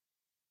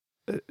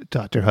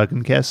Dr. Hug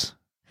and Kiss.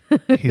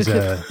 He's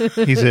a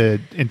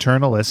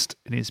internalist,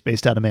 and he's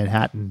based out of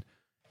Manhattan,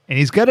 and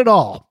he's got it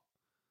all,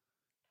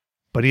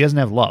 but he doesn't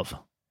have love.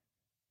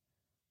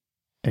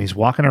 And he's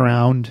walking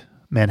around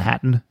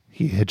Manhattan.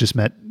 He had just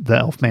met the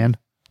elf man.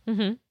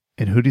 Mm-hmm.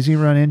 And who does he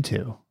run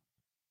into?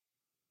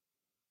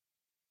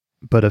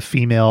 But a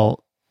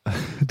female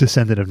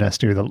descendant of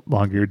Nestor, the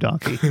long-eared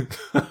donkey.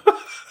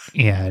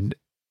 And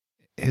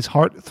his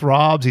heart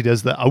throbs. He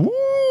does the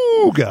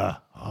awooga,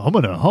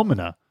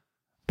 humana.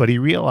 But he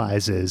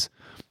realizes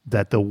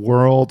that the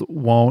world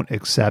won't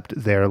accept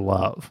their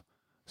love.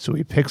 So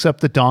he picks up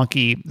the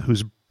donkey,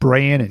 who's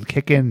braying and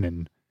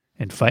kicking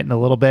and fighting a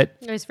little bit.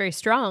 He's very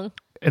strong.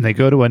 And they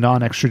go to a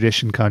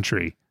non-extradition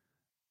country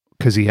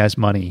because he has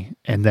money.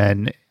 And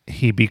then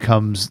he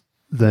becomes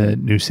the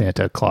new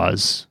Santa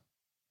Claus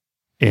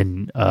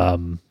in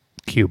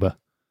Cuba.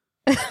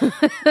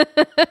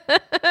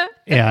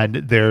 And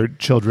their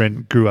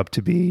children grew up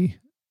to be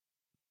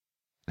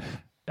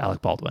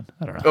Alec Baldwin.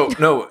 I don't know. Oh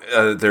no,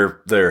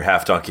 they're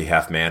half donkey,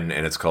 half man,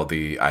 and it's called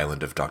the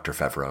Island of Dr.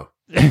 Favreau.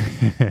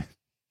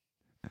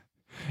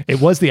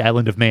 It was the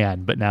Island of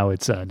Man, but now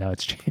it's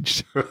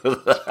changed.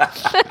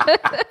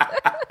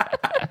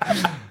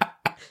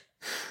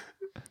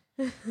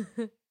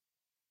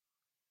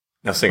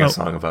 Now sing a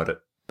song about it.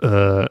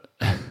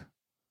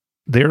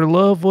 Their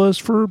love was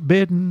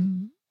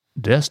forbidden,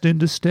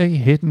 destined to stay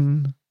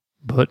hidden,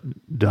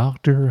 but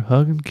Dr.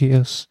 Hug and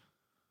Kiss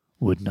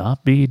would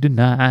not be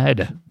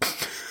denied.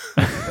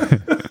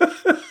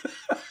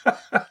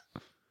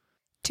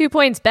 2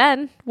 points,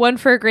 Ben. One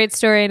for a great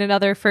story and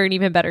another for an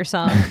even better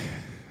song.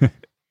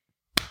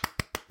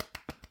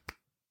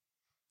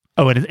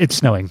 Oh, and it's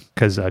snowing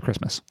because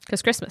Christmas.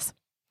 Because Christmas.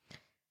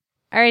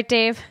 All right,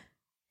 Dave.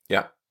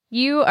 Yeah.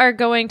 You are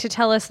going to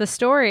tell us the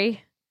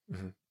story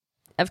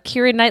of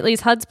Keira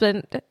Knightley's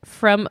husband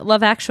from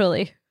Love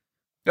Actually.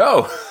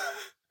 Oh,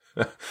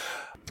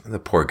 the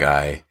poor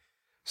guy.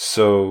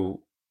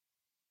 So,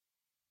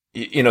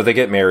 they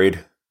get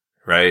married,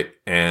 right?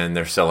 And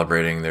they're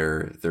celebrating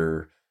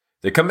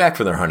they come back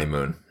from their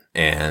honeymoon,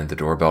 and the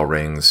doorbell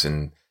rings,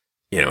 and,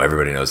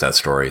 everybody knows that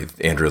story.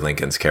 Andrew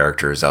Lincoln's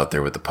character is out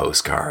there with the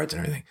postcards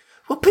and everything.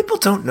 What people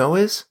don't know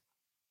is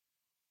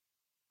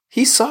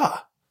he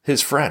saw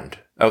his friend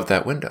out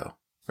that window,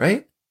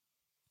 right?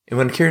 And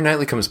when Keira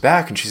Knightley comes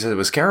back and she says it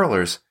was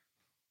carolers,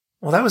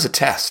 well, that was a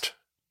test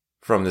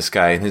from this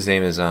guy, and his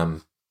name is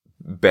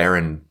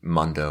Baron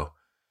Mundo.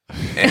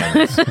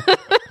 And,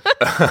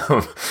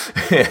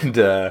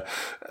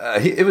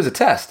 it was a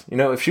test.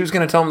 If she was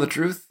going to tell him the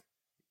truth,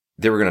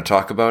 they were going to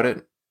talk about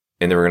it,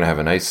 and they were going to have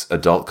a nice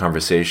adult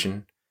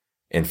conversation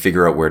and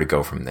figure out where to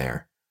go from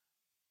there.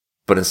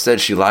 But instead,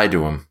 she lied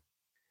to him.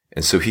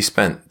 And so he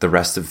spent the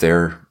rest of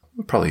their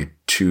probably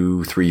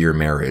 2-3 year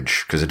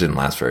marriage, because it didn't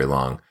last very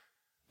long,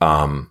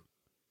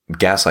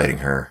 gaslighting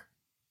her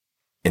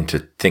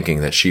into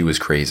thinking that she was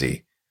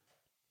crazy.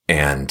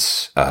 And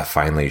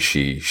finally,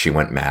 she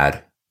went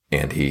mad,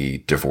 and he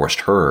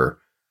divorced her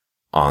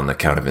on the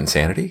count of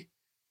insanity.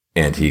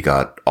 And he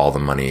got all the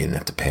money and didn't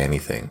have to pay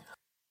anything.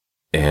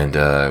 And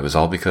it was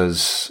all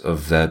because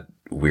of that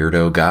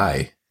weirdo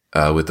guy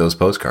with those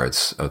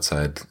postcards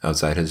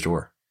outside his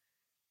door.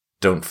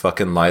 Don't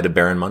fucking lie to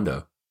Baron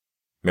Mundo.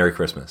 Merry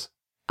Christmas.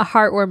 A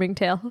heartwarming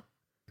tale.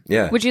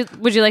 Yeah. Would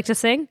you like to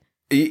sing?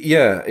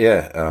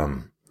 Yeah.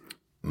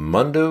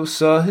 Mundo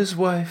saw his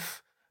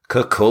wife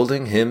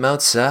cuckolding him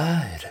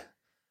outside.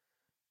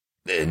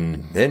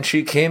 And then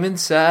she came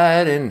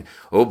inside, and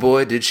oh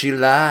boy, did she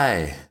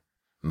lie.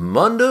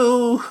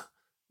 Mundo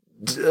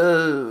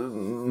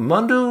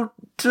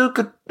took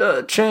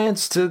a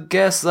chance to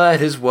gaslight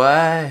his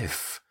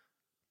wife.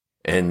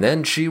 And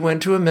then she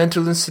went to a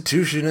mental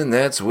institution, and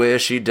that's where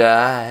she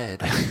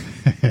died.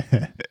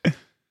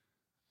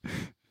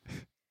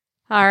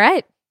 All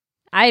right.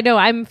 I know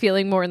I'm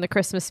feeling more in the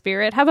Christmas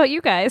spirit. How about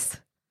you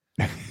guys?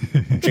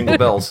 Jingle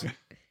bells.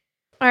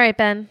 All right,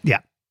 Ben.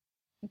 Yeah.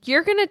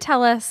 You're going to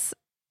tell us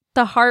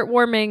the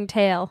heartwarming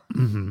tale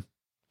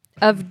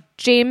of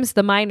James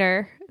the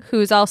Minor,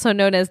 who's also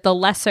known as the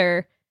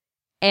Lesser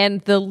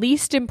and the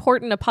least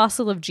important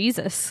apostle of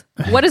Jesus.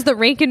 What is the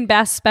Rankin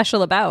Bass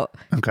special about?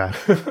 Okay.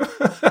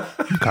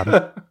 Got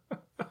it.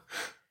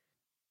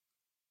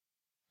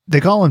 They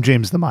call him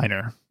James the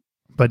Minor,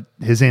 but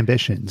his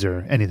ambitions are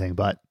anything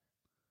but.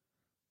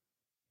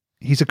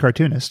 He's a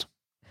cartoonist.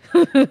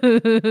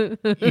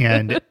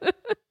 And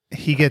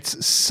he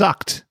gets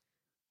sucked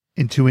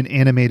into an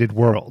animated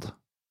world.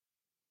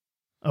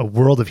 A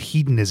world of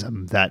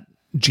hedonism that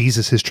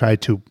Jesus has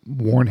tried to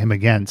warn him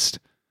against.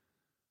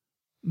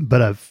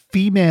 But a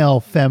female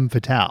femme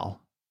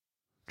fatale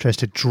tries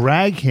to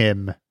drag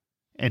him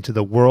into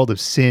the world of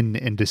sin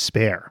and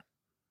despair.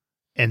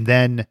 And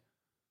then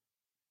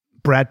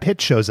Brad Pitt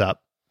shows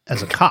up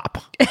as a cop.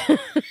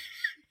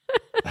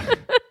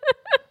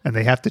 And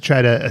they have to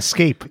try to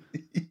escape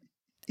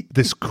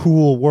this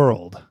cool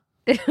world.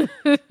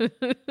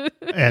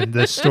 And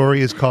the story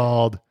is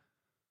called,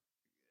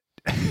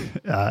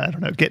 I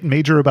don't know, Getting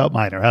Major About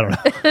Minor. I don't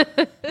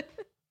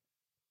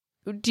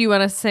know. Do you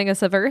want to sing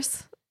us a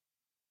verse?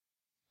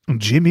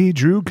 Jimmy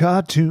drew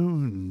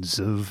cartoons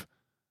of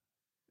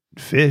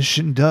fish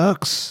and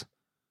ducks,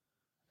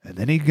 and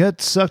then he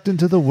got sucked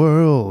into the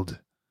world.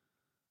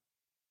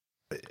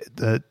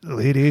 The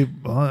lady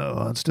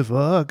wants to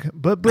fuck,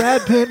 but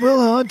Brad Pitt will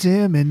haunt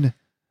him, and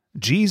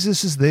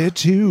Jesus is there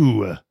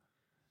too,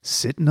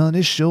 sitting on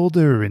his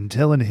shoulder and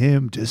telling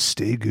him to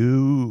stay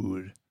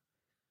good.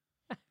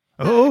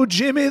 Oh,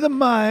 Jimmy the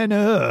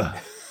Minor,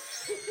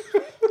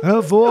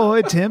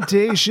 avoid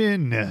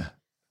temptation.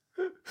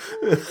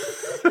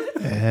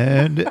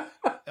 And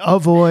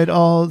avoid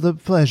all the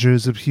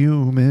pleasures of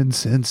human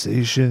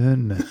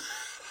sensation.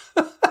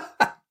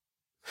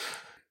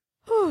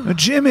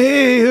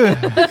 Jimmy! All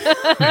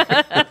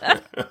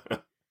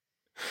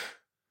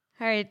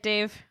right,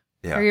 Dave.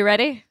 Yeah. Are you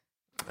ready?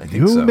 I think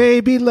You so.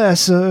 may be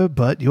lesser,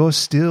 but you're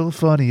still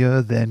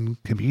funnier than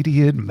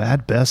comedian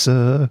Matt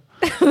Besser.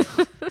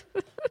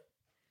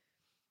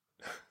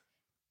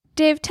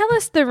 Dave, tell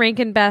us the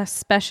Rankin Bass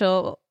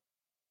special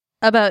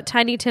about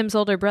Tiny Tim's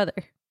older brother.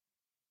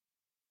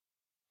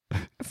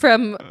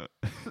 From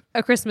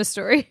A Christmas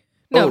Story.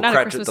 No, not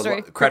A Christmas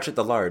Story. Cratchit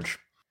the Large.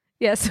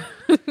 Yes.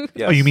 Yes.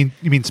 Oh, you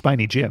mean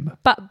Spiny Jim?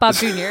 Bob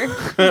Jr.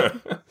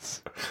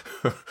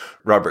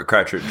 Robert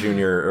Cratchit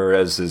Jr., or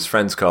as his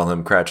friends call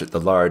him, Cratchit the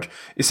Large.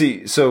 You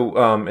see, so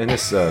in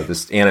this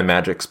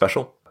Animagic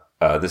special,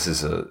 this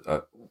is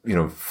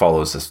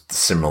follows a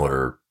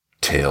similar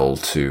tale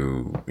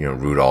to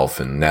Rudolph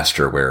and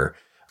Nestor, where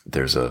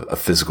there's a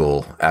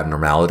physical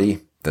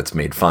abnormality that's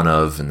made fun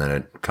of, and then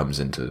it comes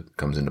into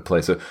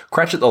play. So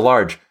Cratchit the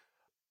Large,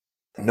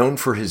 known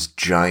for his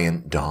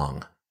giant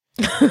dong,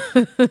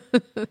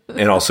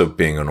 and also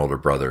being an older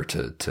brother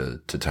to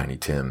Tiny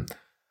Tim,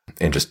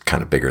 and just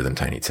kind of bigger than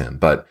Tiny Tim.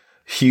 But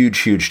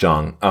Huge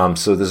dong.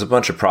 So there's a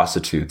bunch of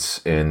prostitutes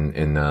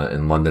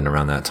in London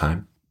around that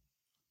time,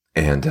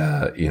 and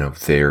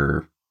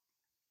they're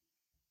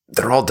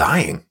all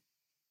dying.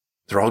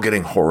 They're all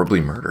getting horribly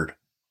murdered,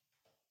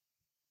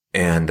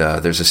 and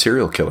there's a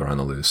serial killer on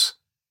the loose,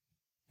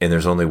 and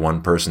there's only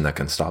one person that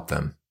can stop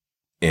them,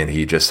 and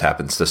he just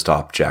happens to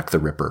stop Jack the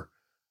Ripper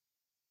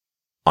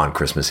on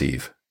Christmas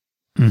Eve.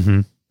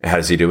 Mm-hmm. How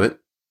does he do it?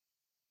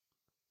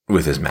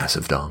 With his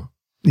massive dong.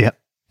 Yep.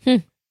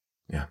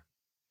 Yeah.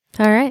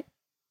 All right.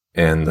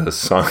 And the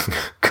song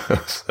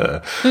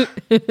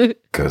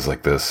goes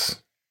like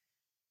this.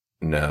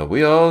 Now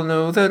we all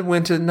know that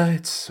winter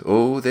nights,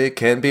 oh, they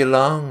can be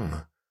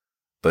long.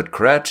 But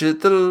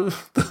Cratchit the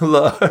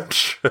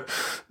Large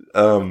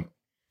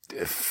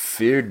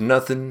feared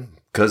nothing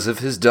 'cause of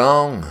his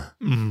dong.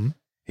 Mm-hmm.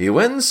 He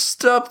went and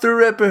stopped the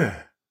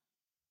Ripper.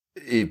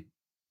 He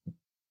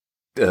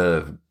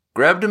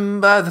grabbed him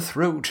by the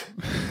throat.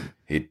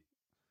 He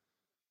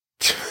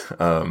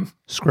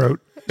Scrote.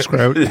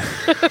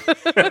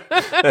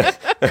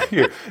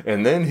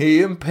 And then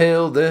he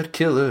impaled that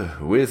killer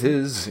with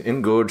his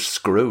engorged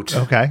scrote.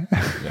 Okay.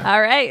 Yeah.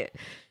 All right.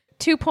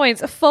 2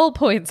 points, full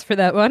points for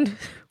that one.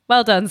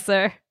 Well done,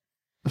 sir.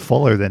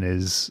 Fuller than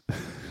his.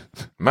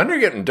 Mine are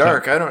getting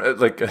dark. I don't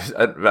like.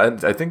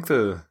 I think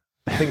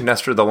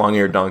Nestor the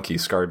long-eared donkey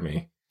scarred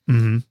me.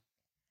 Mm-hmm.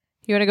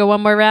 You want to go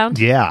one more round?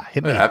 Yeah,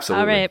 hit me.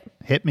 Absolutely. All right.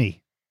 Hit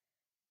me.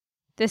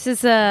 This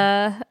is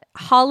a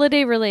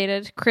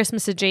holiday-related,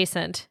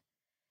 Christmas-adjacent.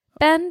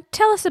 Ben,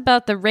 tell us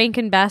about the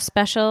Rankin Bass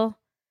special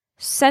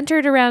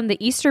centered around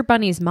the Easter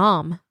Bunny's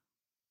mom.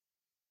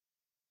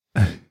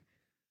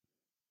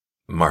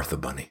 Martha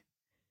Bunny.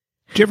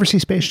 Did you ever see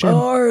Space Jam?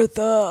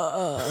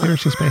 Martha. You ever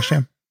see Space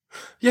Jam?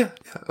 Yeah.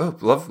 Oh,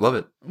 love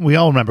it. We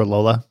all remember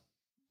Lola,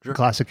 Sure.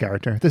 classic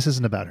character. This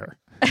isn't about her.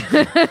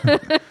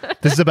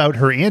 This is about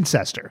her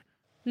ancestor,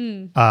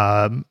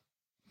 Martha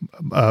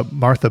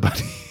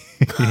Bunny.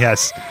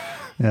 Yes,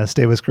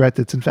 Dave was correct.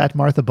 It's in fact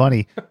Martha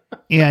Bunny,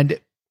 and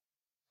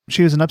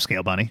she was an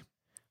upscale bunny,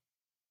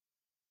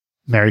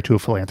 married to a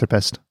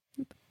philanthropist.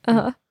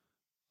 Uh-huh.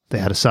 They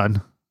had a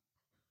son.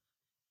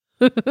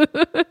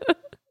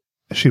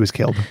 She was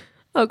killed.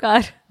 Oh,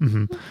 God.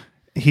 Mm-hmm.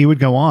 He would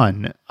go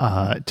on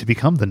to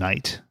become the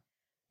knight.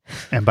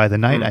 And by the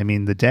night, I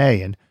mean the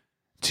day. And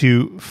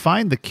to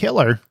find the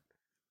killer,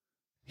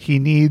 he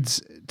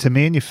needs to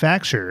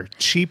manufacture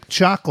cheap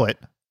chocolate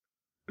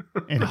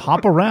and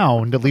hop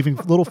around, leaving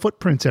little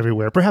footprints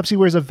everywhere. Perhaps he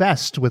wears a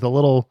vest with a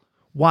little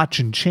watch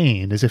and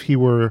chain, as if he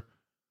were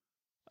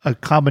a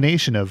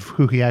combination of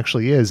who he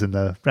actually is in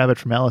the Rabbit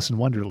from Alice in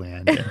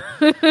Wonderland.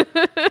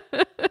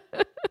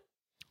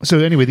 So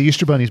anyway, the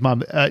Easter Bunny's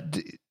mom,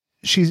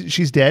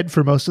 she's dead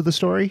for most of the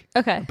story.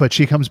 Okay. But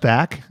she comes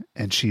back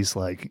and she's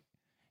like,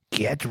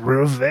 "Get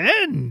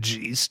revenge,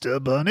 Easter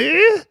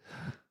Bunny.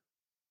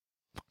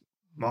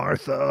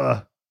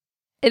 Martha."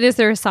 And is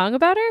there a song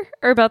about her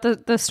or about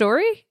the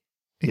story?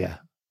 Yeah.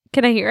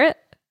 Can I hear it?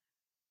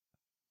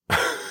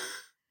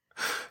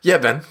 Yeah,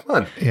 Ben, come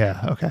on.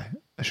 Yeah, okay.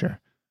 Sure.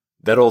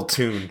 That old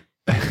tune.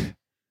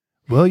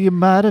 Well, you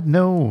might have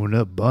known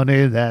a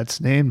bunny that's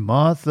named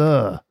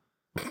Martha.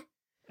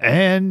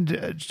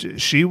 And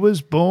she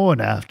was born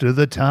after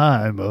the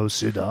time of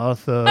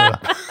Siddhartha.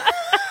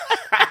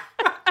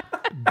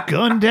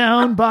 Gunned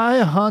down by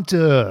a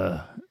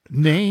hunter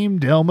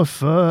named Elmer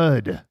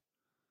Fudd.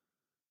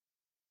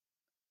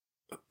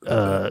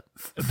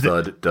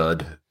 Thud,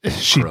 dud,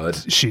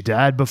 crud. She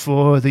died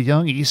before the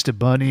young Easter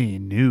Bunny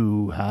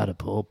knew how to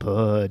pull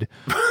pud.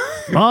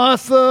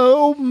 Martha,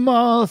 oh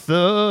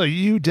Martha,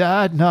 you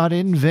died not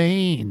in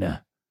vain.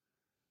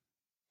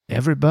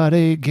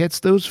 Everybody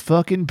gets those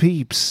fucking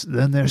peeps,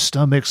 then their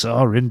stomachs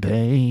are in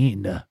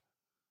pain.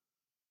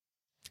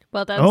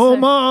 Well done, Oh, sir.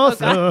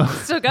 Martha. Oh, God.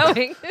 Still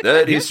going.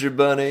 That Easter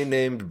Bunny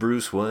named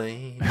Bruce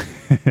Wayne.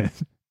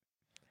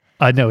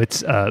 No,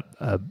 it's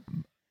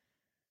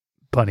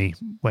Bunny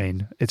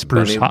Wayne. It's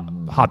Bruce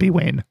Hoppy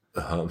Wayne.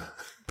 Bruce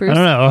I don't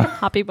know.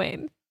 Hoppy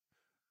Wayne.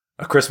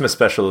 A Christmas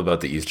special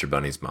about the Easter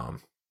Bunny's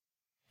mom.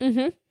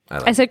 Mm-hmm.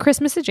 I I said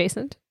Christmas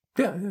adjacent.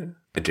 Yeah,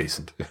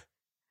 adjacent.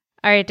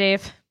 All right,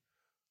 Dave.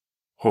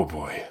 Oh,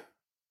 boy.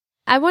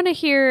 I want to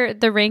hear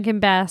the Rankin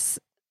Bass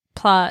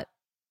plot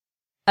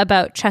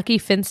about Chucky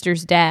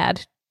Finster's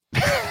dad.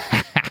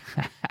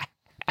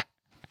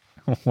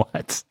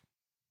 What?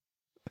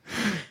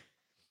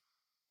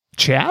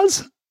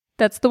 Chaz?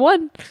 That's the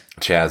one.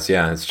 Chaz,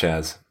 yeah, it's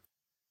Chaz.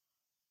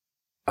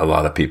 A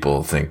lot of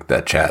people think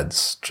that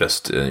Chad's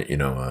just,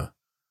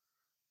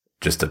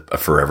 just a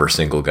forever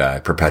single guy,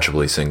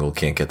 perpetually single,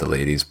 can't get the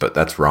ladies, but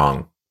that's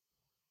wrong.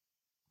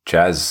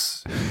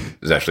 Chaz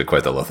is actually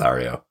quite the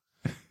Lothario.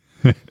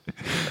 So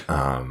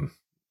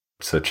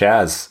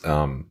Chaz,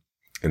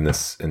 in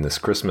this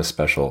Christmas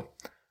special,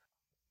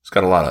 he's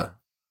got a lot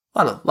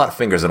of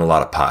fingers and a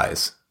lot of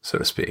pies, so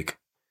to speak.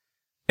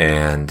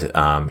 And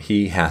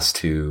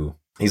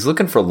he's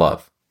looking for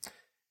love,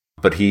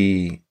 but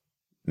he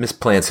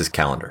misplans his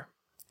calendar,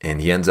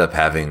 and he ends up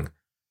having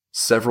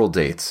several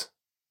dates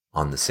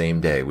on the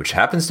same day, which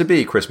happens to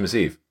be Christmas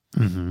Eve.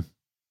 Mm-hmm.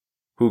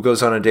 who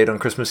goes on a date on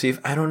Christmas Eve?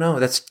 I don't know.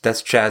 That's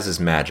Chaz's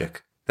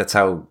magic. That's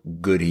how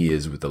good he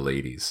is with the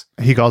ladies.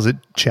 He calls it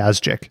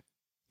Chazjic.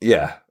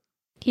 Yeah.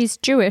 He's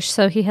Jewish,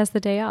 so he has the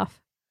day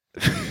off.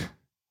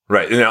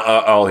 Right. You know,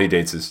 all he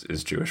dates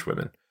is Jewish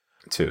women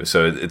too.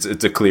 So it's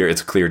a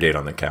clear date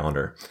on the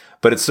calendar.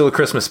 But it's still a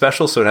Christmas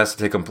special, so it has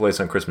to take place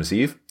on Christmas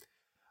Eve.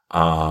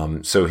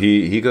 So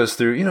he goes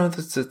through, you know,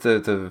 it's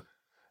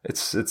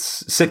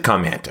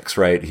sitcom antics,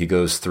 right? He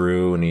goes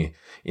through and he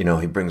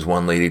brings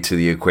one lady to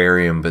the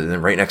aquarium, but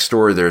then right next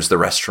door there's the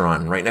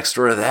restaurant, and right next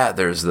door to that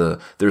there's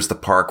the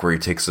park where he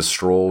takes a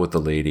stroll with the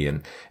lady,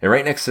 and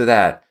right next to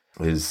that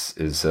is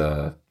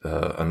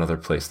another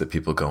place that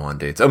people go on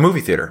dates, a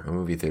movie theater,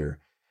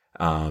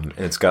 and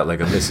it's got like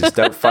a Mrs.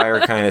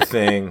 Doubtfire kind of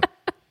thing.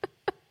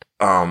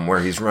 Where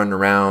he's running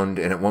around,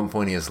 and at one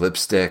point he has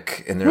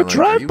lipstick, and they're like,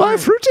 drive-by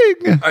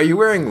fruiting. Are you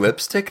wearing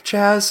lipstick,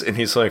 Chaz? And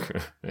he's like,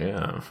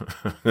 yeah,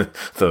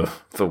 the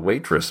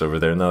waitress over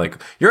there. And they're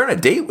like, you're on a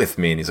date with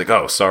me. And he's like,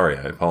 oh, sorry,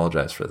 I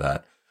apologize for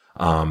that.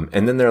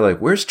 And then they're like,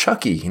 where's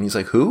Chucky? And he's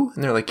like, who?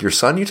 And they're like, your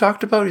son you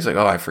talked about? He's like,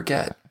 oh, I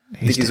forget. I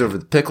think he's over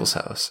at the Pickles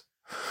house.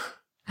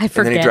 I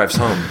forget. And then he drives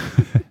home,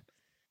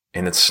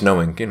 and it's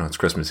snowing. You know, it's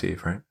Christmas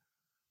Eve, right?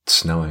 It's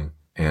snowing,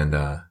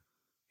 and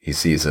he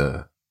sees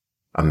a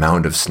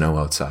mound of snow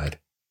outside.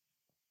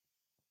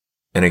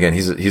 And again,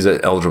 he's an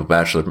eligible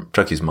bachelor.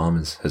 Chucky's mom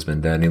has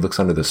been dead, and he looks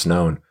under the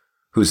snow, and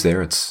who's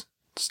there? It's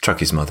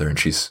Chucky's mother, and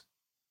she's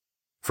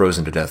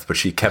frozen to death, but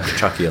she kept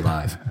Chucky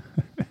alive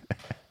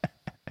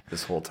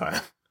this whole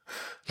time.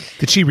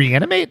 Did she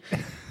reanimate?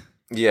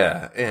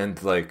 Yeah,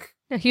 and like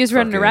he was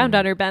running around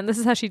on her, Ben. This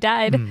is how she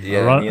died.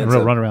 Yeah,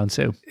 run around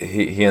too.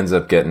 He ends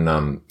up getting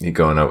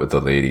going out with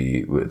the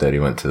lady that he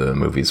went to the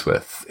movies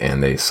with,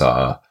 and they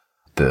saw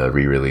the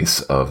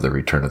re-release of The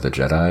Return of the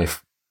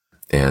Jedi,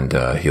 and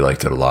he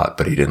liked it a lot,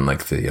 but he didn't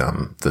like the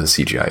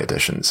CGI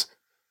editions.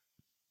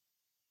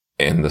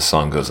 And the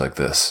song goes like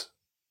this: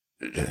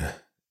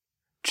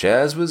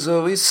 Chaz was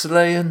always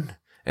slaying,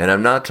 and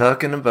I'm not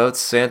talking about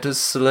Santa's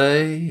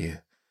sleigh.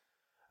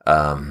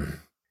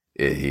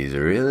 He's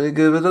really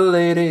good with the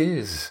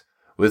ladies.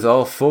 With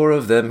all 4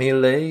 of them he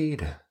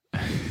laid.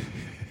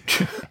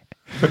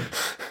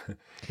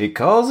 He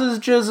calls his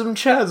jism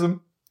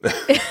chasm.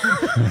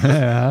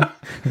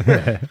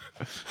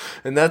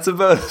 And that's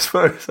about as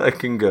far as I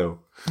can go.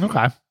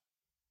 Okay.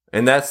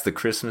 And that's the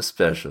Christmas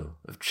special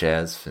of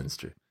Chaz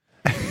Finster.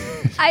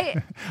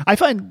 I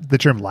find the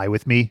term lie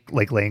with me,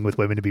 like laying with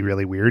women, to be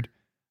really weird.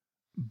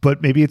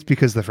 But maybe it's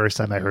because the first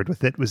time I heard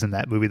with it was in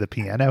that movie, The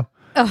Piano,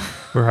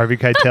 where Harvey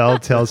Keitel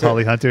tells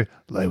Holly Hunter,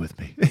 lie with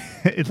me.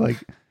 It's like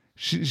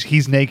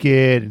he's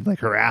naked and like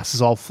her ass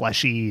is all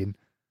fleshy, and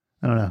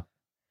I don't know,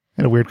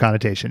 in a weird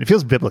connotation. It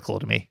feels biblical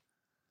to me.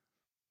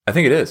 I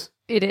think it is.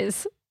 It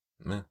is.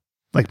 Yeah.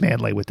 Like man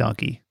lay with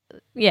donkey.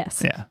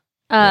 Yes. Yeah.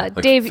 Like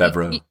Dave,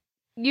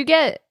 you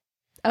get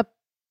a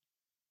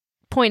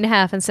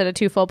 1.5 instead of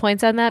 2 full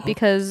points on that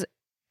because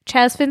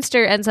Chaz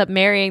Finster ends up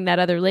marrying that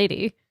other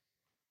lady.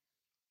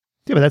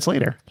 Yeah, but that's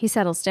later. He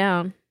settles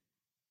down.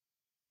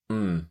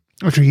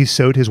 After he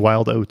sowed his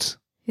wild oats.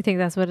 You think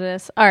that's what it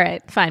is? All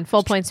right, fine.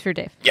 Full points for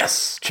Dave.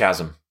 Yes,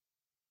 Chasm.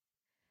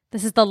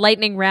 This is the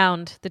lightning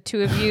round. The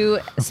two of you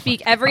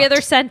speak every other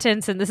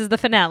sentence, and this is the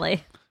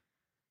finale.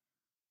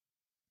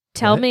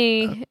 Tell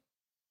me.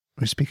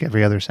 We speak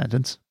every other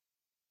sentence?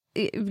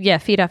 Yeah,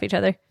 feed off each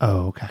other.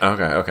 Oh, okay.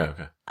 Okay.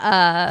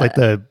 Like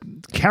the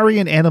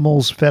carrion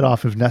animals fed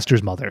off of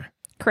Nestor's mother.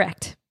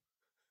 Correct.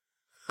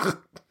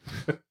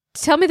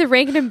 Tell me the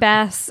Rankin and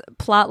Bass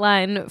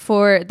plotline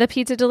for the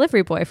pizza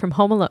delivery boy from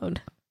Home Alone.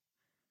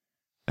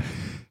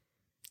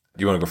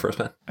 You want to go first,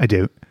 man? I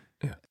do.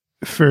 Yeah.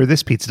 For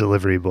this pizza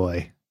delivery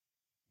boy,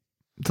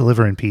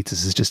 delivering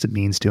pizzas is just a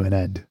means to an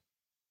end.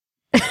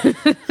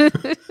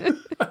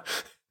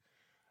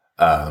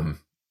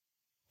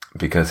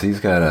 Because he's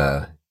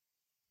got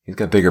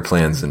bigger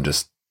plans than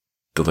just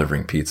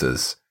delivering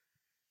pizzas.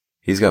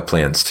 He's got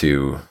plans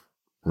to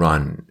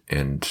run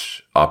and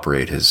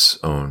operate his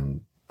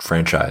own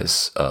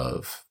franchise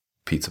of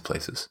pizza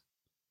places.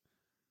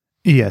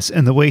 Yes,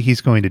 and the way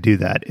he's going to do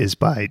that is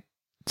by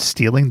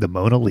stealing the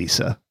Mona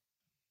Lisa.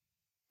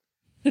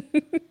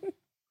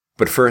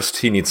 But first,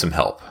 he needs some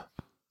help,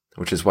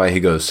 which is why he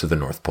goes to the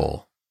North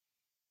Pole.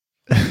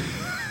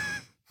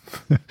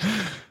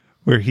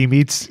 Where he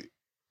meets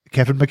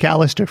Kevin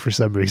McAllister for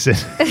some reason.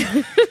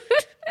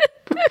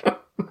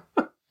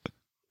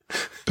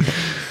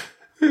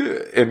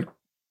 And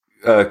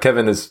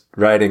Kevin is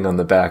riding on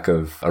the back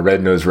of a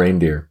red-nosed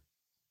reindeer,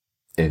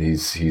 and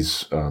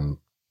he's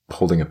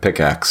holding a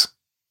pickaxe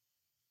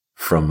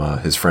from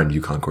his friend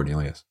Yukon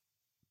Cornelius.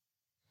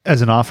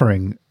 As an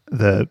offering,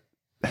 the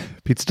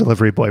pizza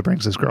delivery boy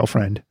brings his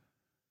girlfriend,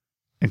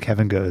 and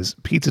Kevin goes,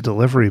 "Pizza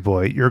delivery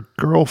boy, your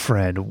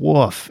girlfriend,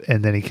 woof!"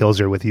 And then he kills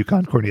her with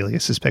Yukon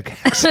Cornelius's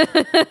pickaxe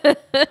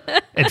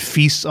and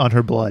feasts on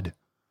her blood.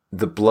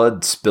 The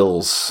blood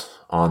spills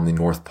on the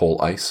North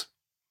Pole ice.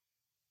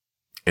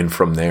 And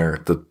from there,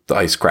 the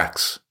ice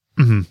cracks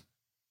and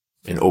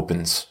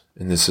opens.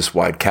 And there's this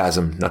wide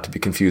chasm, not to be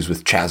confused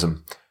with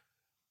chasm.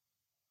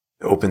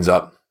 opens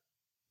up,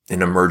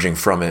 and emerging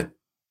from it.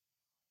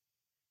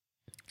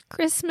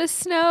 Christmas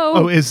snow.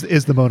 Oh, is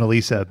the Mona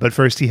Lisa. But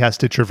first he has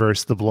to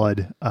traverse the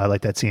blood,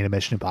 like that scene in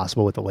Mission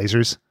Impossible with the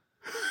lasers.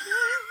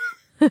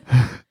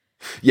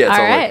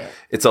 Yeah,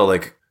 it's all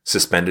like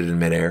suspended in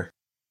midair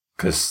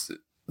because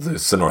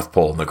it's the North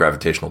Pole and the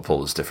gravitational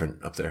pull is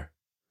different up there.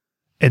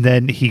 And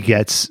then he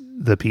gets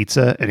the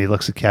pizza and he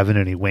looks at Kevin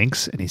and he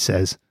winks and he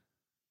says,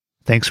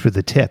 "Thanks for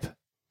the tip,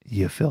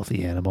 you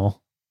filthy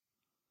animal."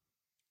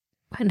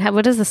 And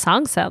what does the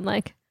song sound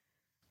like?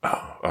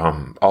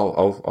 Oh,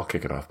 I'll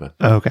kick it off, man.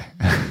 Oh, okay.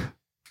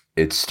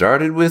 It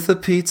started with a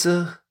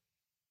pizza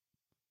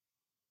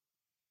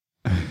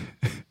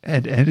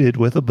and ended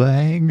with a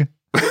bang.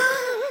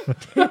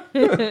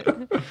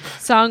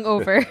 Song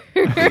over.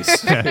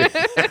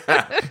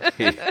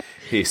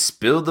 he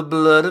spilled the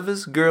blood of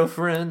his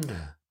girlfriend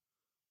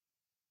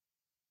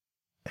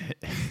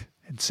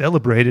and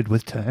celebrated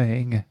with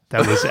tang.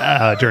 That was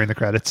during the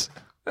credits.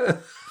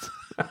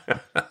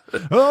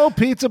 Oh,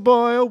 pizza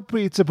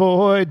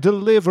boy,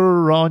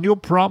 deliver on your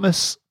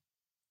promise.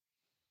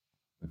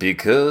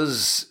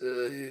 Because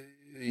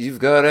you've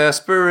got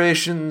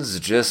aspirations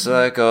just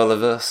like all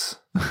of us.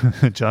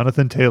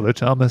 Jonathan Taylor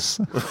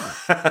Thomas.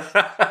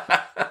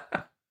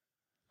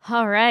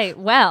 All right.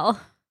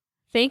 Well,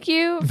 thank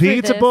you for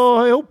Pizza this.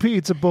 boy, oh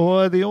pizza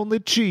boy, the only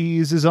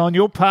cheese is on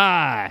your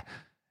pie.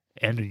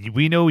 And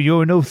we know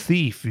you're no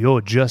thief.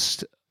 You're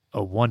just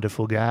a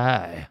wonderful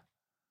guy.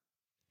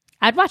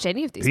 I'd watch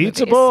any of these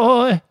Pizza movies.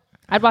 boy.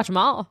 I'd watch them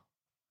all.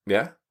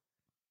 Yeah.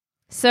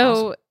 So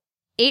Awesome.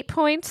 8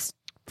 points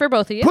for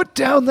both of you. Put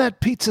down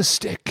that pizza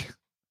stick.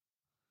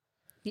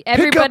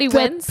 Everybody Pick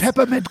up wins. that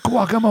peppermint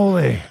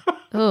guacamole.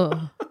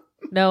 Oh,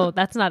 no,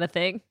 that's not a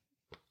thing.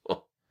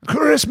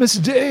 Christmas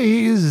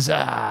days.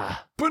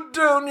 Put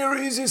down your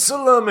easy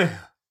salami.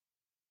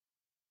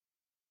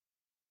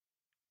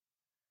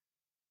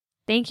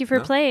 Thank you for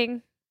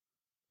playing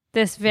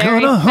this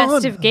very Gonna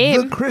festive hunt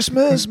game. The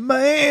Christmas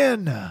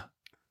man.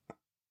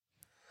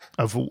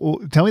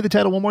 Tell me the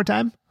title one more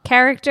time.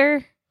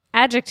 Character,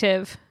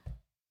 adjective,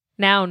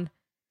 noun.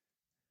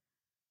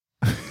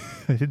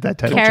 That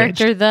title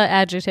Character, changed. the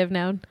adjective,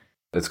 noun.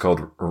 It's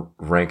called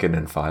Rankin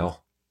and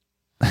File.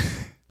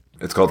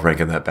 It's called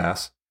Rankin That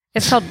Bass.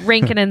 It's called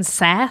Rankin and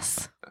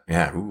Sass.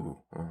 Yeah. Ooh.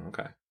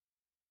 Okay.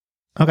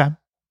 Okay.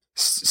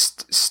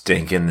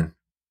 Stinking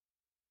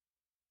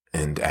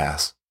and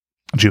ass.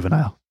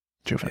 Juvenile.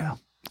 Come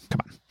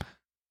on.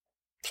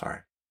 Sorry.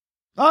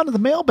 On to the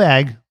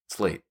mailbag. It's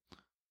late.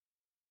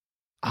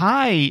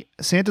 Hi,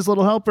 Santa's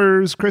Little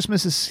Helpers.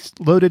 Christmas is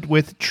loaded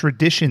with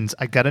traditions.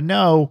 I gotta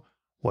know,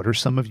 what are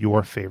some of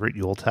your favorite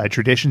Yuletide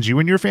traditions you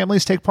and your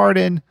families take part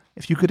in?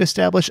 If you could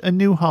establish a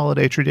new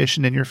holiday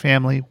tradition in your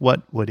family,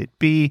 what would it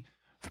be?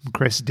 From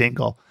Chris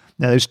Dingle.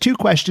 Now, there's 2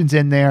 questions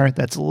in there.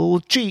 That's a little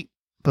cheat,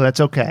 but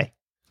that's okay,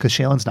 because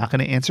Shaylin's not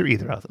going to answer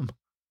either of them.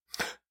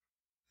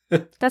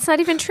 That's not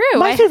even true.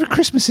 My favorite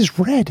Christmas is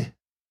red.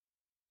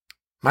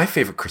 My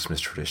favorite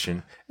Christmas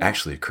tradition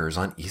actually occurs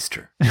on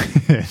Easter.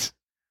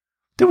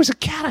 There was a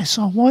cat I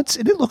saw once,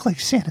 and it looked like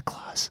Santa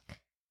Claus.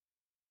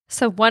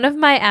 So one of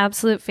my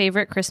absolute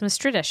favorite Christmas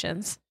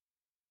traditions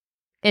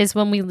is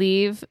when we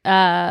leave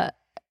any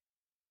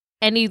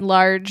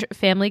large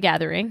family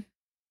gathering,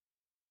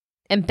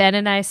 and Ben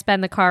and I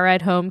spend the car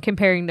ride home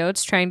comparing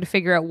notes, trying to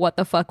figure out what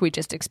the fuck we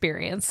just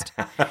experienced.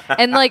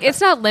 And like,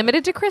 it's not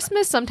limited to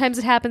Christmas. Sometimes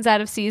it happens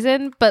out of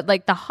season, but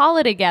like the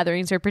holiday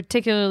gatherings are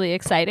particularly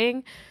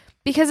exciting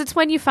because it's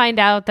when you find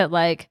out that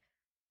like,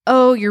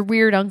 oh, your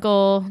weird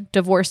uncle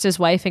divorced his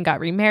wife and got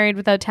remarried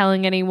without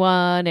telling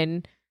anyone,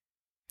 and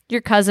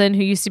your cousin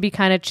who used to be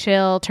kind of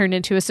chill turned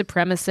into a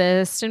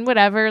supremacist and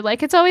whatever.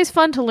 Like, it's always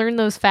fun to learn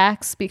those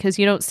facts because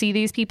you don't see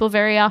these people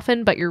very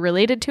often, but you're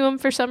related to them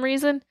for some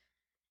reason.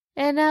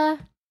 And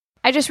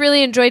I just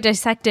really enjoy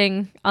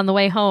dissecting on the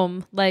way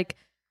home. Like,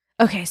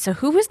 okay, so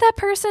who was that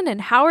person and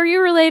how are you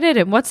related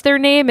and what's their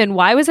name and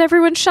why was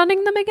everyone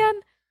shunning them again?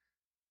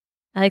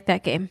 I like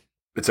that game.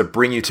 It's a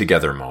bring you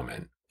together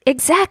moment.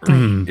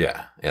 Exactly.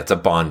 Yeah, it's a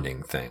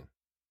bonding thing.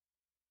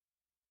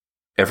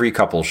 Every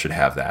couple should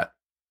have that.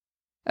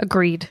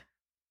 Agreed.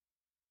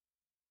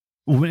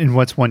 And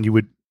what's one you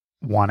would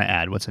want to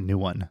add? What's a new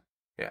one?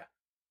 Yeah.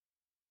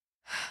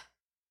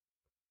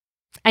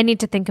 I need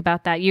to think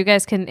about that. You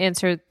guys can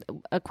answer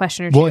a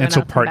question or two. We'll and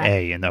answer I'll come part back.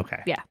 A, and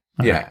okay. Yeah.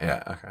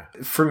 Yeah,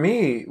 okay. For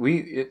me,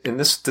 and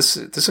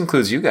this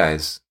includes you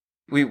guys.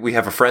 We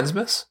have a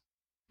Friendsmas.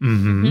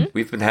 Mm-hmm.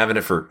 We've been having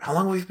it for how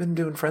long have we been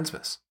doing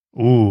Friendsmas?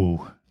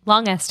 Ooh.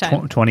 Long ass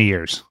time. 20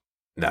 years.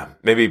 No,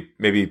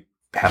 maybe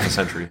half a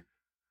century.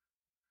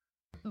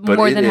 But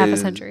More it than half a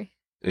is- century.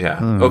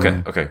 Yeah.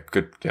 Okay,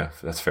 good. Yeah,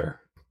 that's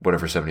fair.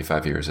 Whatever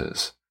 75 years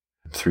is,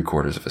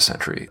 3/4 of a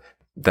century.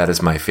 That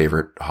is my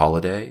favorite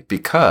holiday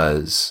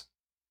because,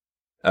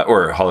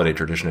 or holiday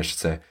tradition, I should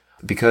say,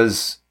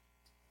 because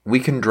we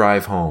can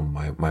drive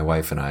home, my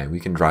wife and I, we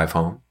can drive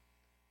home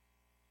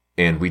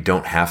and we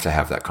don't have to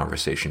have that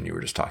conversation you were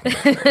just talking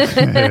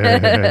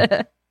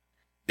about.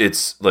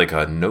 It's like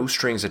a no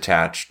strings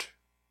attached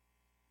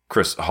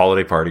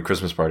holiday party,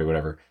 Christmas party,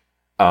 whatever.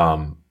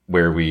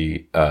 where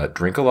we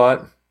drink a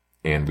lot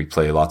and we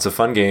play lots of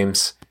fun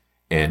games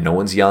and no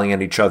one's yelling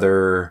at each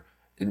other.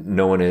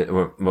 No one is,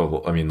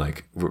 well, I mean,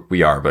 like,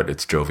 we are, but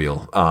it's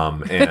jovial.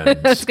 And I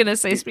was going to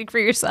say, speak for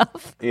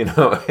yourself.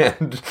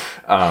 and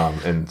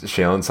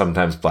Shaylin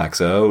sometimes blacks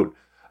out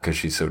because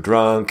she's so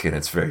drunk, and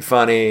it's very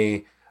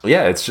funny.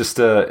 Yeah, it's just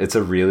it's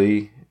a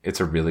really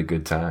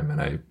good time,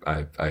 and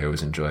I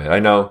always enjoy it. I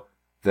know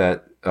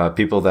that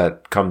people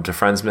that come to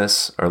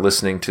Friendsmas are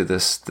listening to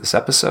this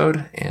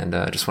episode, and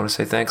I just want to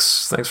say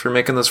thanks for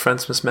making those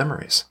Friendsmas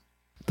memories.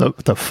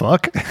 The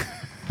fuck?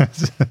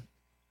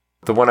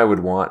 The one I would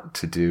want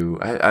to do,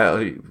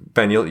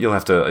 Ben, you'll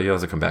have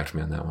to come back to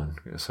me on that one.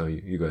 So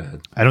you go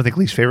ahead. I don't think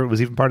least favorite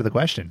was even part of the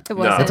question. It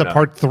wasn't. That's a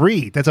part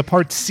 3. That's a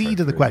part C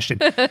to the question.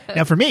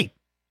 Now for me,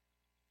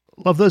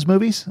 love those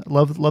movies.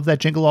 Love that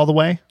Jingle All the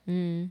Way.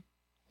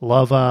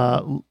 Love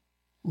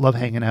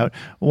hanging out.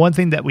 One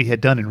thing that we had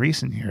done in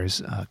recent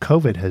years,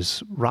 COVID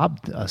has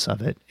robbed us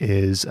of it,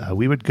 is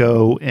we would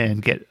go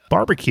and get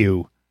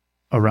barbecue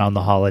around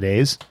the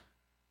holidays,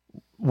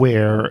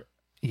 where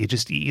you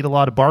just eat a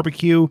lot of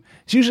barbecue.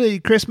 It's usually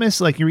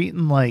Christmas, like you're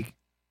eating like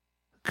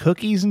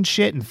cookies and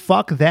shit, and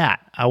fuck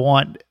that. I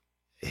want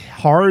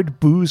hard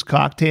booze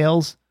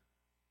cocktails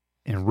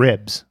and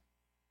ribs.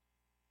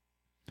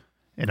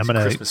 And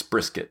Christmas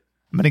brisket.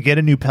 I'm gonna get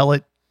a new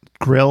pellet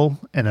grill,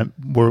 and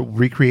we're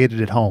recreated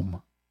at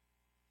home,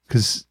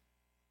 because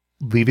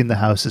leaving the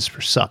house is for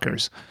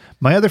suckers.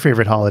 My other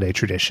favorite holiday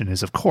tradition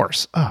is, of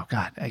course, oh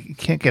God, I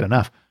can't get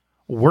enough,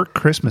 work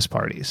Christmas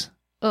parties.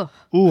 Ugh.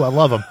 Ooh, I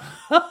love them.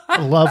 I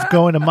love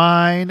going to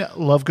mine.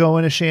 Love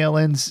going to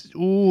Shaylin's.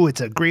 Ooh, it's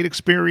a great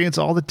experience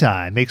all the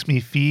time. Makes me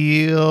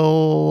feel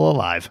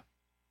alive.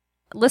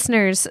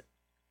 Listeners,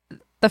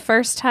 the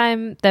first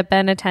time that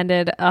Ben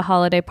attended a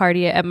holiday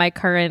party at my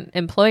current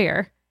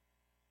employer,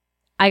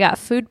 I got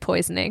food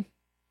poisoning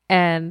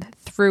and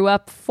threw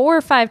up 4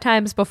 or 5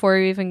 times before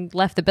we even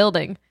left the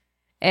building.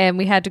 And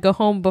we had to go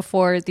home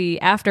before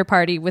the after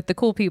party with the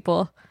cool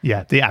people.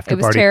 Yeah, the after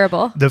party. It was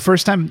terrible. The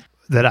first time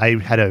that I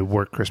had a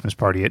work Christmas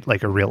party at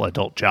like a real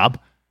adult job,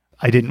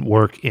 I didn't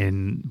work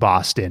in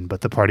Boston,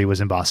 but the party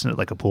was in Boston at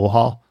like a pool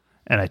hall.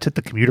 And I took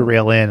the commuter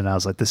rail in, and I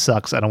was like, this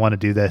sucks. I don't want to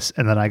do this.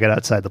 And then I got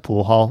outside the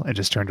pool hall and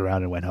just turned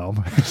around and went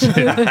home.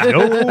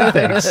 No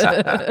thanks.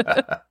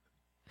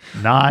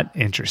 Not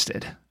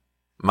interested.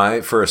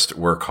 My first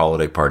work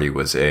holiday party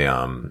was they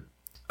had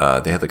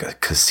like a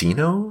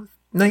casino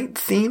night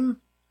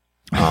theme,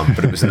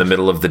 but it was in the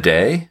middle of the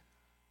day.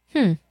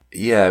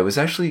 Yeah, it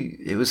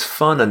was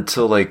fun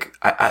until like,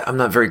 I'm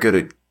not very good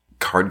at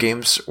card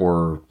games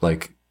or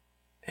like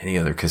any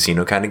other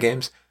casino kind of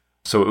games.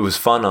 So it was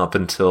fun up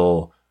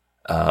until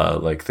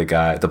like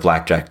the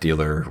blackjack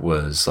dealer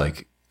was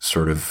like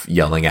sort of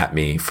yelling at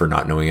me for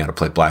not knowing how to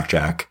play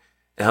blackjack.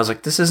 And I was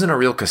like, this isn't a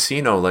real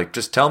casino. Like,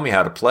 just tell me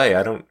how to play.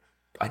 I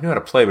knew how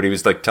to play, but he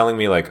was like telling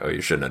me like, oh,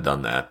 you shouldn't have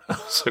done that. I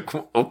was like,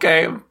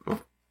 okay,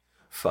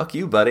 fuck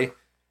you, buddy.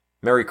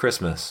 Merry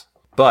Christmas.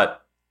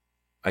 But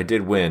I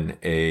did win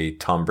a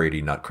Tom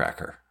Brady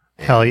Nutcracker.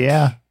 Hell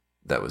yeah.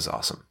 That was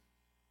awesome.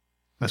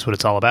 That's what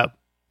it's all about.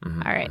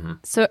 Mm-hmm, all right.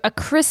 So a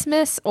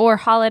Christmas or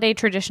holiday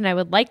tradition I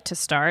would like to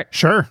start.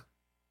 Sure.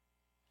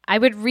 I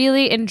would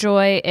really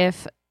enjoy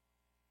if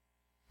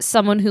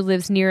someone who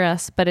lives near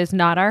us but is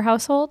not our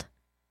household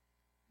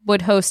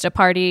would host a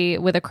party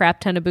with a crap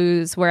ton of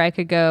booze where I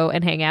could go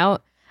and hang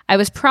out. I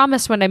was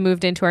promised when I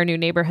moved into our new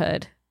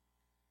neighborhood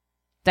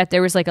that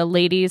there was like a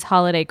ladies'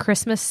 holiday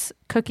Christmas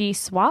cookie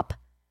swap,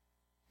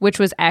 which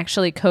was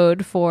actually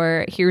code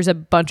for here's a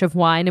bunch of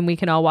wine and we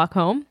can all walk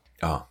home.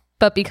 Oh.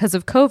 But because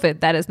of COVID,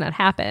 that has not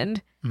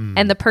happened.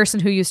 And the person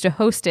who used to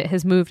host it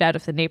has moved out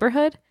of the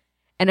neighborhood.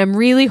 And I'm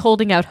really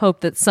holding out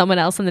hope that someone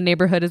else in the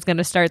neighborhood is going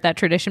to start that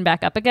tradition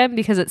back up again,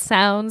 because it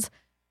sounds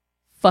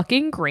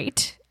fucking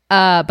great.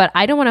 But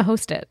I don't want to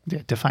host it.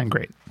 Yeah, define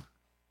great.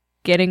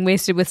 Getting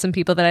wasted with some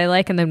people that I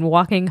like and then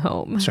walking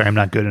home. Sorry, I'm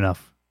not good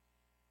enough.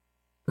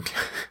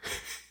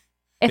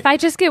 If I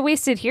just get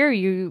wasted here,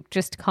 you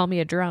just call me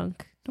a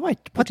drunk. What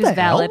which is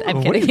valid. Hell?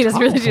 I'm kidding. He doesn't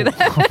really do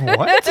that.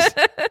 What?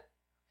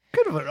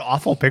 Kind of an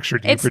awful picture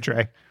do you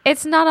portray?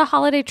 It's not a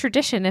holiday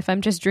tradition if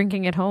I'm just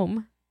drinking at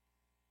home.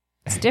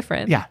 It's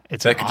different. Yeah,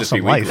 it's that an could awesome just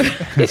be life.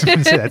 weekly. I was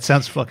gonna say, that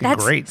sounds fucking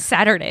That's great.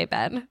 Saturday,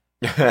 Ben.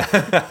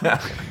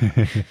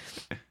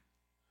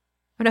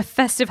 On a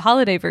festive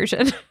holiday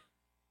version.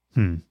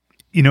 You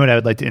know what I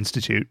would like to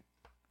institute?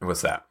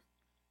 What's that?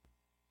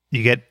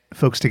 You get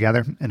folks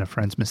together in a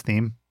Friendsmas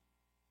theme,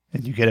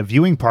 and you get a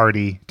viewing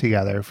party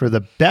together for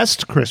the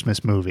best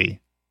Christmas movie,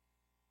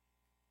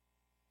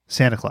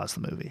 Santa Claus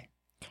the movie.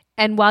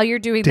 And while you're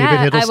doing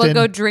David that, I will Hiddleston,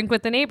 go drink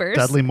with the neighbors.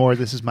 Dudley Moore,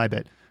 this is my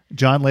bit.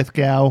 John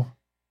Lithgow,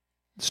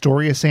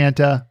 story of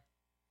Santa,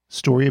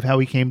 story of how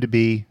he came to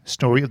be,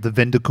 story of the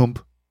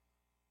Vindicump.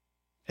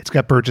 It's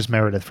got Burgess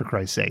Meredith, for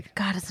Christ's sake.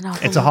 God, it's an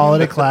awful It's a movie.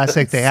 holiday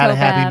classic. They had So a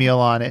Happy bad. Meal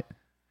on it.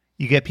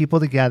 You get people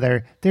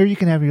together. There you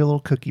can have your little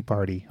cookie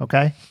party,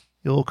 okay?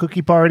 Your little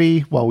cookie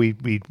party while we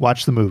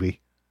watch the movie.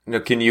 No,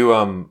 can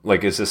you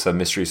like? Is this a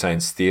Mystery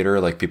Science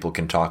Theater? Like people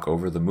can talk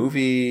over the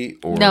movie,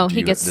 or No,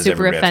 he gets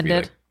super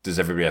offended. Does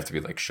everybody have to be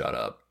like, shut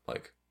up?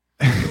 Like,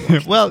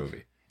 well,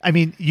 I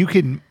mean, you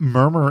can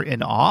murmur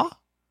in awe,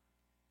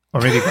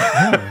 or maybe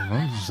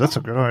that's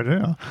a good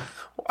idea.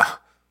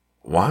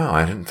 Wow,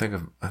 I didn't think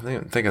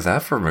of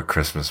that from a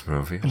Christmas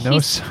movie. No he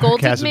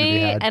scolded me,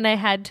 had. and I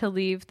had to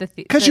leave the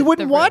theater because you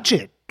wouldn't watch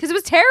it because it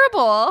was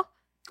terrible.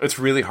 It's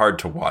really hard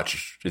to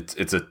watch.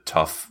 It's a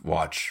tough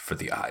watch for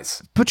the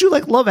eyes. But you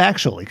like Love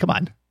Actually. Come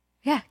on.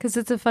 Yeah, because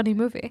it's a funny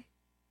movie.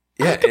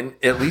 Yeah, and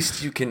at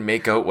least you can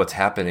make out what's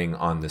happening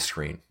on the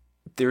screen.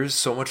 There is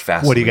so much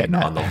Vaseline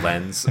on the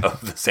lens of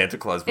the Santa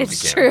Claus movie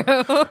camera.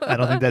 True. I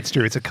don't think that's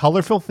true. It's a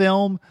colorful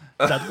film.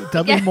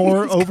 Dudley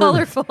Moore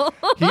colorful.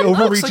 He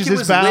overreaches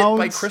his bounds.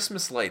 Lit by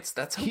Christmas lights.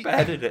 That's how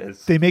bad it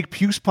is. They make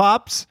puce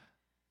pops.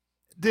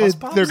 They're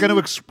going to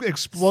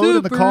explode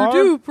in the car.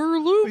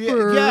 Duper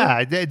looper.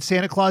 Yeah, and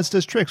Santa Claus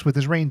does tricks with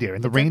his reindeer,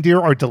 and the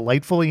reindeer are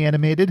delightfully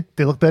animated.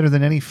 They look better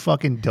than any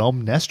fucking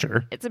dumb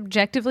Nestor. It's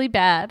objectively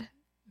bad.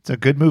 It's a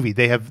good movie.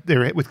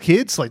 They're with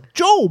kids like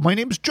Joe. My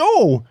name's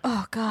Joe.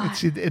 Oh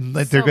God, and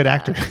they're good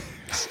actors.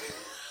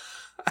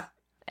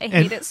 I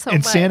hate it so much.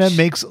 And Santa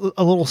makes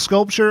a little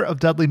sculpture of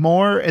Dudley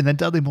Moore, and then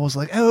Dudley Moore's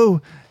like, oh,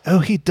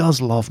 he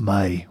does love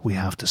me. We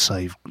have to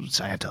save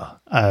Santa.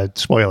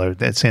 Spoiler,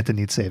 that Santa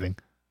needs saving.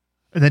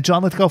 And then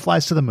John Lithgow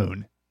flies to the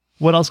moon.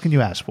 What else can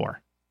you ask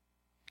for?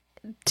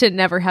 To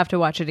never have to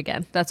watch it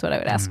again. That's what I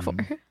would ask for.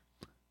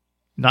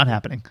 Not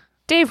happening.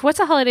 Dave, what's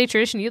a holiday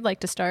tradition you'd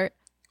like to start?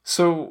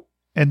 So...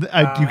 And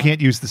you can't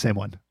use the same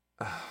one.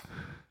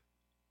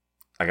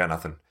 I got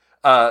nothing.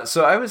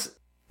 So I was...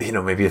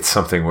 maybe it's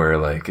something where,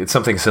 like, it's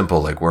something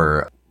simple, like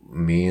where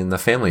me and the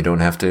family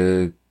don't have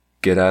to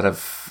get out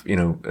of,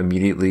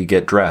 immediately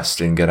get dressed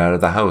and get out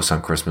of the house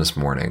on Christmas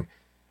morning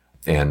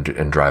and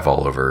drive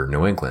all over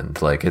New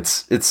England. Like,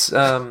 it's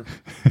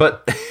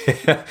but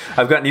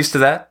I've gotten used to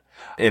that.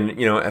 And,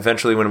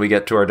 eventually when we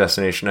get to our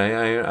destination,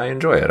 I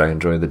enjoy it. I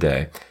enjoy the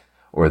day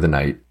or the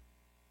night.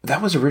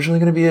 That was originally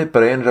going to be it,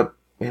 but I ended up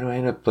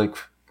like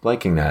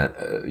liking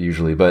that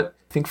usually. But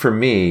I think for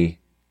me,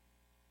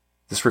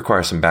 this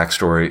requires some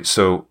backstory.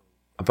 So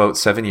about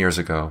 7 years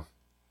ago,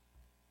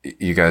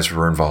 you guys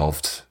were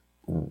involved.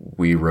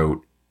 We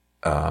wrote,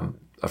 a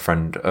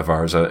friend of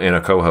ours and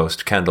a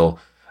co-host, Kendall,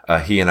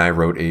 he and I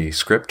wrote a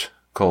script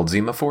called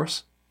Zima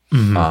Force.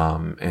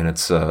 Mm-hmm. And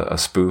it's a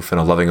spoof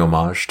and a loving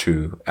homage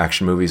to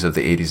action movies of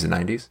the 80s and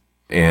 90s.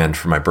 And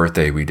for my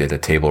birthday, we did a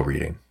table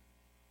reading.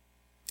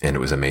 And it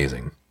was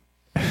amazing.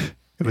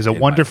 It was a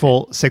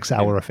wonderful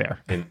 6-hour affair.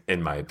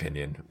 In my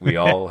opinion. We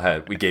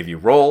gave you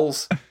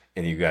roles.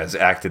 And you guys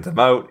acted them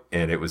out,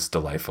 and it was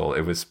delightful.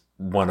 It was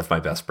one of my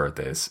best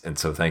birthdays, and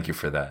so thank you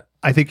for that.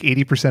 I think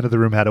 80% of the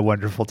room had a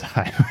wonderful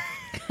time.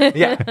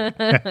 Yeah.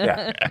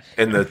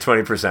 And the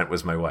 20%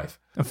 was my wife.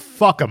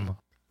 Fuck them.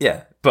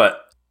 Yeah,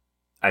 but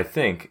I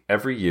think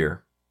every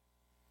year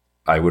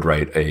I would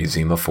write a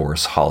Zima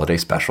Force holiday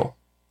special.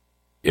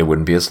 It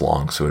wouldn't be as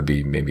long, so it would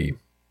be maybe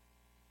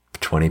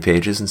 20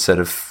 pages instead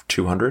of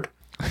 200.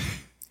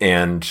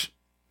 And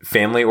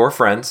family or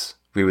friends,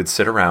 we would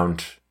sit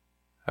around.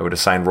 I would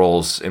assign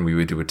roles, and we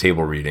would do a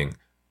table reading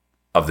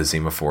of the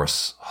Zima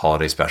Force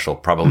holiday special,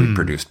 probably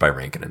produced by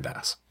Rankin and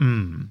Bass.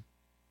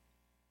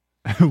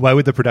 Why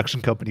would the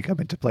production company come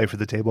into play for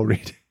the table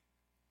read?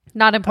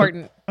 Not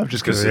important. I'm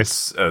just because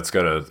curious. It's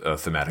got to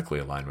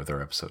thematically align with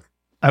our episode.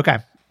 Okay,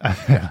 I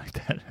like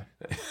that.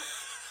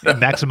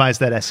 Maximize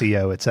that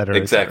SEO, et cetera.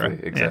 Exactly.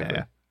 Et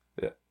cetera.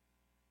 Yeah.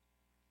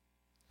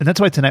 And that's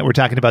why tonight we're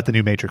talking about the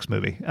new Matrix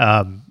movie.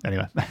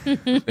 Anyway,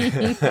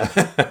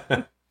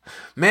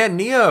 man,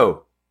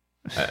 Neo.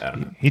 I don't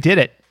know. He did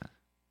it.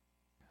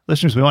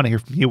 Listeners, we want to hear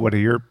from you. What are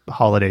your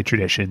holiday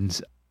traditions?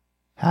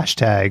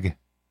 Hashtag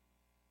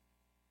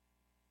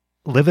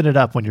living it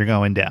up when you're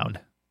going down.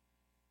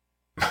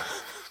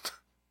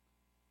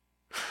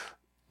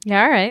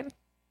 Yeah, all right.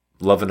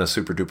 Loving a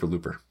super duper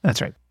looper.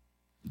 That's right.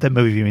 That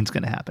movie viewing's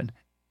going to happen.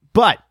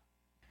 But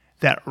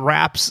that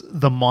wraps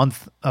the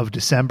month of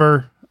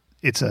December.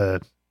 It's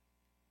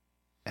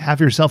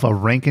have yourself a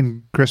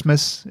Rankin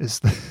Christmas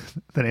is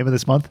the name of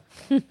this month.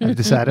 I've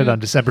decided on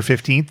December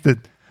 15th. The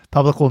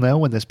public will know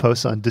when this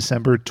posts on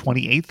December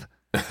 28th.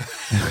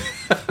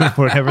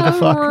 Whatever the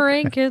fuck.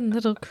 Rankin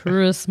little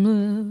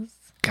Christmas.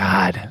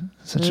 God,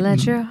 such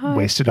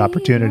wasted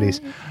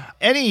opportunities.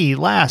 Any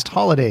last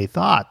holiday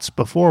thoughts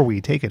before we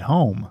take it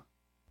home?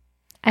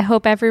 I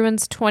hope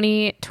everyone's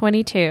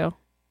 2022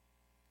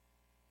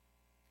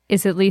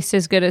 is at least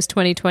as good as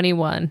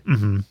 2021.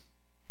 Mm-hmm.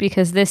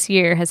 Because this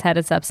year has had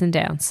its ups and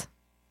downs.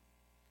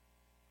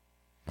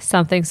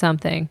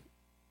 Something.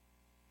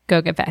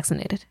 Go get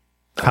vaccinated.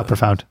 How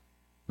profound.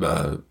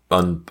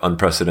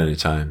 Unprecedented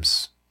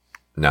times.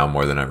 Now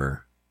more than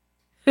ever.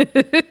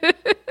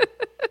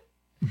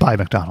 Buy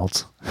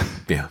McDonald's.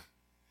 Yeah.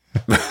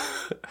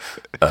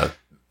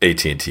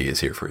 AT&T is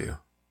here for you.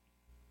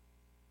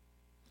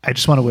 I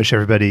just want to wish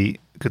everybody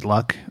good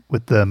luck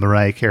with the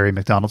Mariah Carey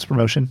McDonald's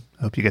promotion.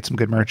 I hope you get some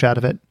good merch out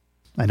of it.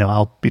 I know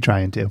I'll be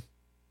trying to.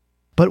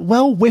 but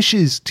well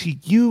wishes to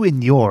you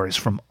and yours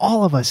from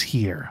all of us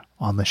here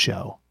on the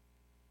show.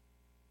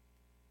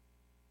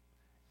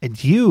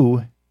 And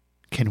you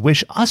can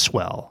wish us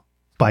well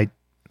by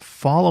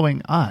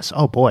following us.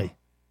 Oh boy.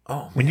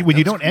 Oh, when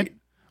you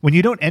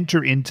don't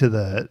enter into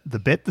the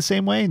bit the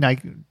same way,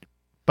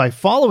 by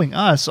following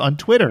us on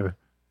Twitter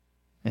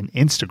and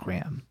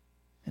Instagram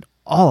and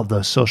all of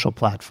those social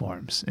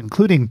platforms,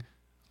 including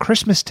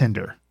Christmas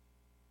Tinder.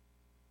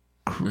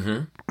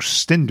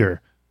 Stinder.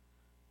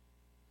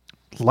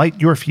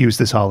 Light your fuse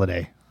this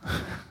holiday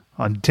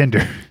on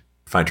Tinder.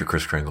 Find your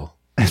Kris Kringle.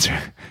 That's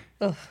right.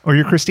 Or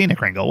your Christina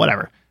Kringle,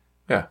 whatever.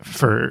 Yeah.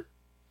 For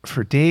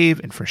Dave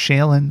and for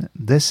Shaylin,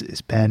 this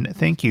is Ben.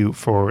 Thank you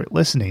for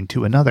listening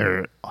to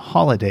another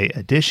holiday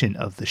edition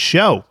of the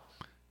show.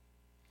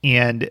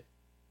 And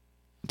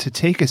to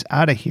take us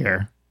out of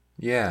here.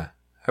 Yeah.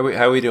 How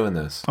are we doing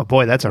this? Oh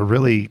boy, that's a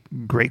really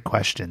great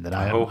question that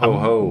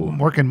I'm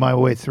working my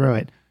way through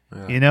it.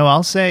 Yeah.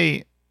 I'll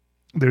say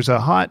there's a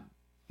hot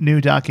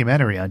new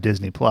documentary on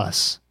Disney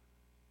Plus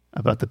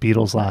about the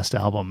Beatles' last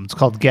album. It's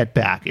called Get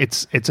Back.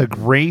 It's a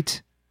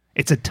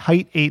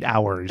tight 8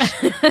 hours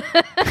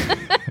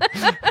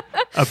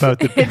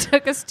about it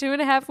took us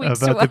 2.5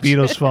 weeks about to watch the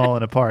Beatles it.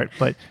 falling apart.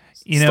 But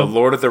it's the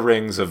Lord of the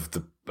Rings of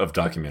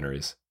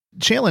documentaries.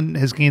 Shaylin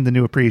has gained the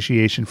new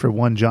appreciation for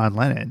one John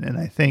Lennon, and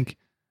I think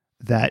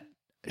that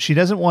she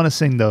doesn't want to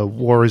sing the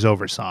War Is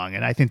Over song,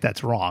 and I think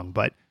that's wrong.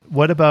 But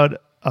what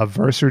about a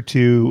verse or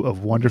two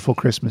of Wonderful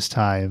Christmas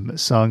Time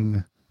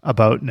sung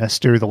about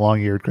Nestor the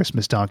long-eared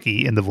Christmas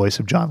donkey in the voice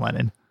of John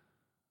Lennon?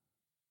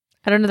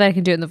 I don't know that I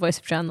can do it in the voice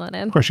of John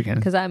Lennon. Of course you can.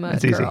 Because I'm a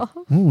That's girl.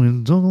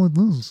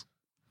 Easy.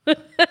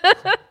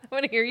 I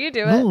want to hear you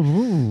do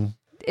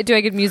it. Do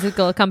I get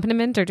musical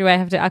accompaniment or do I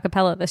have to a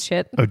cappella this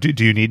shit? Oh,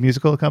 do you need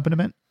musical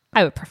accompaniment?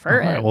 I would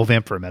prefer it. All right, we'll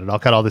vamp for a minute. I'll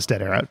cut all this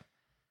dead air out.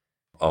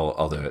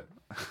 I'll do it.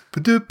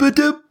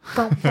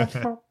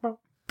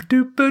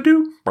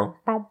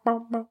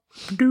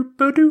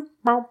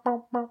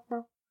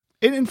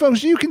 And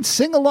folks, you can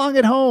sing along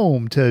at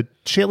home to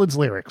Shaylin's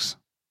lyrics.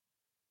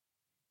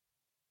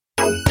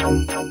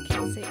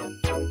 Can't see it.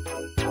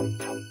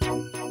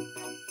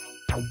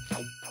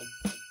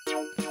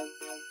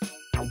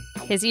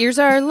 His ears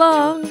are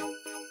long.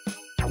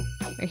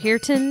 We're here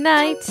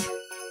tonight.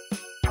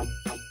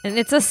 And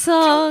it's a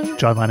song.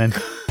 John Lennon.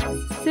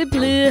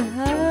 Simply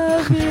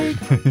having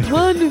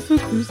wonderful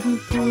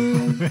Christmas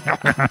time.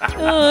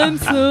 I'm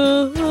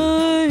so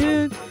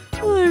tired. I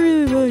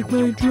really like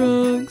my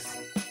drugs.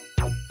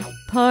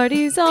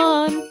 Party's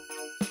on.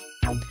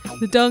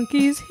 The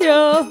donkey's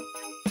here.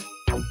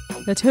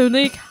 That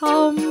only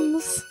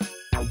comes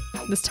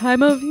this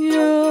time of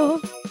year.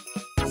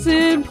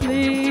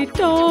 Simply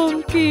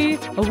donkey,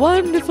 a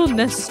wonderful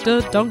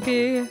Nestor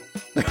donkey.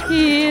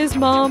 His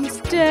mom's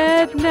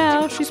dead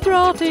now, she's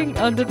rotting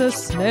under the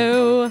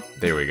snow.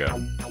 There we go.